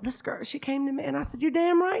 this girl, she came to me, and I said, you're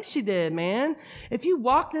damn right she did, man. If you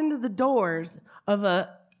walked into the doors of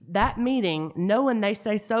that meeting knowing they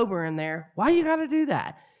say sober in there, why you got to do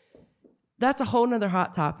that? That's a whole nother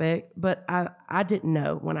hot topic, but I didn't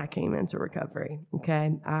know when I came into recovery,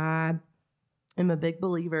 okay? I am a big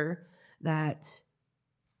believer that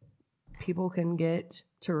people can get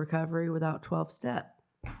to recovery without 12-step.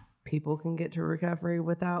 People can get to recovery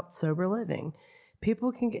without sober living.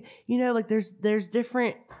 People can get, you know, like there's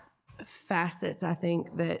different facets, I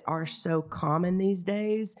think, that are so common these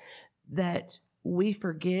days that we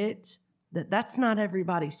forget that that's not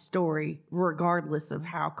everybody's story, regardless of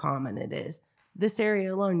how common it is. This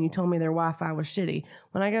area alone, you told me their Wi-Fi was shitty.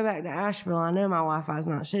 When I go back to Asheville, I know my Wi-Fi is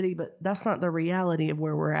not shitty, but that's not the reality of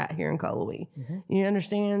where we're at here in Cullowhee. Mm-hmm. You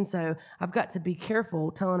understand? So I've got to be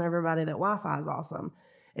careful telling everybody that Wi-Fi is awesome.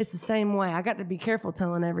 It's the same way. I got to be careful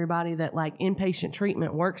telling everybody that like inpatient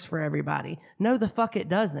treatment works for everybody. No, the fuck it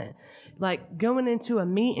doesn't. Like going into a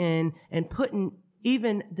meeting and putting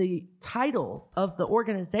even the title of the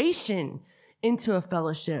organization into a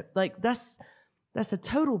fellowship, like that's a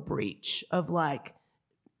total breach of like,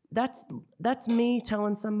 that's me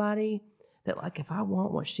telling somebody that like, if I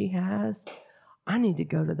want what she has, I need to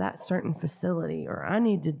go to that certain facility, or I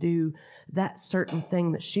need to do that certain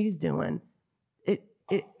thing that she's doing.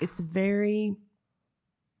 It's very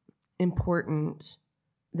important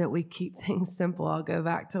that we keep things simple. I'll go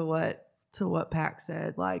back to what Pac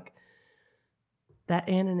said. Like, that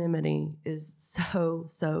anonymity is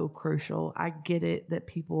so crucial. I get it that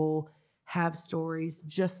people have stories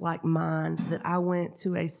just like mine, that I went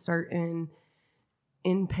to a certain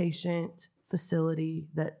inpatient facility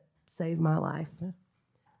that saved my life.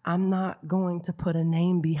 I'm not going to put a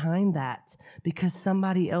name behind that because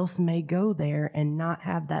somebody else may go there and not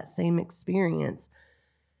have that same experience.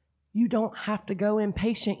 You don't have to go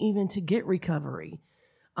inpatient even to get recovery.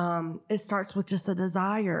 It starts with just a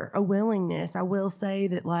desire, a willingness. I will say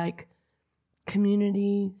that like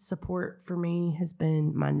community support for me has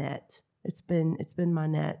been my net. It's been my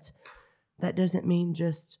net. That doesn't mean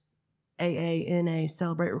just AA, NA,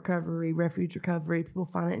 Celebrate Recovery, Refuge Recovery. People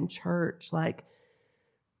find it in church. Like,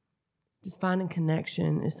 just finding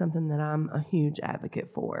connection is something that I'm a huge advocate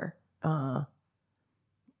for. I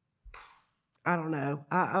don't know.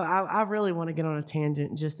 I really want to get on a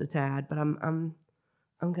tangent just a tad, but I'm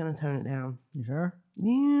gonna tone it down. You sure?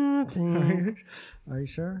 Yeah, I think. Are you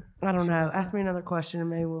sure? I don't know. Ask me another question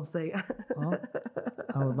and maybe we'll see. Well,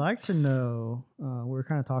 I would like to know. We were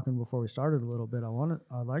kind of talking before we started a little bit.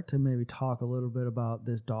 I'd like to maybe talk a little bit about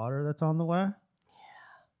this daughter that's on the way.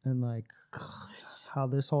 Yeah. And like how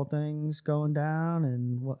this whole thing's going down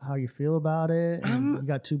and how you feel about it. And you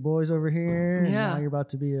got 2 boys over here. And now you're about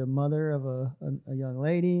to be a mother of a young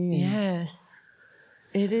lady. Yes.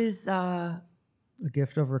 It is. A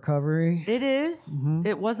gift of recovery. It is. Mm-hmm.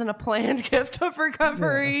 It wasn't a planned gift of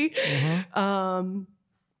recovery. Yeah. Uh-huh.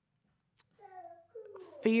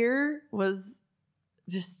 Fear was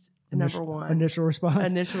just number one. Initial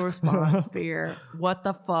response. Fear. What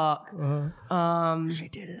the fuck? She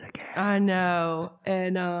did it again. I know.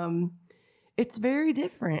 And it's very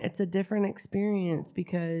different. It's a different experience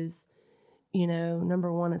because, you know,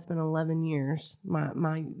 number one, it's been 11 years.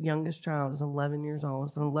 My youngest child is 11 years old.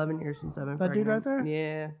 It's been 11 years since I've been pregnant. That dude right there?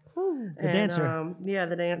 Yeah. The dancer. Yeah,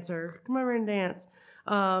 the dancer. Come over and dance.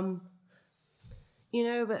 You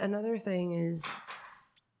know, but another thing is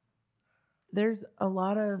there's a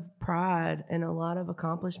lot of pride and a lot of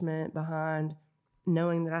accomplishment behind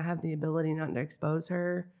knowing that I have the ability not to expose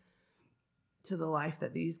her to the life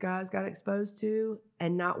that these guys got exposed to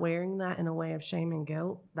and not wearing that in a way of shame and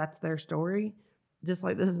guilt. That's their story, just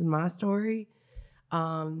like this is my story.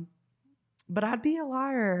 But I'd be a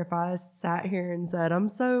liar if I sat here and said, I'm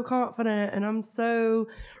so confident and I'm so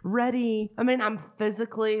ready. I mean, I'm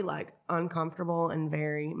physically like uncomfortable and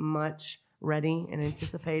very much ready and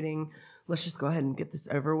anticipating, let's just go ahead and get this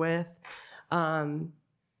over with.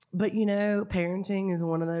 But, you know, parenting is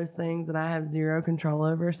one of those things that I have zero control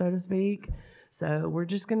over, so to speak. So we're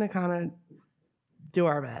just going to kind of do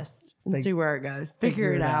our best and see where it goes.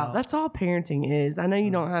 Figure it out. That's all parenting is. I know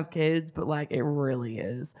you don't have kids, but like it really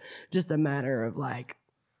is just a matter of like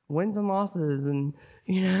wins and losses. And,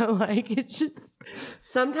 you know, like it's just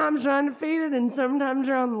sometimes you're undefeated and sometimes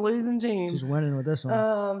you're on the losing team. She's winning with this one.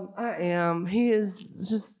 I am. He is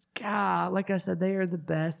just, God, like I said, they are the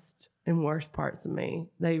best and worst parts of me.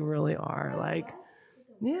 They really are. Like,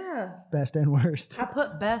 yeah. Best and worst. I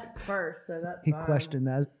put best first, so that's He fine. questioned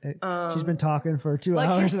that. She's been talking for 2 like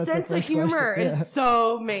hours. His sense of humor is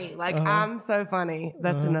so me. Like, I'm so funny.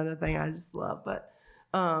 That's another thing I just love. But,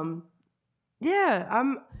 yeah,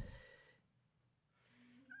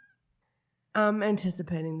 I'm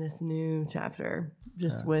anticipating this new chapter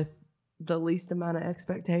just with the least amount of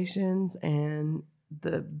expectations and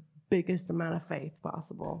the biggest amount of faith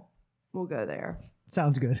possible. We'll go there.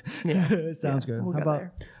 Sounds good. Yeah. Sounds good. We'll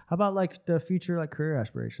how about like the future, like career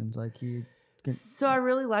aspirations? Like you. So I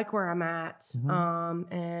really like where I'm at.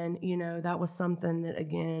 And you know, that was something that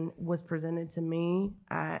again was presented to me.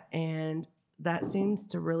 And that seems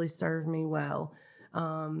to really serve me well.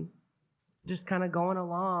 Just kind of going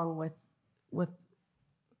along with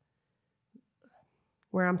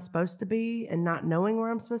where I'm supposed to be and not knowing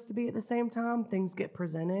where I'm supposed to be at the same time. Things get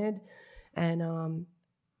presented. And,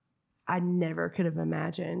 I never could have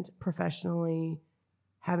imagined professionally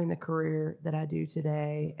having the career that I do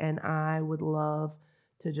today. And I would love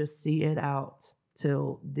to just see it out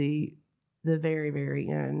till the very, very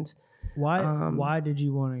end. Why did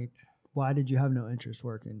you have no interest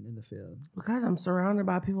working in the field? Because I'm surrounded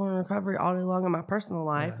by people in recovery all day long in my personal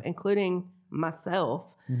life, including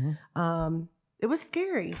myself. It was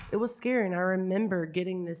scary. It was scary. And I remember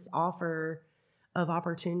getting this offer of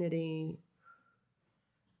opportunity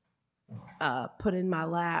put in my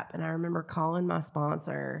lap, and I remember calling my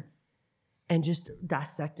sponsor and just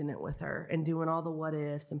dissecting it with her and doing all the what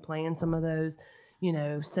ifs and playing some of those, you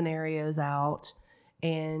know, scenarios out.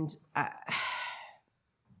 And I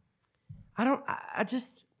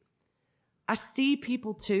see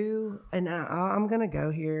people too, and I'm gonna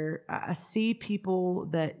go here. I see people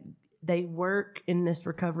that they work in this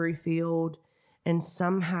recovery field, and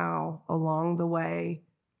somehow along the way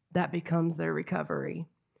that becomes their recovery.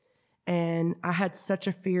 And I had such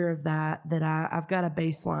a fear of that I've got a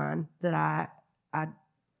baseline that I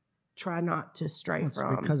try not to stray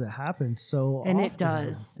from. Because it happens so and often. It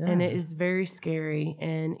does. Yeah. And it is very scary.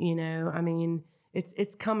 And,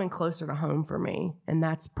 it's coming closer to home for me. And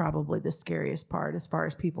that's probably the scariest part as far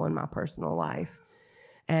as people in my personal life.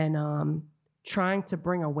 And trying to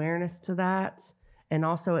bring awareness to that. And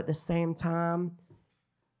also at the same time,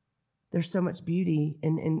 there's so much beauty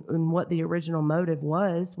in what the original motive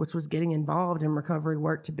was, which was getting involved in recovery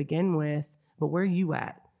work to begin with. But where are you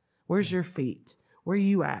at? Where's your feet? Where are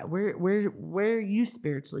you at? Where are you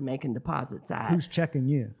spiritually making deposits at? Who's checking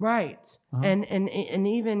you? Right. Uh-huh. And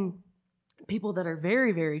even people that are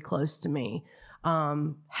very, very close to me,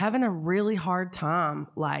 having a really hard time.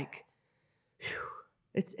 Like,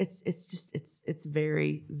 it's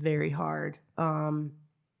very, very hard.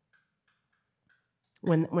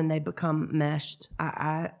 When they become meshed,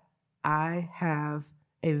 I have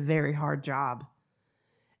a very hard job,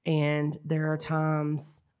 and there are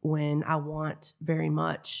times when I want very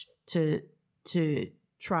much to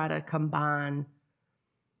try to combine.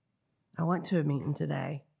 I went to a meeting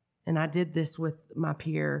today, and I did this with my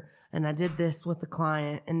peer, and I did this with the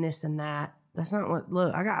client, and this and that. That's not what.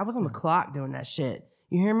 Look, I was on the clock doing that shit.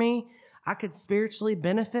 You hear me? I could spiritually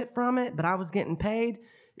benefit from it, but I was getting paid.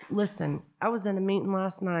 Listen, I was in a meeting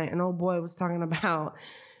last night, and old boy was talking about,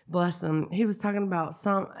 bless him, he was talking about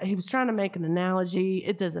he was trying to make an analogy.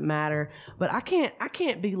 It doesn't matter, but I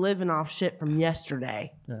can't be living off shit from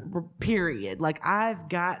yesterday, period. Like, I've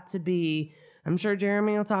got to be, I'm sure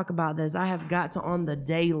Jeremy will talk about this, I have got to on the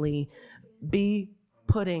daily be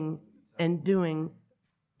putting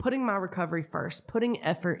my recovery first, putting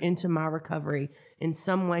effort into my recovery in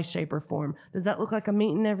some way, shape, or form. Does that look like a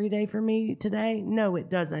meeting every day for me today? No, it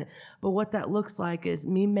doesn't. But what that looks like is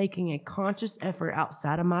me making a conscious effort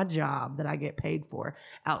outside of my job that I get paid for,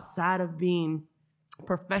 outside of being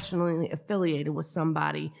professionally affiliated with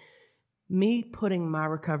somebody, me putting my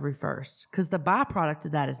recovery first. Because the byproduct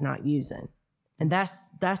of that is not using. And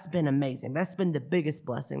that's been amazing. That's been the biggest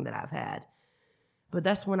blessing that I've had. But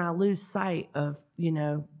that's when I lose sight of,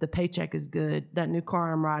 the paycheck is good. That new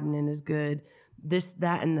car I'm riding in is good. This,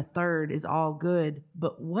 that, and the third is all good.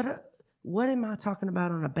 But what am I talking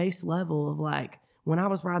about on a base level of, like, when I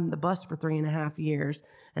was riding the bus for 3.5 years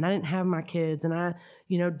and I didn't have my kids and I,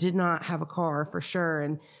 did not have a car for sure.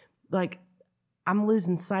 And, like, I'm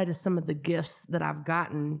losing sight of some of the gifts that I've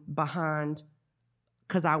gotten behind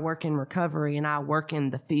because I work in recovery and I work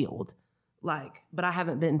in the field. Like, but I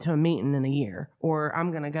haven't been to a meeting in a year, or I'm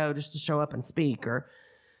going to go just to show up and speak, or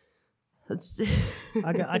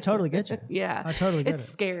I totally get you. Yeah. I totally get it. It's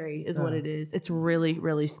scary is what it is. It's really,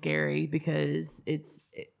 really scary because it's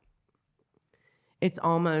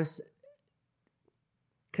almost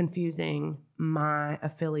confusing my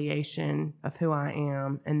affiliation of who I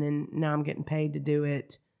am. And then now I'm getting paid to do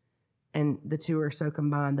it. And the two are so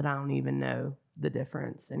combined that I don't even know the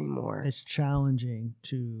difference anymore. It's challenging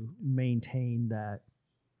to maintain that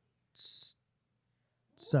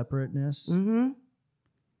separateness. Mm-hmm.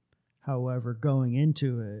 However, going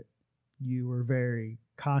into it, you were very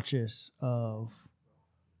conscious of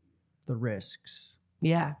the risks.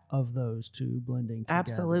 Yeah. Of those two blending together.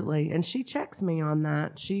 Absolutely. And she checks me on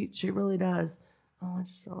that. She really does. Oh, I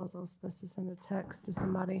just realized I was supposed to send a text to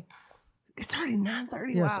somebody. It's already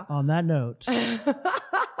 9:30. Yes, wow. On that note,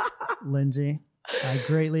 Lindsay, I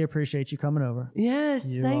greatly appreciate you coming over. Yes,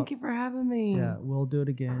 thank you for having me. Yeah, we'll do it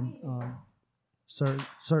again.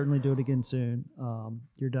 Certainly do it again soon.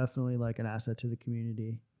 You're definitely like an asset to the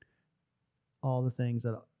community. All the things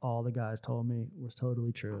that all the guys told me was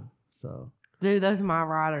totally true. So, dude, those are my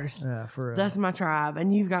riders. Yeah, for real. That's my tribe,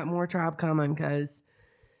 and you've got more tribe coming because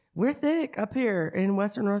we're thick up here in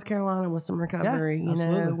Western North Carolina with some recovery. Yeah,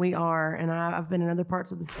 absolutely. We are, and I've been in other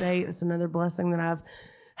parts of the state. It's another blessing that I've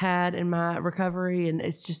had in my recovery, and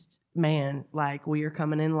it's just, man, like, we are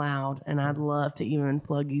coming in loud, and I'd love to even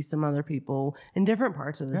plug you some other people in different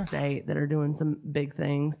parts of the state that are doing some big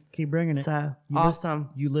things. Keep bringing it. So awesome.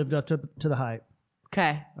 You lived up to the hype.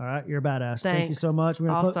 Okay. All right, you're a badass. Thanks. Thank you so much. We're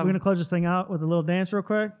gonna close this thing out with a little dance real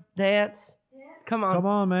quick. Dance. Come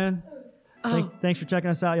on, man. Thanks for checking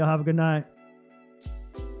us out. Y'all have a good night.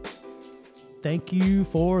 Thank you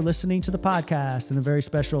for listening to the podcast, and a very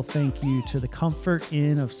special thank you to the Comfort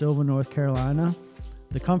Inn of Sylva, North Carolina.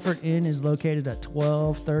 The Comfort Inn is located at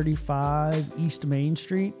 1235 East Main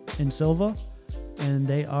Street in Sylva, and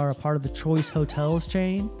they are a part of the Choice Hotels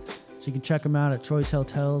chain. So you can check them out at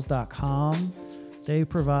choicehotels.com. They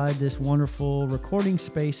provide this wonderful recording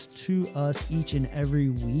space to us each and every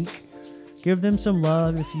week. Give them some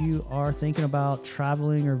love if you are thinking about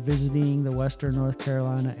traveling or visiting the Western North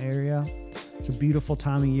Carolina area. It's a beautiful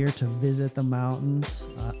time of year to visit the mountains.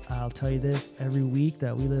 I'll tell you this every week,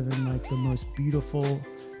 that we live in like the most beautiful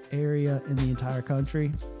area in the entire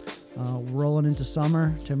country. Rolling into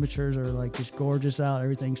summer, temperatures are like just gorgeous out.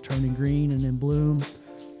 Everything's turning green and in bloom.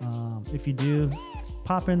 If you do,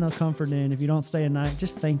 pop in the Comfort Inn. If you don't stay a night,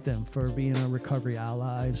 just thank them for being a recovery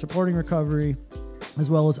ally and supporting recovery, as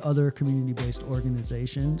well as other community-based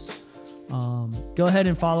organizations. Go ahead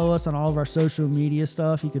and follow us on all of our social media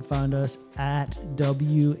stuff. You can find us at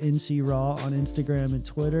WNC Raw on Instagram and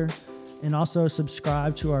Twitter. And also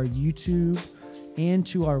subscribe to our YouTube and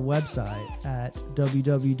to our website at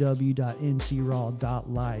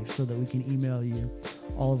www.ncraw.life so that we can email you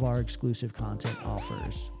all of our exclusive content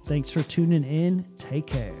offers. Thanks for tuning in. Take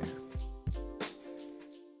care.